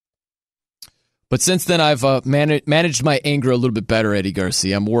 But since then, I've managed my anger a little bit better, Eddie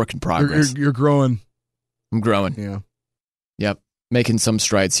Garcia. I'm a work in progress. You're growing. I'm growing. Yeah. Yep. Making some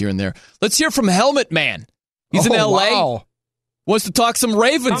strides here and there. Let's hear from Helmet Man. He's in L.A. Wow. Wants to talk some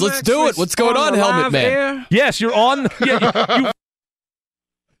Ravens. Let's do it. What's going on, Helmet Man? Air? Yes, you're on. Yeah,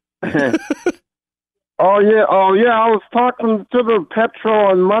 Oh yeah. I was talking to the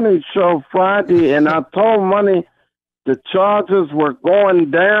Petrol and Money show Friday, and I told Money the Chargers were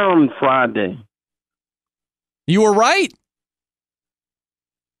going down Friday. You were right.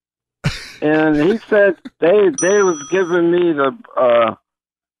 And he said they was giving me the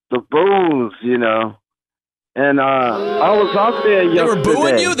booze, you know. And I was out there yesterday. They were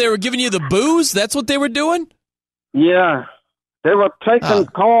booing you? They were giving you the booze? That's what they were doing? Yeah. They were taking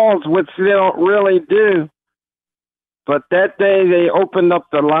calls, which they don't really do. But that day they opened up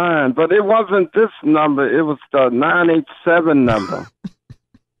the line. But it wasn't this number. It was the 987 number.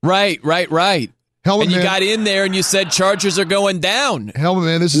 Right. Helmet and you Man. got in there and you said Chargers are going down. Helmet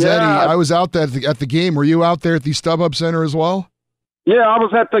Man, this is Eddie. I was out there at the game. Were you out there at the StubHub Center as well? Yeah, I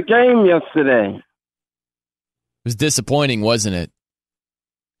was at the game yesterday. It was disappointing, wasn't it?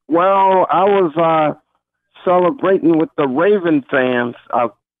 Well, I was celebrating with the Raven fans,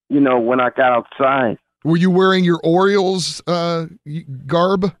 when I got outside. Were you wearing your Orioles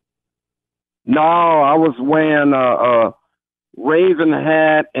garb? No, I was wearing a Raven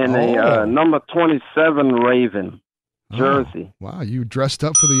hat and a number 27 Raven jersey. Wow, you dressed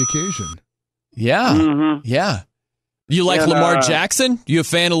up for the occasion. Yeah. Mm-hmm. Yeah. You like Lamar Jackson? You a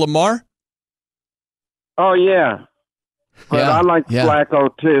fan of Lamar? Oh, yeah. But I like Flacco,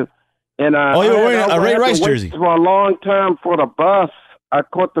 too. And you were wearing a Ray Rice jersey. For a long time for the bus. I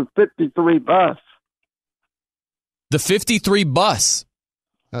caught the 53 bus. The 53 bus?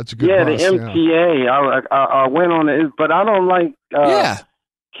 That's a good bus. bus. Yeah, the MTA. I went on it, but I don't like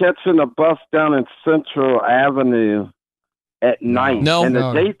catching a bus down in Central Avenue at night. No. In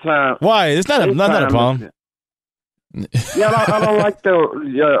the daytime. Why? It's not a problem. Yeah, I don't like the,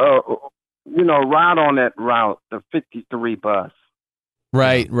 ride on that route, the 53 bus.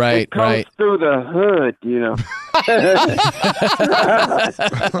 Right. It comes through the hood,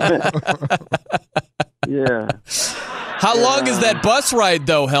 Yeah. How long is that bus ride,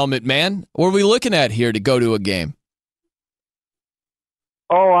 though, Helmet Man? What are we looking at here to go to a game?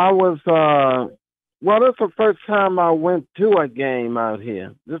 Oh, I was, this is the first time I went to a game out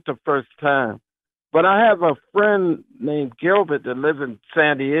here. This is the first time. But I have a friend named Gilbert that lives in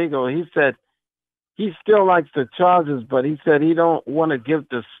San Diego. He said he still likes the Chargers, but he said he don't want to give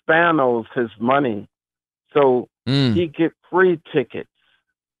the Spanos his money. So he get free tickets.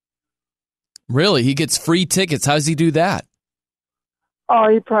 Really? He gets free tickets. How does he do that? Oh,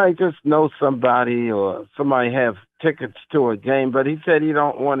 he probably just knows somebody or somebody have tickets to a game, but he said he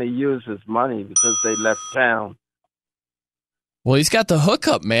don't want to use his money because they left town. Well, he's got the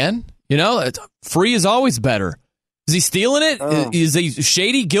hookup, man. Free is always better. Is he stealing it? Oh. Is he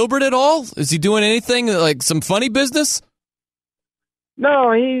shady Gilbert at all? Is he doing anything like some funny business?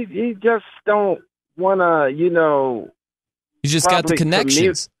 No, he just don't want to, He just got the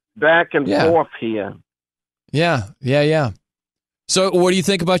connections. Back and forth here. Yeah. So what do you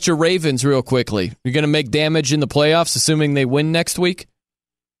think about your Ravens real quickly? You're going to make damage in the playoffs, assuming they win next week?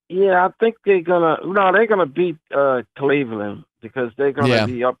 Yeah, I think they're going to beat Cleveland because they're going to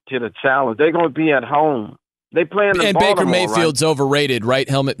be up to the challenge. They're going to be at home. They playing in And Baltimore, Baker Mayfield's overrated, right,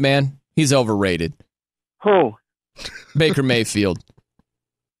 Helmet Man? He's overrated. Who? Baker Mayfield.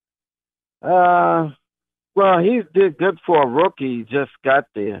 Well, he did good for a rookie. He just got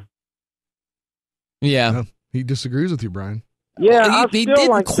there. Yeah. He disagrees with you, Brian. Yeah, well, he didn't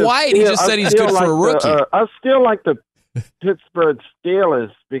like quite. He just said he's good for a rookie. I still like the Pittsburgh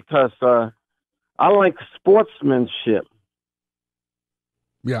Steelers because I like sportsmanship.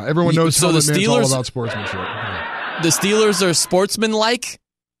 Yeah, everyone knows so the Steelers Steelers all about sportsmanship. Yeah. The Steelers are sportsman-like?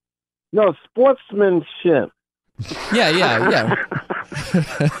 No, sportsmanship. Yeah.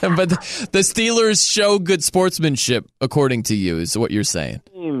 But the Steelers show good sportsmanship, according to you, is what you're saying.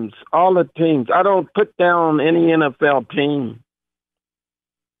 Teams, all the teams. I don't put down any NFL team.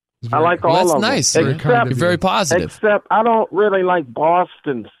 I like all of them. That's nice. You're very positive. Except I don't really like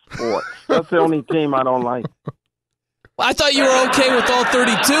Boston sports. That's the only team I don't like. I thought you were okay with all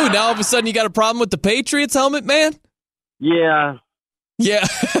 32. Now all of a sudden you got a problem with the Patriots, Helmet Man? Yeah. Yeah.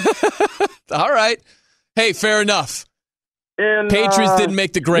 All right. Hey, fair enough. And Patriots didn't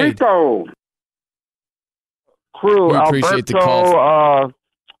make the grade. Rico. Crew, We appreciate the Alberto, call.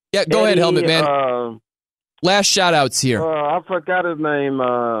 Yeah, go ahead, Eddie, Helmet Man. Last shout-outs here. I forgot his name.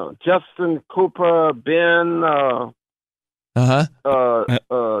 Justin Cooper, Ben. Noel,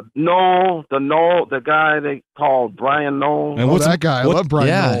 the guy they called Brian Noel. And what's that guy? I love Brian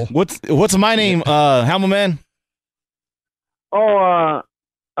Noel. What's my name? Helmet Man. Oh,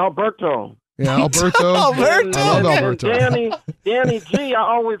 Alberto. Yeah, Alberto. Alberto. I love Alberto. Danny G. I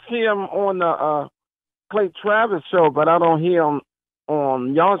always hear him on the Clay Travis show, but I don't hear him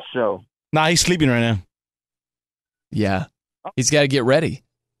on your show. Nah, he's sleeping right now. Yeah. He's got to get ready.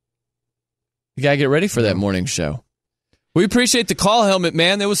 You got to get ready for that morning show. We appreciate the call, Helmet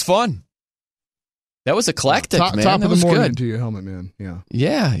Man. That was fun. That was eclectic, man. Top that of was the morning good. to you, Helmet Man. Yeah.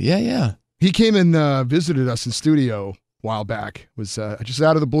 Yeah. He came and visited us in studio a while back. Was just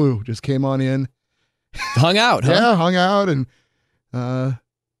out of the blue. Just came on in. Hung out, huh? Yeah, hung out, and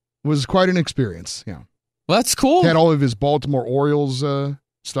was quite an experience. Yeah. Well, that's cool. Had all of his Baltimore Orioles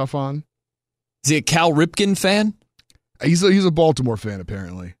stuff on. Is he a Cal Ripken fan? He's a Baltimore fan,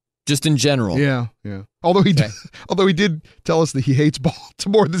 apparently. Just in general. Yeah. Although he did tell us that he hates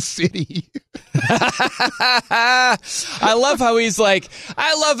Baltimore, the city. I love how he's like,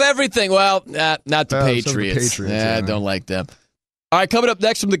 I love everything. Well, not the Patriots. I don't like them. All right, coming up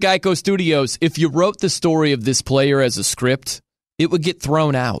next from the Geico Studios, if you wrote the story of this player as a script, it would get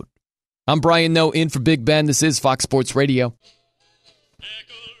thrown out. I'm Brian Noe, in for Big Ben. This is Fox Sports Radio.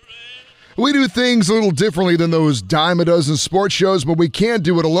 We do things a little differently than those dime a dozen sports shows, but we can't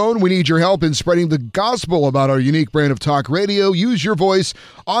do it alone. We need your help in spreading the gospel about our unique brand of talk radio. Use your voice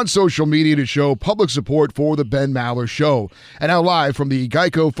on social media to show public support for the Ben Maller Show. And now live from the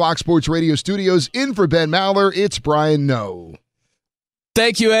Geico Fox Sports Radio studios, in for Ben Maller, it's Brian Noe.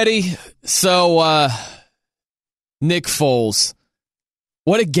 Thank you, Eddie. So, Nick Foles,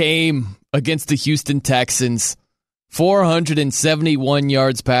 what a game against the Houston Texans. 471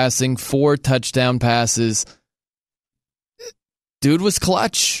 yards passing, 4 touchdown passes. Dude was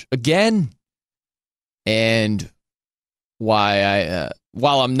clutch again. And while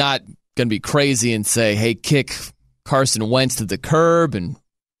I'm not going to be crazy and say, hey, kick Carson Wentz to the curb and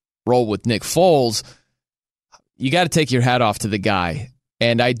roll with Nick Foles, you got to take your hat off to the guy.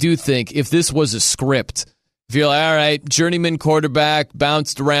 And I do think if this was a script, if you're like, all right, journeyman quarterback,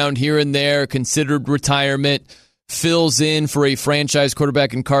 bounced around here and there, considered retirement, fills in for a franchise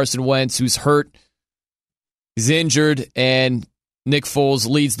quarterback in Carson Wentz who's hurt, he's injured, and Nick Foles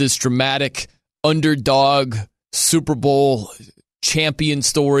leads this dramatic underdog Super Bowl champion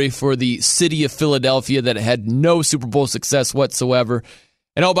story for the city of Philadelphia that had no Super Bowl success whatsoever.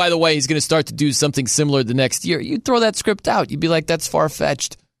 And oh, by the way, he's going to start to do something similar the next year. You'd throw that script out. You'd be like, that's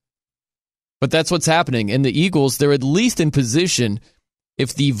far-fetched. But that's what's happening. And the Eagles, they're at least in position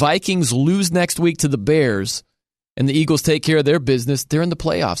if the Vikings lose next week to the Bears and the Eagles take care of their business, they're in the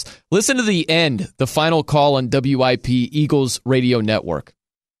playoffs. Listen to the end, the final call on WIP, Eagles Radio Network.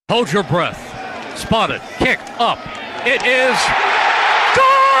 Hold your breath. Spotted. Kicked up. It is gone!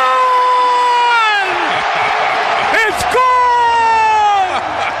 It's gone!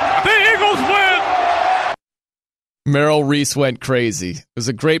 The Eagles win! Merrill Reese went crazy. It was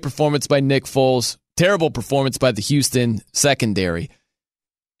a great performance by Nick Foles. Terrible performance by the Houston secondary.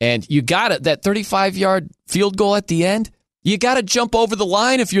 And you got it, that 35-yard field goal at the end, you got to jump over the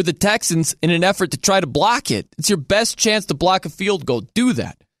line if you're the Texans in an effort to try to block it. It's your best chance to block a field goal. Do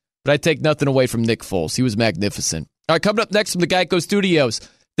that. But I take nothing away from Nick Foles. He was magnificent. All right, coming up next from the Geico Studios,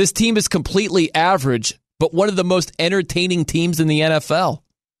 this team is completely average, but one of the most entertaining teams in the NFL.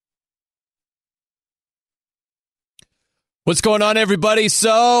 What's going on, everybody?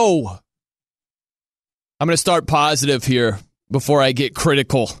 So, I'm going to start positive here before I get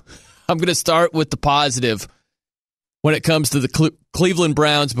critical. I'm going to start with the positive when it comes to the Cleveland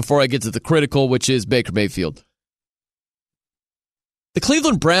Browns before I get to the critical, which is Baker Mayfield. The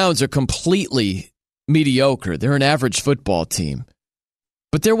Cleveland Browns are completely mediocre. They're an average football team.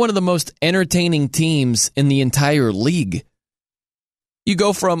 But they're one of the most entertaining teams in the entire league. You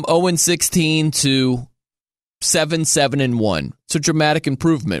go from 0-16 to 7-1. It's a dramatic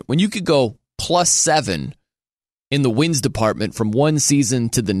improvement. When you could go +7 in the wins department from one season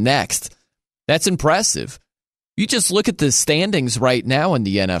to the next, that's impressive. You just look at the standings right now in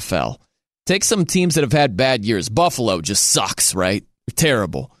the NFL. Take some teams that have had bad years. Buffalo just sucks, right? They're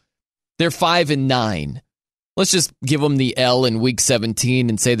terrible. They're 5-9. Let's just give them the L in week 17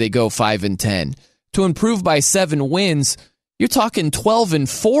 and say they go 5-10. To improve by 7 wins, you're talking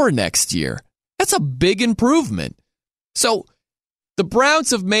 12-4 next year. That's a big improvement. So The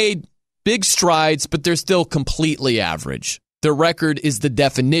Browns have made big strides, but they're still completely average. Their record is the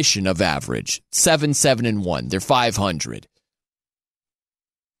definition of average. 7-1. They're 500.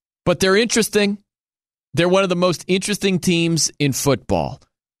 But they're interesting. They're one of the most interesting teams in football.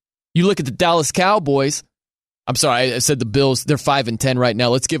 You look at the Dallas Cowboys. I'm sorry, I said the Bills. They're 5-10 right now.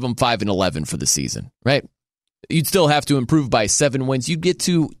 Let's give them 5-11 for the season, right? You'd still have to improve by 7 wins. You'd get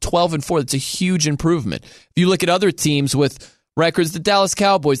to 12-4. That's a huge improvement. If you look at other teams with records, the Dallas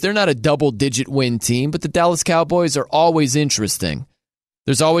Cowboys, they're not a double-digit win team, but the Dallas Cowboys are always interesting.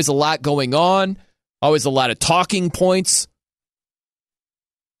 There's always a lot going on, always a lot of talking points.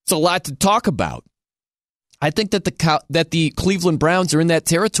 It's a lot to talk about. I think that the Cleveland Browns are in that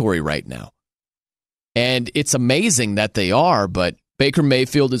territory right now. And it's amazing that they are, but Baker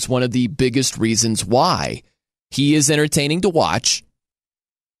Mayfield is one of the biggest reasons why. He is entertaining to watch.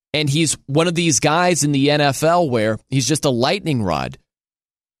 And he's one of these guys in the NFL where he's just a lightning rod.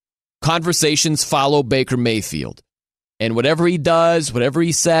 Conversations follow Baker Mayfield. And whatever he does, whatever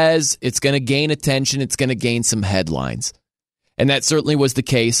he says, it's going to gain attention. It's going to gain some headlines. And that certainly was the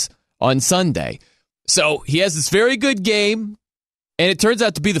case on Sunday. So he has this very good game, and it turns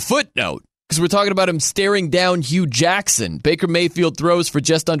out to be the footnote because we're talking about him staring down Hugh Jackson. Baker Mayfield throws for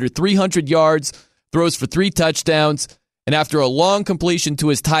just under 300 yards, throws for 3 touchdowns. And after a long completion to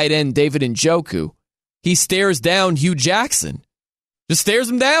his tight end, David Njoku, he stares down Hugh Jackson. Just stares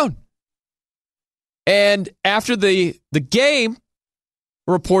him down. And after the game,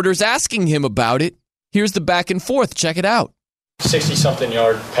 reporters asking him about it. Here's the back and forth. Check it out. 60-something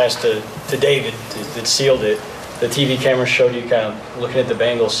yard pass to David that sealed it. The TV camera showed you kind of looking at the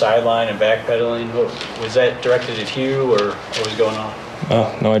Bengals sideline and backpedaling. Was that directed at Hugh, or what was going on?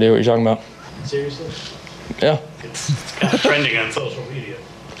 Oh, no idea what you're talking about. Seriously? Yeah. It's kind of trending on social media.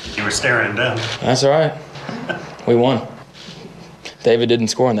 You were staring him down. That's all right. We won. David didn't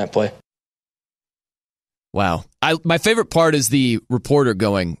score on that play. Wow. My favorite part is the reporter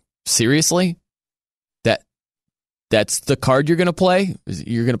going, seriously? That's the card you're going to play?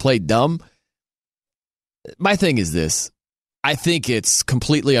 You're going to play dumb? My thing is this. I think it's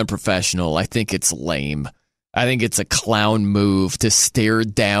completely unprofessional. I think it's lame. I think it's a clown move to stare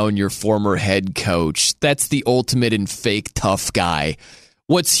down your former head coach. That's the ultimate in fake tough guy.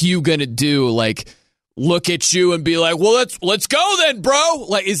 What's Hugh going to do? Like, look at you and be like, well, let's go then, bro.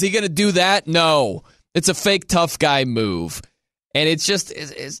 Like, is he going to do that? No. It's a fake tough guy move. And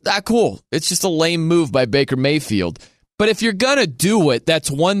it's not cool. It's just a lame move by Baker Mayfield. But if you're going to do it, that's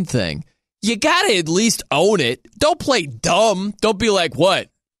one thing. You got to at least own it. Don't play dumb. Don't be like, what?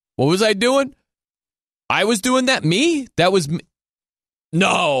 What was I doing? I was doing that? Me? That was me.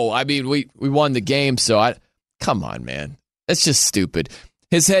 No, I mean, we won the game, so come on, man. That's just stupid.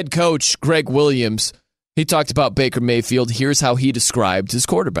 His head coach, Greg Williams, he talked about Baker Mayfield. Here's how he described his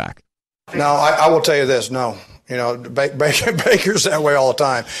quarterback. No, I will tell you this, no. You know, Baker's that way all the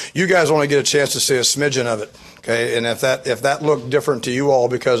time. You guys only get a chance to see a smidgen of it, okay? And if that looked different to you all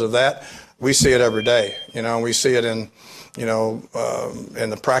because of that, we see it every day. You know, we see it in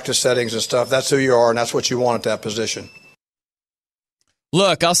the practice settings and stuff. That's who you are, and that's what you want at that position.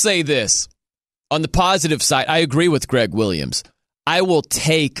 Look, I'll say this. On the positive side, I agree with Greg Williams. I will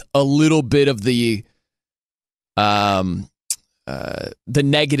take a little bit of the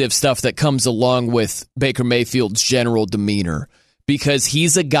negative stuff that comes along with Baker Mayfield's general demeanor because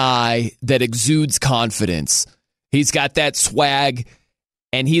he's a guy that exudes confidence. He's got that swag,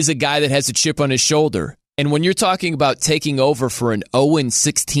 and he's a guy that has a chip on his shoulder. And when you're talking about taking over for an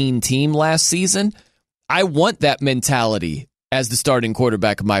 0-16 team last season, I want that mentality as the starting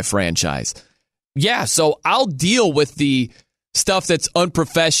quarterback of my franchise. Yeah, so I'll deal with the stuff that's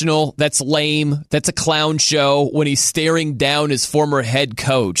unprofessional, that's lame, that's a clown show when he's staring down his former head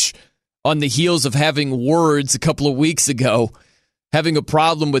coach on the heels of having words a couple of weeks ago, having a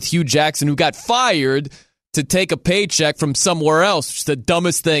problem with Hugh Jackson, who got fired to take a paycheck from somewhere else, which is the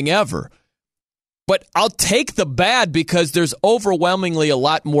dumbest thing ever. But I'll take the bad because there's overwhelmingly a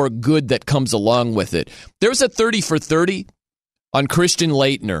lot more good that comes along with it. There was a 30 for 30 on Christian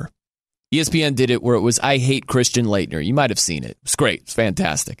Laettner. ESPN did it where it was, I hate Christian Laettner. You might have seen it. It's great. It's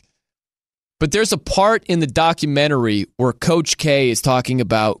fantastic. But there's a part in the documentary where Coach K is talking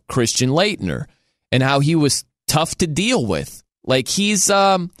about Christian Laettner and how he was tough to deal with. Like he's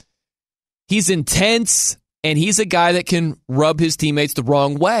intense and he's a guy that can rub his teammates the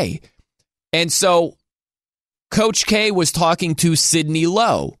wrong way. And so Coach K was talking to Sidney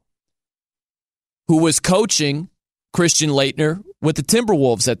Lowe, who was coaching Christian Laettner with the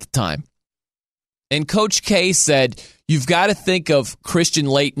Timberwolves at the time. And Coach K said, you've got to think of Christian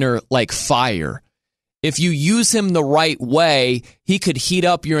Laettner like fire. If you use him the right way, he could heat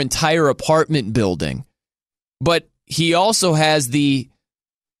up your entire apartment building. But he also has the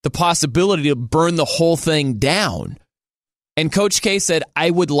possibility to burn the whole thing down. And Coach K said, I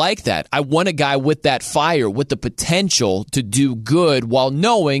would like that. I want a guy with that fire, with the potential to do good while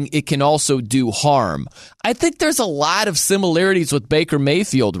knowing it can also do harm. I think there's a lot of similarities with Baker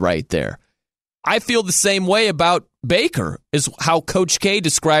Mayfield right there. I feel the same way about Baker, is how Coach K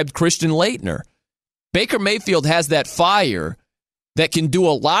described Christian Laettner. Baker Mayfield has that fire that can do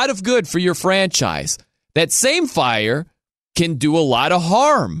a lot of good for your franchise. That same fire can do a lot of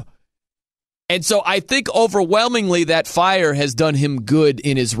harm. And so I think overwhelmingly that fire has done him good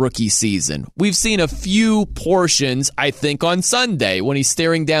in his rookie season. We've seen a few portions, I think, on Sunday when he's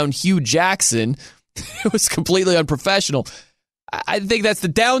staring down Hugh Jackson. It was completely unprofessional. I think that's the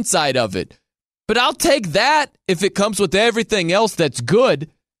downside of it. But I'll take that if it comes with everything else that's good.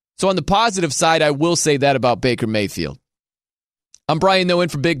 So on the positive side, I will say that about Baker Mayfield. I'm Brian Noe in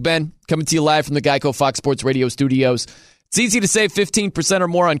for Big Ben, coming to you live from the Geico Fox Sports Radio studios. It's easy to save 15% or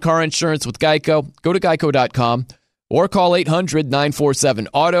more on car insurance with Geico. Go to geico.com or call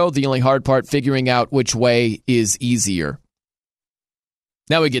 800-947-AUTO. The only hard part, figuring out which way is easier.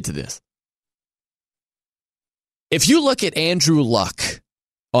 Now we get to this. If you look at Andrew Luck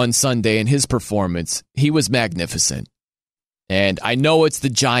on Sunday and his performance, he was magnificent. And I know it's the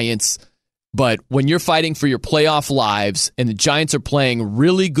Giants, but when you're fighting for your playoff lives and the Giants are playing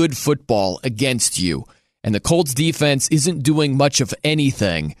really good football against you, and the Colts defense isn't doing much of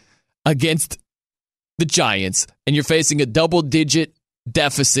anything against the Giants, and you're facing a double-digit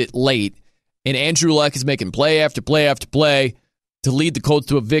deficit late, and Andrew Luck is making play after play after play to lead the Colts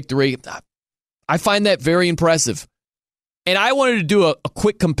to a victory, I find that very impressive. And I wanted to do a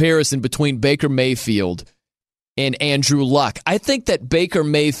quick comparison between Baker Mayfield and Andrew Luck. I think that Baker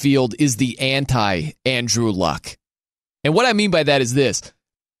Mayfield is the anti-Andrew Luck. And what I mean by that is this.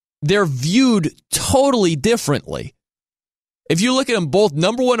 They're viewed totally differently. If you look at them both,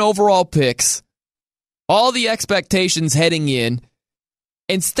 number one overall picks, all the expectations heading in,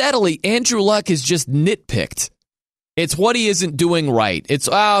 and steadily, Andrew Luck is just nitpicked. It's what he isn't doing right. It's,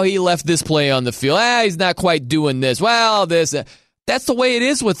 he left this play on the field. He's not quite doing this. Well, this. That's the way it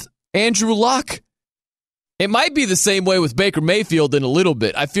is with Andrew Luck. It might be the same way with Baker Mayfield in a little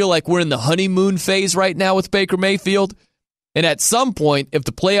bit. I feel like we're in the honeymoon phase right now with Baker Mayfield. And at some point, if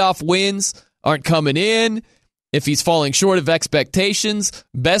the playoff wins aren't coming in, if he's falling short of expectations,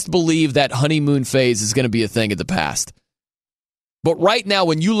 best believe that honeymoon phase is going to be a thing of the past. But right now,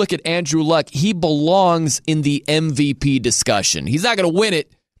 when you look at Andrew Luck, he belongs in the MVP discussion. He's not going to win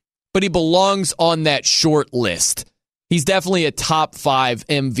it, but he belongs on that short list. He's definitely a top 5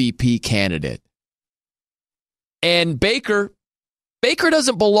 MVP candidate. And Baker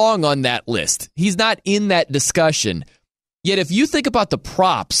doesn't belong on that list. He's not in that discussion. Yet if you think about the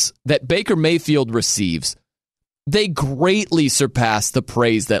props that Baker Mayfield receives, they greatly surpass the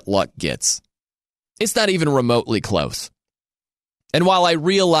praise that Luck gets. It's not even remotely close. And while I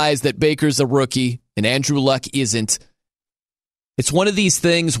realize that Baker's a rookie and Andrew Luck isn't, it's one of these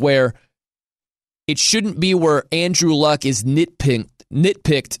things where it shouldn't be where Andrew Luck is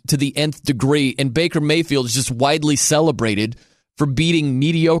nitpicked to the nth degree and Baker Mayfield is just widely celebrated for beating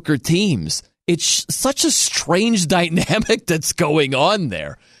mediocre teams. It's such a strange dynamic that's going on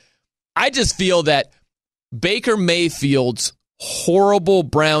there. I just feel that Baker Mayfield's horrible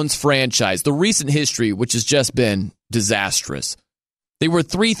Browns franchise, the recent history, which has just been disastrous, they were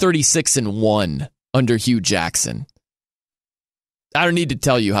 336-1 under Hugh Jackson. I don't need to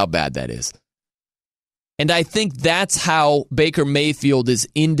tell you how bad that is. And I think that's how Baker Mayfield is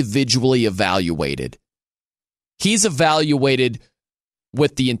individually evaluated. He's evaluated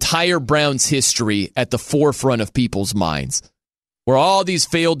with the entire Browns history at the forefront of people's minds, where all these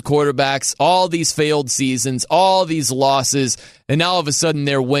failed quarterbacks, all these failed seasons, all these losses, and now all of a sudden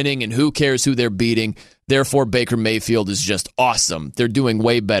they're winning, and who cares who they're beating? Therefore, Baker Mayfield is just awesome. They're doing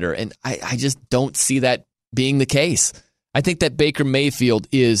way better. And I just don't see that being the case. I think that Baker Mayfield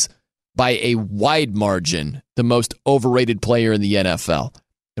is, by a wide margin, the most overrated player in the NFL.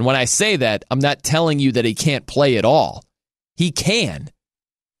 And when I say that, I'm not telling you that he can't play at all. He can.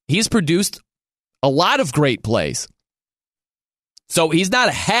 He's produced a lot of great plays. So he's not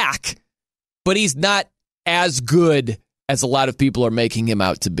a hack, but he's not as good as a lot of people are making him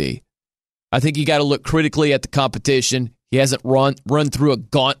out to be. I think you got to look critically at the competition. He hasn't run through a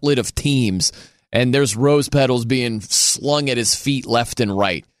gauntlet of teams, and there's rose petals being slung at his feet left and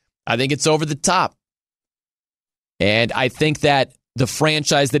right. I think it's over the top. And I think that the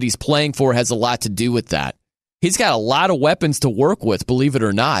franchise that he's playing for has a lot to do with that. He's got a lot of weapons to work with, believe it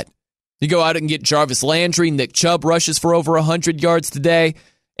or not. You go out and get Jarvis Landry. Nick Chubb rushes for over 100 yards today.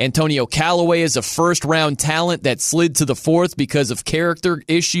 Antonio Callaway is a first-round talent that slid to the fourth because of character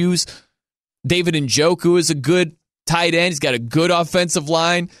issues. David Njoku is a good tight end. He's got a good offensive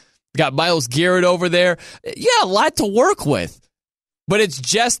line. Got Myles Garrett over there. Yeah, a lot to work with. But it's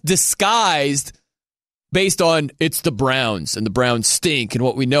just disguised based on it's the Browns, and the Browns stink, and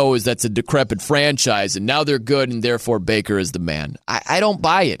what we know is that's a decrepit franchise, and now they're good, and therefore Baker is the man. I don't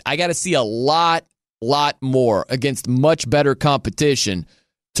buy it. I got to see a lot more against much better competition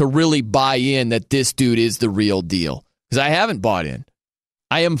to really buy in that this dude is the real deal. Because I haven't bought in.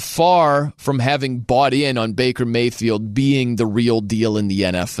 I am far from having bought in on Baker Mayfield being the real deal in the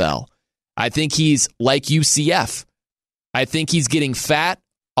NFL. I think he's like UCF. I think he's getting fat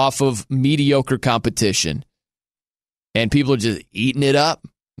off of mediocre competition. And people are just eating it up.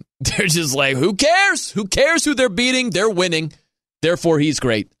 They're just like, who cares? Who cares who they're beating? They're winning. Therefore, he's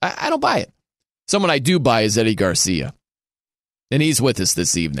great. I don't buy it. Someone I do buy is Eddie Garcia. And he's with us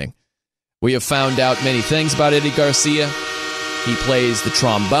this evening. We have found out many things about Eddie Garcia. He plays the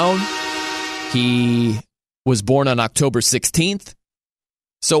trombone. He was born on October 16th.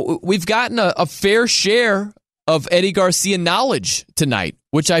 So we've gotten a fair share of Eddie Garcia knowledge tonight,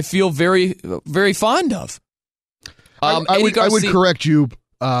 which I feel very, very fond of. I would correct you.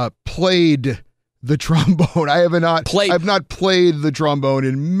 Played the trombone. I've not played the trombone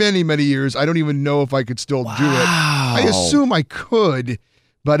in many, many years. I don't even know if I could still do it. I assume I could,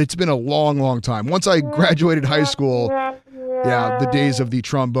 but it's been a long, long time. Once I graduated high school, the days of the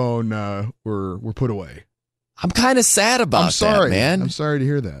trombone were put away. I'm kind of sad about that, man. I'm sorry to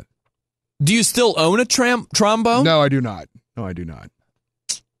hear that. Do you still own a trombone? No, I do not. No, I do not.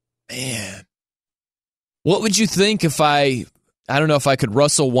 Man. What would you think if I don't know if I could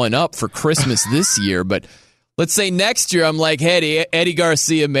rustle one up for Christmas this year, but let's say next year I'm like, hey, Eddie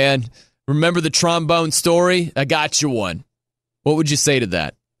Garcia, man, remember the trombone story? I got you one. What would you say to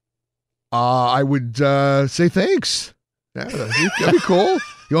that? I would say thanks. Yeah, that'd be cool.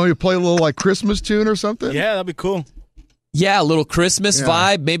 You want me to play a little like Christmas tune or something? Yeah, that'd be cool. Yeah, a little Christmas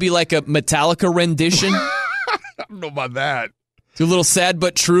vibe, maybe like a Metallica rendition. I don't know about that. Do a little Sad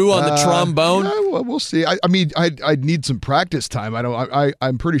But True on the trombone. Yeah, well, we'll see. I mean, I'd need some practice time.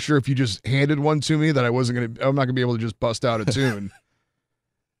 I'm pretty sure if you just handed one to me, that I'm not gonna be able to just bust out a tune.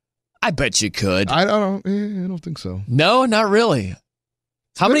 I bet you could. I don't think so. No, not really.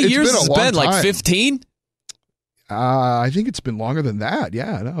 How many years has it been? Like 15? I think it's been longer than that.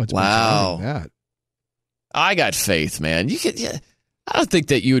 Yeah, no, it's been longer than that. I got faith, man. You could. Yeah, I don't think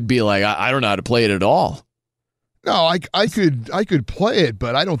that you would be like, I don't know how to play it at all. No, I could play it,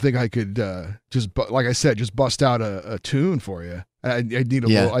 but I don't think I could just like I said, just bust out a tune for you. I need a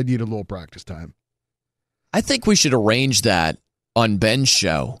little practice time. I think we should arrange that on Ben's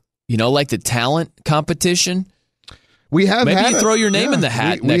show. You know, like the talent competition. We have maybe throw your name in the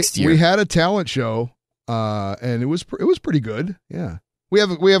hat next year. We had a talent show, and it was pretty good. Yeah, we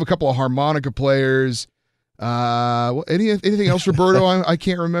have a couple of harmonica players. Anything else, Roberto? I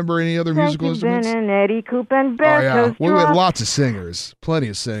can't remember any other musical instruments. Eddie Coop and Berto's we had lots of singers, plenty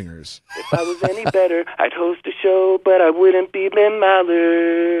of singers. If I was any better, I'd host a show, but I wouldn't be Ben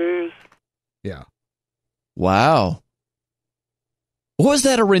Mallers. Yeah. Wow. What was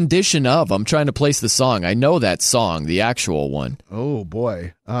that a rendition of? I'm trying to place the song. I know that song, the actual one. Oh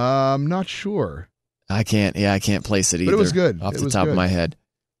boy, I'm not sure. I can't place it either. But it was good off the top of my head.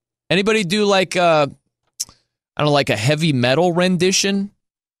 Anybody do like like a heavy metal rendition?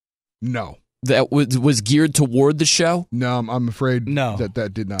 No. That was geared toward the show? No, I'm afraid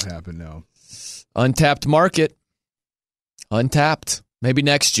that did not happen, no. Untapped market. Untapped. Maybe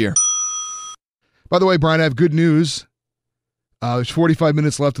next year. By the way, Brian, I have good news. There's 45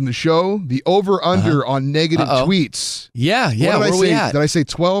 minutes left in the show. The over-under on negative tweets. Yeah. Where are we at? Did I say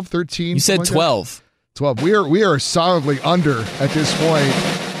 12, 13? You said 12. 12. We are solidly under at this point.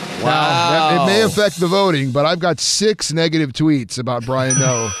 Wow. Now, it may affect the voting, but I've got 6 negative tweets about Brian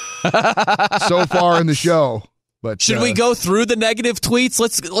Noe so far in the show. But should we go through the negative tweets?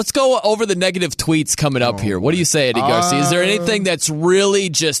 Let's go over the negative tweets coming up here. What do you say, Eddie Garcia? Is there anything that's really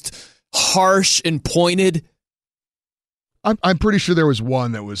just harsh and pointed? I'm pretty sure there was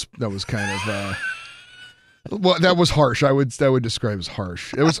one that was kind of well, that was harsh. I would describe as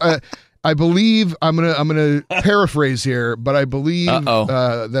harsh. It was. I believe I'm gonna paraphrase here, but I believe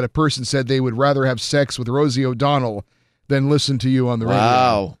that a person said they would rather have sex with Rosie O'Donnell than listen to you on the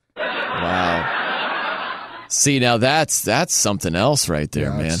radio. Wow. See, now that's something else right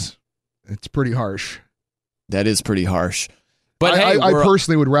there, man. It's pretty harsh. That is pretty harsh. But I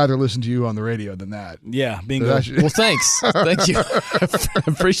personally would rather listen to you on the radio than that. Yeah, bingo. Well, thanks. Thank you.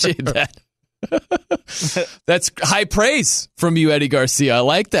 Appreciate that. That's high praise from you, Eddie Garcia. I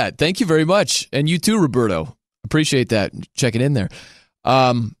like that. Thank you very much. And you too, Roberto. Appreciate that. Checking in there.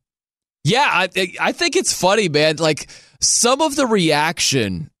 Yeah, I think it's funny, man. Like, some of the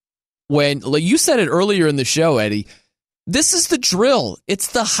reaction when, like you said it earlier in the show, Eddie, this is the drill.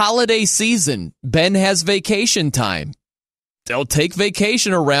 It's the holiday season. Ben has vacation time. They'll take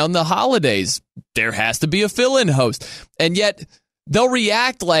vacation around the holidays. There has to be a fill-in host. And yet, they'll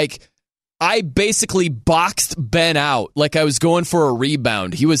react like I basically boxed Ben out like I was going for a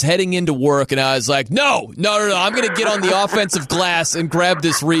rebound. He was heading into work, and I was like, no. I'm going to get on the offensive glass and grab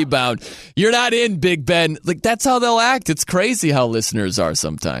this rebound. You're not in, Big Ben. Like, that's how they'll act. It's crazy how listeners are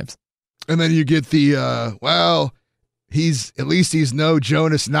sometimes. And then you get the, at least he's no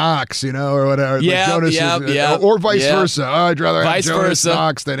Jonas Knox, or whatever. Yeah, like or vice versa. Oh, I'd rather have Jonas versa.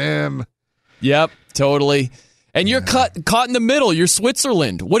 Knox than him. Yep, totally. And you're caught in the middle. You're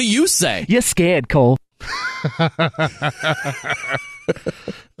Switzerland. What do you say? You're scared, Cole. That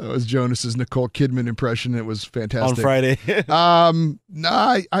was Jonas's Nicole Kidman impression. It was fantastic. On Friday. No,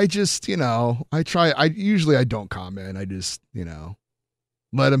 I just, I try. I don't comment. I just,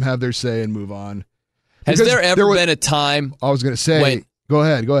 let them have their say and move on. Has there ever been a time? I was going to say. Go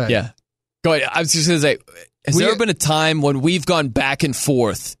ahead. Yeah. Go ahead. I was just going to say. Has there ever been a time when we've gone back and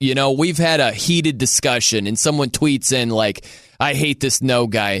forth? We've had a heated discussion and someone tweets in like, I hate this no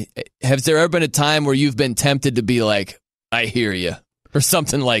guy. Has there ever been a time where you've been tempted to be like, I hear you, or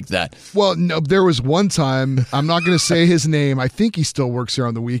something like that? Well, no, there was one time, I'm not going to say his name. I think he still works here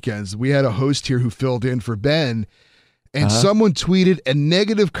on the weekends. We had a host here who filled in for Ben, and someone tweeted a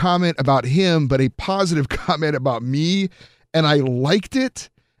negative comment about him, but a positive comment about me, and I liked it.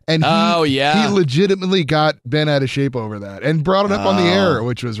 And he legitimately got Ben out of shape over that and brought it up on the air,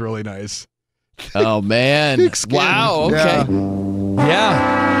 which was really nice. Oh, man. Wow. Okay.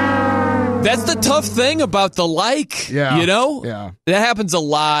 Yeah. That's the tough thing about the like, Yeah. That happens a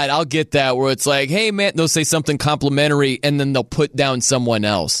lot. I'll get that where it's like, hey, man, they'll say something complimentary and then they'll put down someone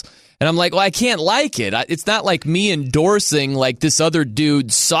else. And I'm like, well, I can't like it. It's not like me endorsing like this other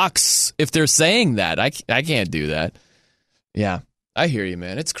dude sucks if they're saying that. I can't do that. Yeah. I hear you,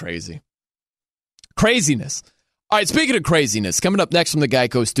 man. It's crazy. Craziness. All right, speaking of craziness, coming up next from the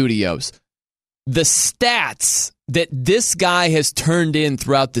Geico Studios, the stats that this guy has turned in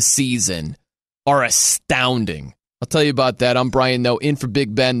throughout the season are astounding. I'll tell you about that. I'm Brian Noe, in for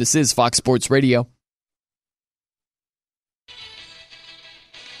Big Ben. This is Fox Sports Radio.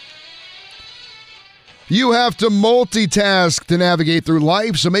 You have to multitask to navigate through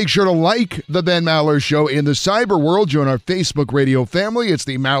life, so make sure to like The Ben Maller Show in the cyber world. Join our Facebook radio family. It's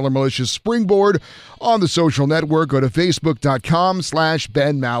the Maller Militia Springboard on the social network. Go to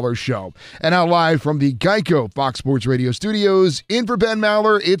facebook.com/Ben Maller Show. And now live from the Geico Fox Sports Radio studios, in for Ben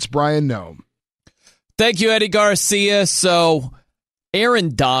Maller, it's Brian Noe. Thank you, Eddie Garcia. So,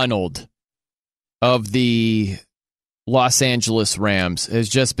 Aaron Donald of the Los Angeles Rams has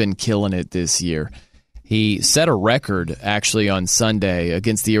just been killing it this year. He set a record, actually, on Sunday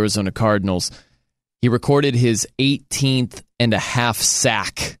against the Arizona Cardinals. He recorded his 18th and a half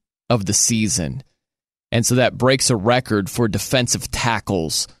sack of the season. And so that breaks a record for defensive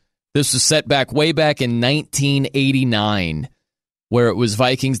tackles. This was set way back in 1989, where it was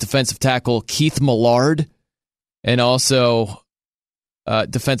Vikings defensive tackle Keith Millard and also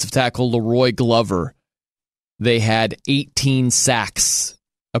defensive tackle Leroy Glover. They had 18 sacks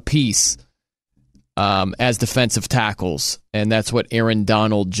apiece as defensive tackles, and that's what Aaron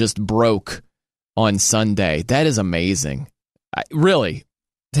Donald just broke on Sunday. That is amazing. Really,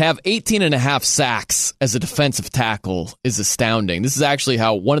 to have 18 and a half sacks as a defensive tackle is astounding. This is actually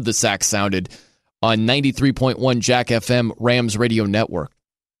how one of the sacks sounded on 93.1 Jack FM Rams Radio Network.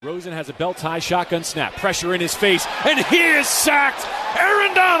 Rosen has a belt-tie shotgun snap. Pressure in his face, and he is sacked!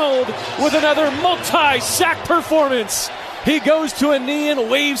 Aaron Donald with another multi-sack performance. He goes to a knee and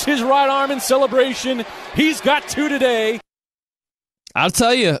waves his right arm in celebration. He's got 2 today. I'll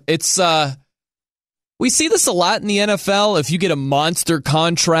tell you, it's we see this a lot in the NFL. If you get a monster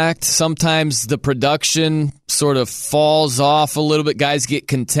contract, sometimes the production sort of falls off a little bit. Guys get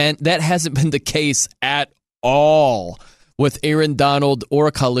content. That hasn't been the case at all with Aaron Donald or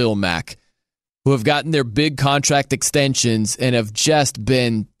Khalil Mack, who have gotten their big contract extensions and have just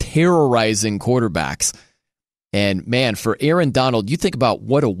been terrorizing quarterbacks. And, man, for Aaron Donald, you think about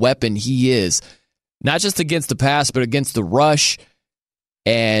what a weapon he is, not just against the pass, but against the rush.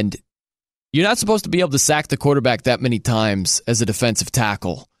 And you're not supposed to be able to sack the quarterback that many times as a defensive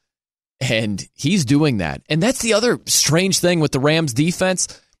tackle. And he's doing that. And that's the other strange thing with the Rams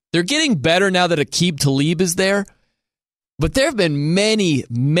defense. They're getting better now that Aqib Talib is there. But there have been many,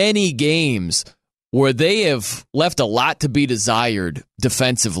 many games where they have left a lot to be desired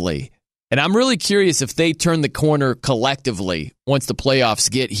defensively. And I'm really curious if they turn the corner collectively once the playoffs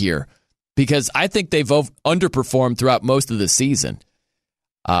get here, because I think they've underperformed throughout most of the season.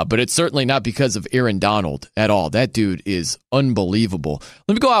 But it's certainly not because of Aaron Donald at all. That dude is unbelievable.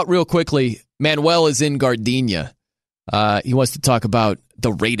 Let me go out real quickly. Manuel is in Gardenia. He wants to talk about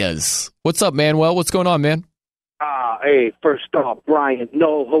the Raiders. What's up, Manuel? What's going on, man? Hey, first off, Brian,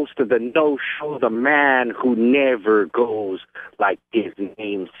 no host of the No Show, the man who never goes like his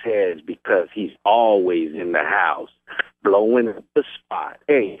name says because he's always in the house, blowing up the spot.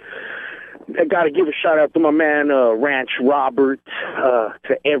 Hey, I got to give a shout out to my man, Ranch Robert,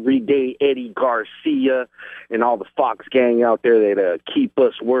 to Everyday Eddie Garcia, and all the Fox gang out there that keep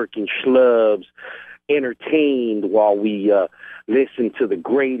us working schlubs entertained while we listen to the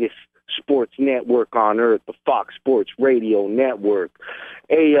greatest sports network on earth, the Fox Sports Radio Network.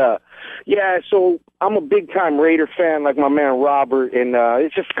 Hey, so I'm a big-time Raider fan like my man Robert, and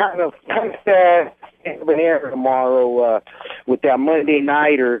it's just kind of sad of an error tomorrow with that Monday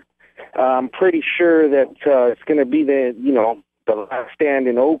Nighter. I'm pretty sure that it's going to be the last stand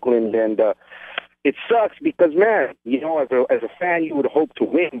in Oakland, and it sucks because, man, as a fan, you would hope to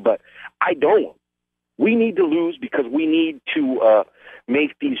win, but I don't. We need to lose because we need to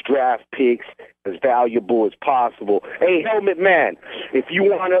make these draft picks as valuable as possible. Hey, Helmet Man, if you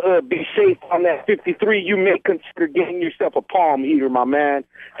want to be safe on that 53, you may consider getting yourself a palm heater, my man.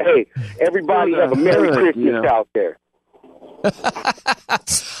 Hey, everybody have a Merry Christmas out there.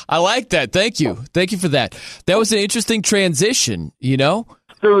 I like that. Thank you. Thank you for that. That was an interesting transition,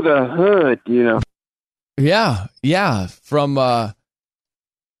 Through the hood, Yeah. From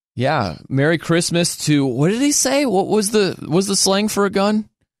Merry Christmas to, what did he say? What was the slang for a gun?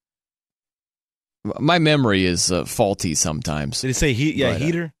 My memory is faulty sometimes. Did he say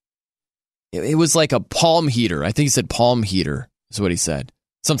heater? It was like a palm heater. I think he said palm heater is what he said.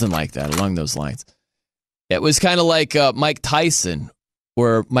 Something like that, along those lines. It was kind of like Mike Tyson,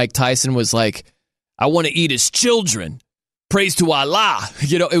 where Mike Tyson was like, I want to eat his children. Praise to Allah.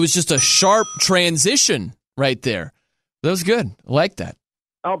 It was just a sharp transition right there. That was good. I like that.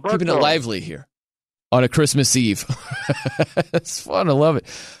 Alberto. Keeping it lively here on a Christmas Eve. It's fun. I love it.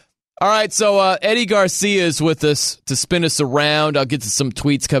 All right, so Eddie Garcia is with us to spin us around. I'll get to some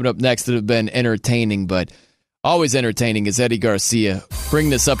tweets coming up next that have been entertaining, but always entertaining is Eddie Garcia. Bring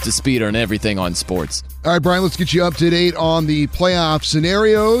this up to speed on everything on sports. All right, Brian, let's get you up to date on the playoff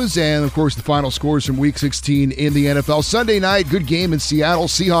scenarios and, of course, the final scores from Week 16 in the NFL. Sunday night, good game in Seattle.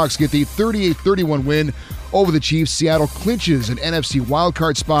 Seahawks get the 38-31 win over the Chiefs. Seattle clinches an NFC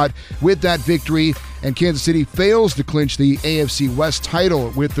wildcard spot with that victory, and Kansas City fails to clinch the AFC West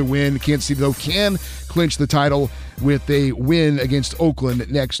title with the win. Kansas City, though, can clinch the title with a win against Oakland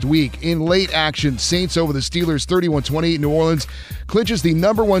next week. In late action, Saints over the Steelers 31-20. New Orleans clinches the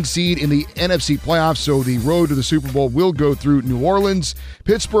number one seed in the NFC playoffs, so the road to the Super Bowl will go through New Orleans.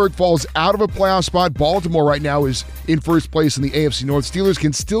 Pittsburgh falls out of a playoff spot. Baltimore right now is in first place in the AFC North. Steelers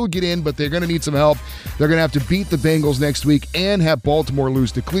can still get in, but they're going to need some help. They're going to have to beat the Bengals next week and have Baltimore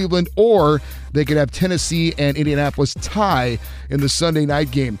lose to Cleveland, or they could have Tennessee and Indianapolis tie in the Sunday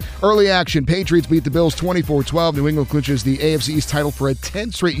night game. Early action, Patriots beat the Bills 24-12. New England clinches the AFC East title for a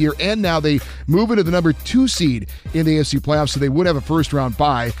 10th straight year, and now they move into the number 2 seed in the AFC playoffs, so they would have a first-round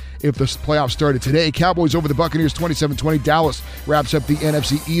bye if the playoffs started today. Cowboys over the Buccaneers 27-20. Dallas wraps up the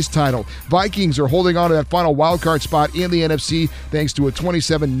NFC East title. Vikings are holding on to that final wildcard spot in the NFC thanks to a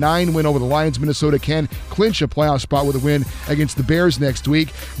 27-9 win over the Lions. Minnesota can clinch a playoff spot with a win against the Bears next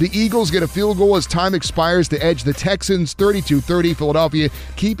week. The Eagles get a field goal as time expires to edge the Texans 32-30. Philadelphia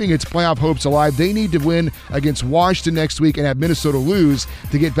keeping its playoff hopes alive. They need to win against Washington next week and have Minnesota lose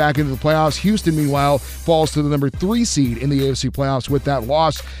to get back into the playoffs. Houston, meanwhile, falls to the number 3 seed in the AFC playoffs with that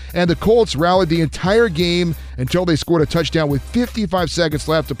loss. And the Colts rallied the entire game until they scored a touchdown with 55 seconds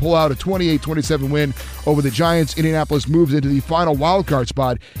left to pull out a 28-27 win over the Giants. Indianapolis moves into the final wildcard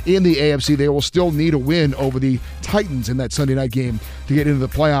spot in the AFC. They will still need a win over the Titans in that Sunday night game to get into the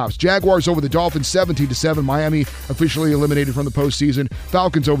playoffs. Jaguars over the Dolphins 17-7. Miami officially eliminated from the postseason.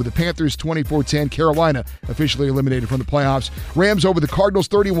 Falcons over the Panthers 24-10. Carolina officially eliminated from the playoffs. Rams over the Cardinals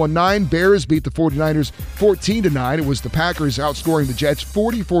 31-9. Bears beat the 49ers 14-9. It was the Packers outscoring the Jets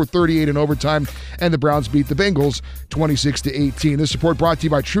 44-0 score 38 in overtime, and the Browns beat the Bengals 26-18. This report brought to you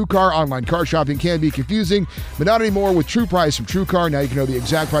by TrueCar. Online car shopping can be confusing, but not anymore with True Price from TrueCar. Now you can know the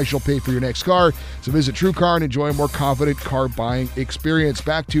exact price you'll pay for your next car. So visit TrueCar and enjoy a more confident car buying experience.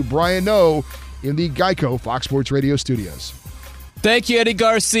 Back to Brian Noe in the Geico Fox Sports Radio studios. Thank you, Eddie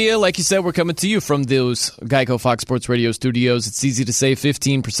Garcia. Like you said, we're coming to you from those Geico Fox Sports Radio studios. It's easy to save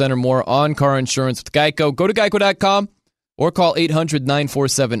 15% or more on car insurance with Geico. Go to geico.com or call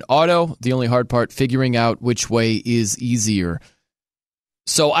 800-947-AUTO. The only hard part, figuring out which way is easier.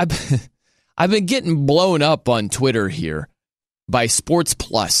 So I've been getting blown up on Twitter here by Sports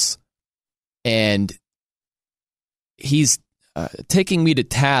Plus, and he's taking me to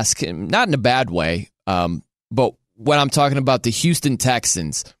task, not in a bad way, but when I'm talking about the Houston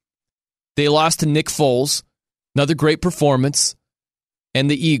Texans. They lost to Nick Foles, another great performance, and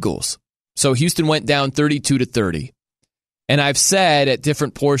the Eagles. So Houston went down 32-30. And I've said at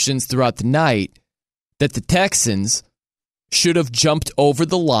different portions throughout the night that the Texans should have jumped over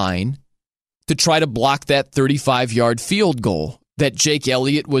the line to try to block that 35-yard field goal that Jake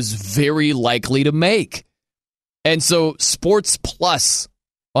Elliott was very likely to make. And so Sports Plus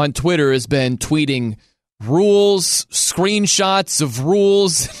on Twitter has been tweeting rules, screenshots of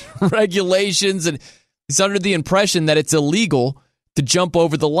rules, regulations, and he's under the impression that it's illegal to jump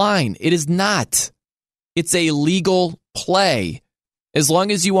over the line. It is not. It's a legal play. As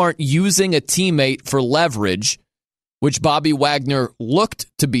long as you aren't using a teammate for leverage, which Bobby Wagner looked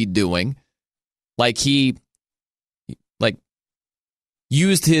to be doing, like he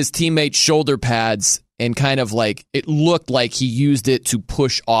used his teammate's shoulder pads and kind of like it looked like he used it to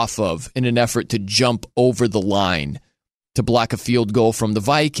push off of in an effort to jump over the line to block a field goal from the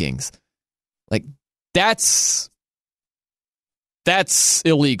Vikings. Like, that's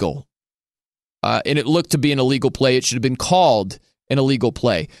illegal. And it looked to be an illegal play. It should have been called an illegal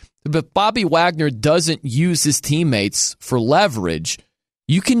play. But Bobby Wagner doesn't use his teammates for leverage.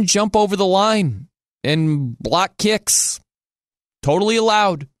 You can jump over the line and block kicks. Totally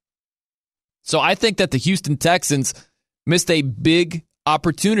allowed. So I think that the Houston Texans missed a big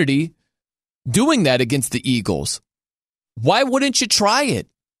opportunity doing that against the Eagles. Why wouldn't you try it?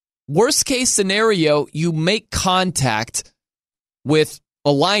 Worst case scenario, you make contact with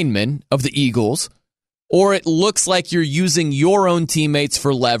a lineman of the Eagles, or it looks like you're using your own teammates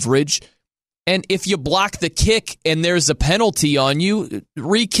for leverage. And if you block the kick and there's a penalty on you,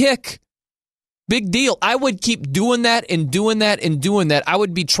 re-kick. Big deal. I would keep doing that and doing that and doing that. I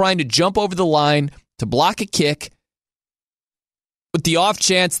would be trying to jump over the line to block a kick with the off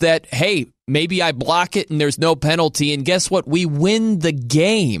chance that, hey, maybe I block it and there's no penalty. And guess what? We win the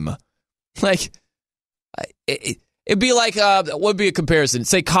game. Like, it'd be like, what would be a comparison?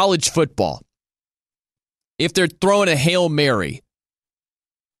 Say college football. If they're throwing a Hail Mary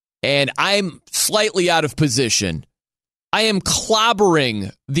and I'm slightly out of position, I am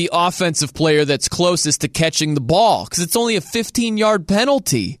clobbering the offensive player that's closest to catching the ball because it's only a 15-yard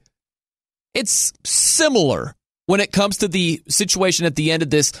penalty. It's similar when it comes to the situation at the end of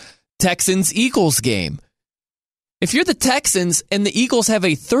this Texans-Eagles game. If you're the Texans and the Eagles have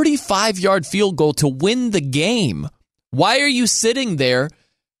a 35-yard field goal to win the game, why are you sitting there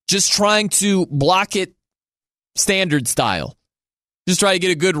just trying to block it standard style? Just try to get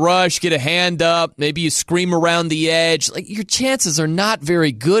a good rush, get a hand up, maybe you scream around the edge. Like, your chances are not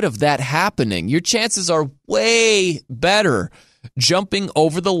very good of that happening. Your chances are way better jumping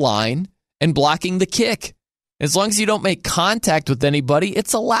over the line and blocking the kick. As long as you don't make contact with anybody,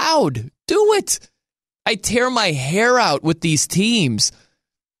 it's allowed. Do it. I tear my hair out with these teams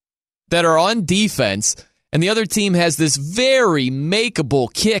that are on defense, and the other team has this very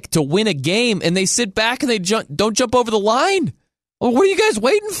makeable kick to win a game, and they sit back and they don't jump over the line. Well, what are you guys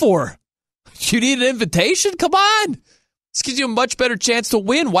waiting for? You need an invitation? Come on. This gives you a much better chance to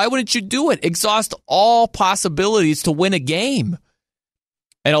win. Why wouldn't you do it? Exhaust all possibilities to win a game.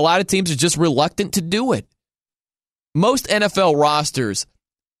 And a lot of teams are just reluctant to do it. Most NFL rosters,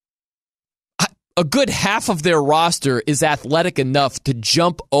 a good half of their roster is athletic enough to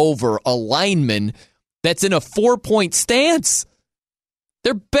jump over a lineman that's in a 4-point stance.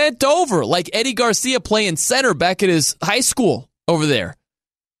 They're bent over like Eddie Garcia playing center back at his high school over there.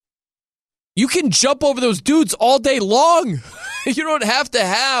 You can jump over those dudes all day long. You don't have to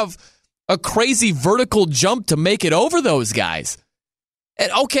have a crazy vertical jump to make it over those guys.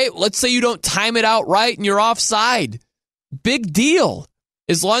 And okay, let's say you don't time it out right and you're offside. Big deal.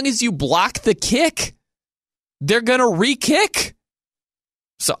 As long as you block the kick, they're going to re-kick.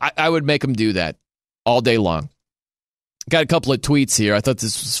 So I would make them do that all day long. Got a couple of tweets here. I thought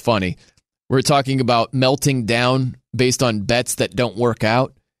this was funny. We're talking about melting down based on bets that don't work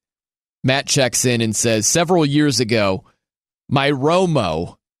out. Matt checks in and says, several years ago, my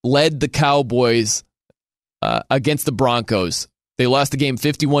Romo led the Cowboys against the Broncos. They lost the game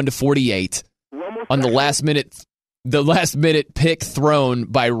 51-48 on the last minute pick thrown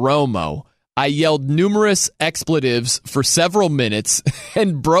by Romo. I yelled numerous expletives for several minutes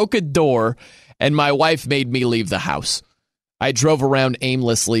and broke a door, and my wife made me leave the house. I drove around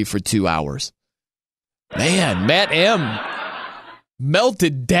aimlessly for 2 hours. Man, Matt M.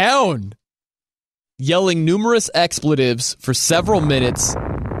 melted down, yelling numerous expletives for several minutes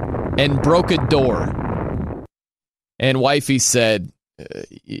and broke a door. And wifey said,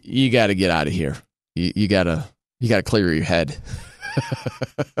 you got to get out of here. You got to clear your head.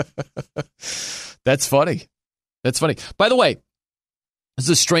 That's funny. That's funny. By the way, there's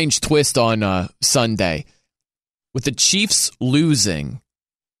a strange twist on Sunday. With the Chiefs losing,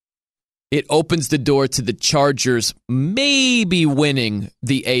 it opens the door to the Chargers maybe winning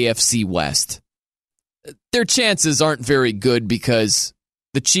the AFC West. Their chances aren't very good because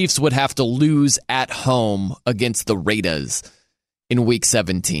the Chiefs would have to lose at home against the Raiders in Week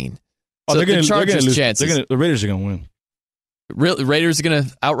 17. Oh, So they're the Chargers' lose. chances. The Raiders are going to win. Really, Raiders are going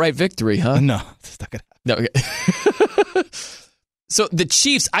to outright victory, huh? No, it's not going to. No. Okay. So the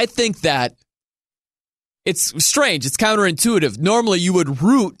Chiefs, I think that it's strange. It's counterintuitive. Normally, you would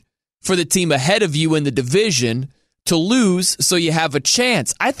root for the team ahead of you in the division to lose so you have a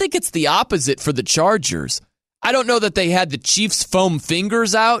chance. I think it's the opposite for the Chargers. I don't know that they had the Chiefs' foam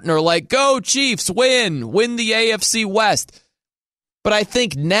fingers out and are like, go Chiefs, win the AFC West. But I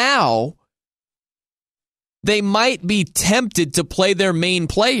think now they might be tempted to play their main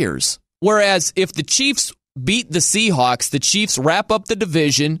players. Whereas if the Chiefs beat the Seahawks, the Chiefs wrap up the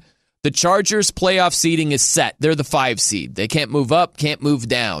division, the Chargers' playoff seeding is set. They're the 5 seed. They can't move up, can't move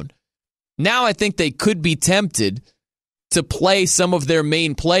down. Now I think they could be tempted to play some of their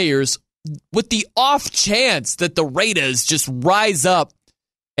main players with the off chance that the Raiders just rise up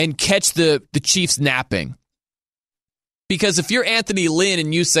and catch the Chiefs napping. Because if you're Anthony Lynn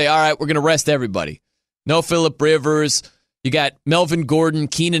and you say, all right, we're going to rest everybody. No Phillip Rivers. You got Melvin Gordon,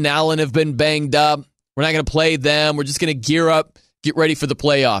 Keenan Allen have been banged up. We're not going to play them. We're just going to gear up, get ready for the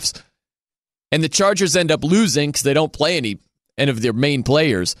playoffs. And the Chargers end up losing because they don't play any of their main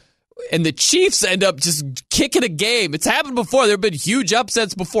players. And the Chiefs end up just kicking a game. It's happened before. There have been huge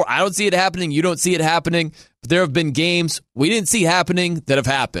upsets before. I don't see it happening. You don't see it happening. But there have been games we didn't see happening that have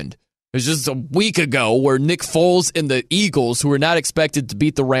happened. It was just a week ago where Nick Foles and the Eagles, who were not expected to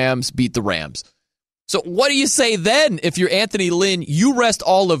beat the Rams, beat the Rams. So what do you say then if you're Anthony Lynn? You rest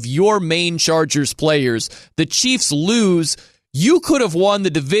all of your main Chargers players. The Chiefs lose. You could have won the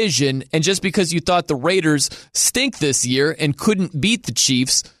division, and just because you thought the Raiders stink this year and couldn't beat the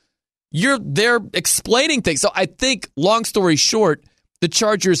Chiefs, they're explaining things. So I think, long story short, the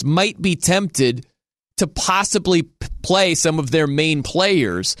Chargers might be tempted to possibly play some of their main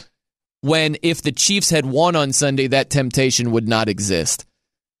players when, if the Chiefs had won on Sunday, that temptation would not exist.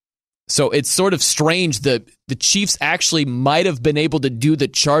 So it's sort of strange that the Chiefs actually might have been able to do the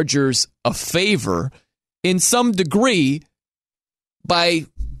Chargers a favor in some degree by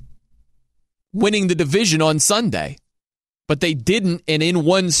winning the division on Sunday. But they didn't, and in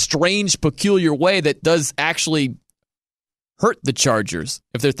one strange, peculiar way that does actually hurt the Chargers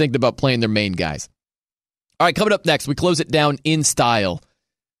if they're thinking about playing their main guys. All right, coming up next, we close it down in style.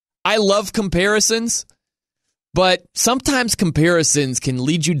 I love comparisons, but sometimes comparisons can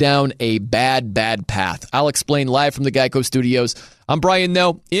lead you down a bad path. I'll explain live from the Geico Studios. I'm Brian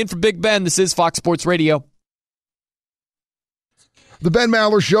Noe, in for Big Ben. This is Fox Sports Radio. The Ben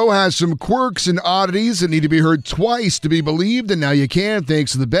Maller Show has some quirks and oddities that need to be heard twice to be believed, and now you can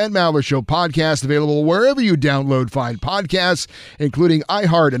thanks to the Ben Maller Show podcast, available wherever you download fine podcasts, including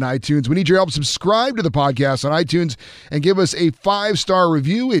iHeart and iTunes. We need your help. Subscribe to the podcast on iTunes and give us a 5-star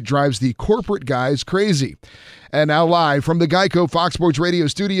review. It drives the corporate guys crazy. And now live from the Geico Fox Sports Radio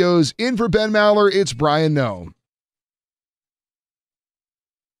studios, in for Ben Maller, it's Brian Noe.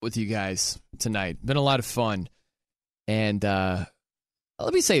 With you guys tonight. Been a lot of fun. And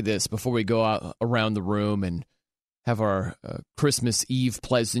let me say this before we go out around the room and have our Christmas Eve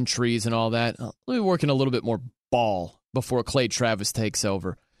pleasantries and all that. I'll be working a little bit more ball before Clay Travis takes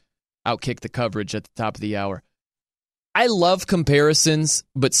over. Outkick the coverage at the top of the hour. I love comparisons,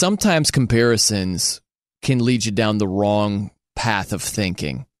 but sometimes comparisons can lead you down the wrong path of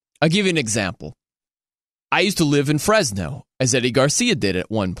thinking. I'll give you an example. I used to live in Fresno, as Eddie Garcia did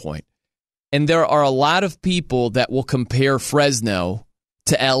at one point. And there are a lot of people that will compare Fresno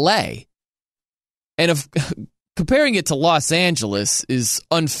to L.A. And if comparing it to Los Angeles is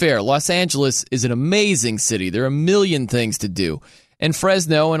unfair. Los Angeles is an amazing city. There are a million things to do. and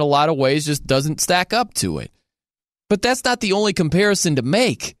Fresno, in a lot of ways, just doesn't stack up to it. But that's not the only comparison to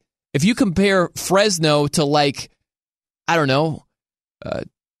make. If you compare Fresno to, like, I don't know,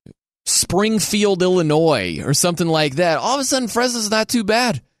 Springfield, Illinois, or something like that, all of a sudden Fresno's not too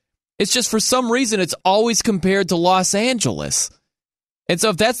bad. It's just for some reason it's always compared to Los Angeles. And so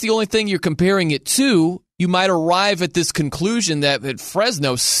if that's the only thing you're comparing it to, you might arrive at this conclusion that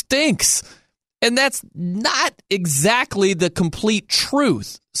Fresno stinks. And that's not exactly the complete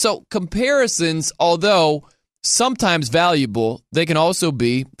truth. So comparisons, although sometimes valuable, they can also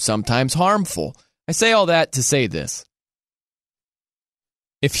be sometimes harmful. I say all that to say this.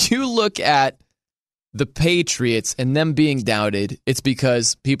 If you look at the Patriots and them being doubted, it's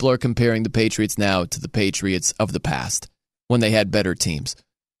because people are comparing the Patriots now to the Patriots of the past when they had better teams.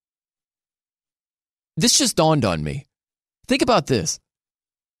 This just dawned on me. Think about this.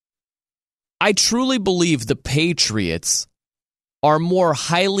 I truly believe the Patriots are more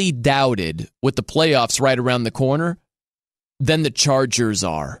highly doubted with the playoffs right around the corner than the Chargers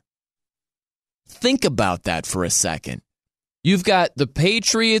are. Think about that for a second. You've got the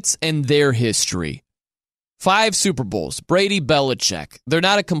Patriots and their history. 5 Super Bowls, Brady, Belichick. They're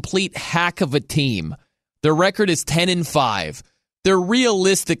not a complete hack of a team. Their record is 10-5. They're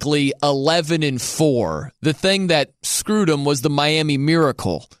realistically 11-4. The thing that screwed them was the Miami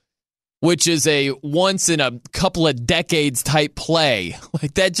Miracle, which is a once in a couple of decades type play.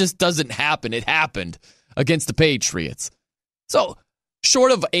 Like, that just doesn't happen. It happened against the Patriots. So,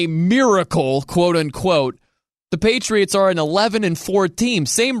 short of a miracle, quote unquote, the Patriots are an 11-4 team.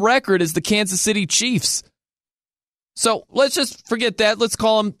 Same record as the Kansas City Chiefs. So let's just forget that. Let's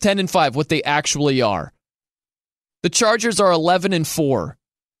call them 10-5, what they actually are. The Chargers are 11-4.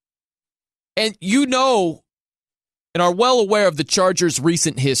 And you know and are well aware of the Chargers'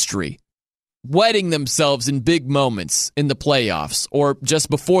 recent history, wetting themselves in big moments in the playoffs or just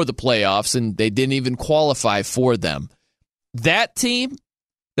before the playoffs, and they didn't even qualify for them. That team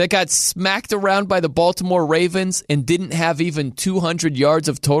that got smacked around by the Baltimore Ravens and didn't have even 200 yards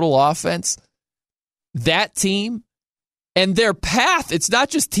of total offense, that team and their path, it's not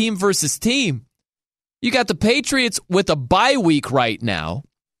just team versus team. You got the Patriots with a bye week right now.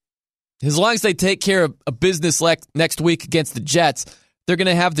 As long as they take care of a business next week against the Jets, they're going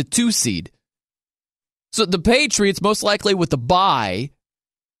to have the 2 seed. So the Patriots, most likely with the bye,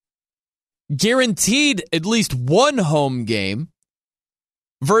 guaranteed at least one home game,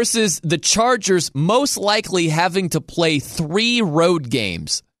 versus the Chargers most likely having to play 3 road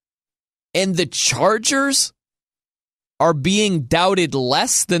games. And the Chargers are being doubted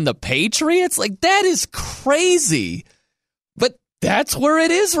less than the Patriots? Like, that is crazy. But that's where it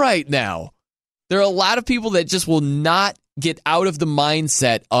is right now. There are a lot of people that just will not get out of the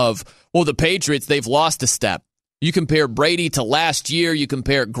mindset of, well, the Patriots, they've lost a step. You compare Brady to last year, you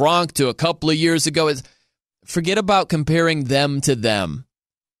compare Gronk to a couple of years ago. Forget about comparing them to them.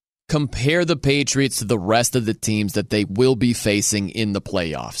 Compare the Patriots to the rest of the teams that they will be facing in the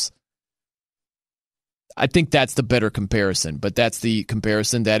playoffs. I think that's the better comparison, but that's the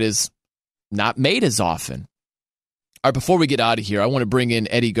comparison that is not made as often. All right, before we get out of here, I want to bring in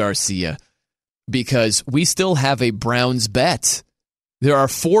Eddie Garcia because we still have a Browns bet. There are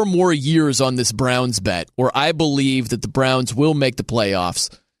 4 more years on this Browns bet where I believe that the Browns will make the playoffs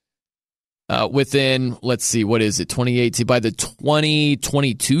within, let's see, what is it, 2018, by the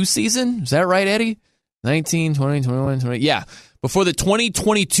 2022 season? Is that right, Eddie? 19, 20, 21, 20, yeah. Before the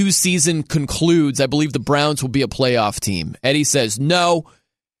 2022 season concludes, I believe the Browns will be a playoff team. Eddie says no,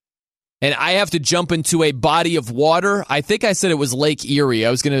 and I have to jump into a body of water. I think I said it was Lake Erie. I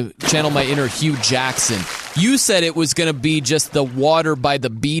was going to channel my inner Hugh Jackson. You said it was going to be just the water by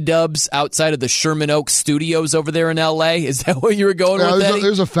the B-Dubs outside of the Sherman Oaks studios over there in L.A. Is that where you were going with that?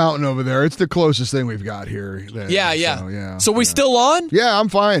 There's a fountain over there. It's the closest thing we've got here. Yeah. So we still on? Yeah, I'm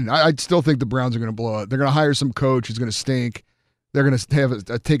fine. I still think the Browns are going to blow it. They're going to hire some coach who's going to stink. They're going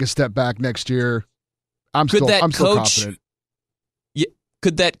to take a step back next year. I'm still confident.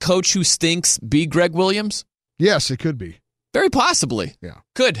 Could that coach who stinks be Greg Williams? Yes, it could be. Very possibly. Yeah.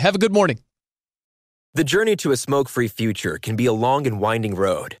 Could. Have a good morning. The journey to a smoke-free future can be a long and winding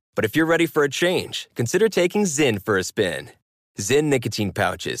road. But if you're ready for a change, consider taking Zyn for a spin. Zyn nicotine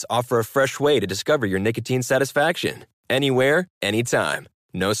pouches offer a fresh way to discover your nicotine satisfaction. Anywhere, anytime.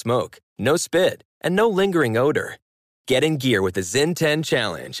 No smoke, no spit, and no lingering odor. Get in gear with the Zyn 10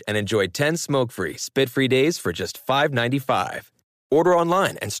 Challenge and enjoy 10 smoke-free, spit-free days for just $5.95. Order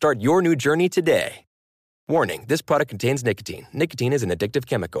online and start your new journey today. Warning, this product contains nicotine. Nicotine is an addictive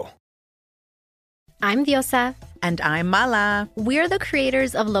chemical. I'm Diosa. And I'm Mala. We're the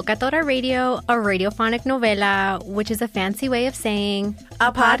creators of Locatora Radio, a radiophonic novela, which is a fancy way of saying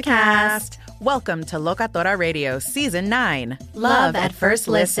a podcast. Welcome to Locatora Radio Season 9. Love at First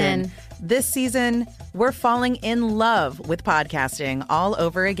Listen. This season, we're falling in love with podcasting all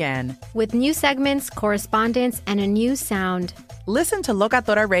over again. With new segments, correspondence, and a new sound. Listen to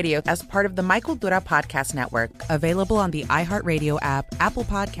Locatora Radio as part of the Michael Dura Podcast Network, available on the iHeartRadio app, Apple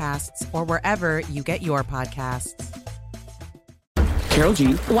Podcasts, or wherever you get your podcasts. Karol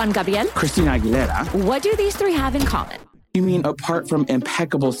G, Juan Gabriel, Christina Aguilera. What do these three have in common? You mean apart from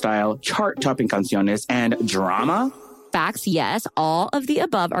impeccable style, chart-topping canciones, and drama? Facts, yes, all of the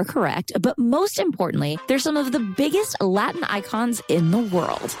above are correct, but most importantly, they're some of the biggest Latin icons in the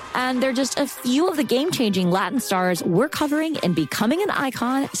world. And they're just a few of the game-changing Latin stars we're covering in Becoming an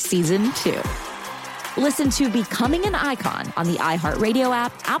Icon Season 2. Listen to Becoming an Icon on the iHeartRadio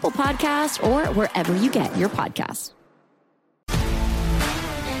app, Apple Podcasts, or wherever you get your podcasts.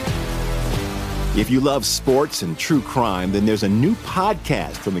 If you love sports and true crime, then there's a new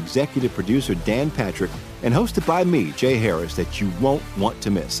podcast from executive producer Dan Patrick and hosted by me, Jay Harris, that you won't want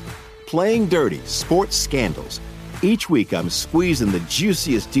to miss. Playing Dirty: Sports Scandals. Each week, I'm squeezing the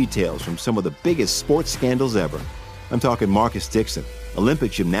juiciest details from some of the biggest sports scandals ever. I'm talking Marcus Dixon,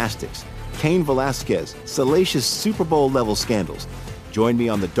 Olympic gymnastics, Cain Velasquez, salacious Super Bowl-level scandals. Join me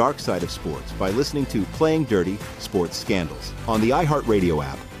on the dark side of sports by listening to Playing Dirty: Sports Scandals on the iHeartRadio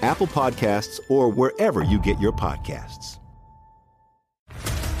app, Apple Podcasts, or wherever you get your podcasts.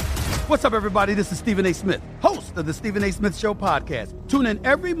 What's up, everybody? This is Stephen A. Smith, host of the Stephen A. Smith Show podcast. Tune in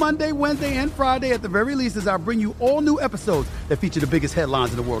every Monday, Wednesday, and Friday at the very least as I bring you all new episodes that feature the biggest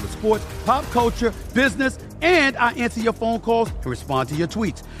headlines in the world of sports, pop culture, business, and I answer your phone calls and respond to your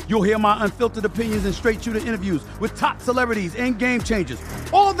tweets. You'll hear my unfiltered opinions and straight-shooter interviews with top celebrities and game changers.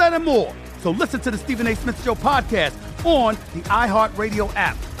 All that and more. So listen to the Stephen A. Smith Show podcast on the iHeartRadio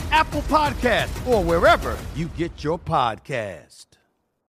app, Apple Podcasts, or wherever you get your podcast.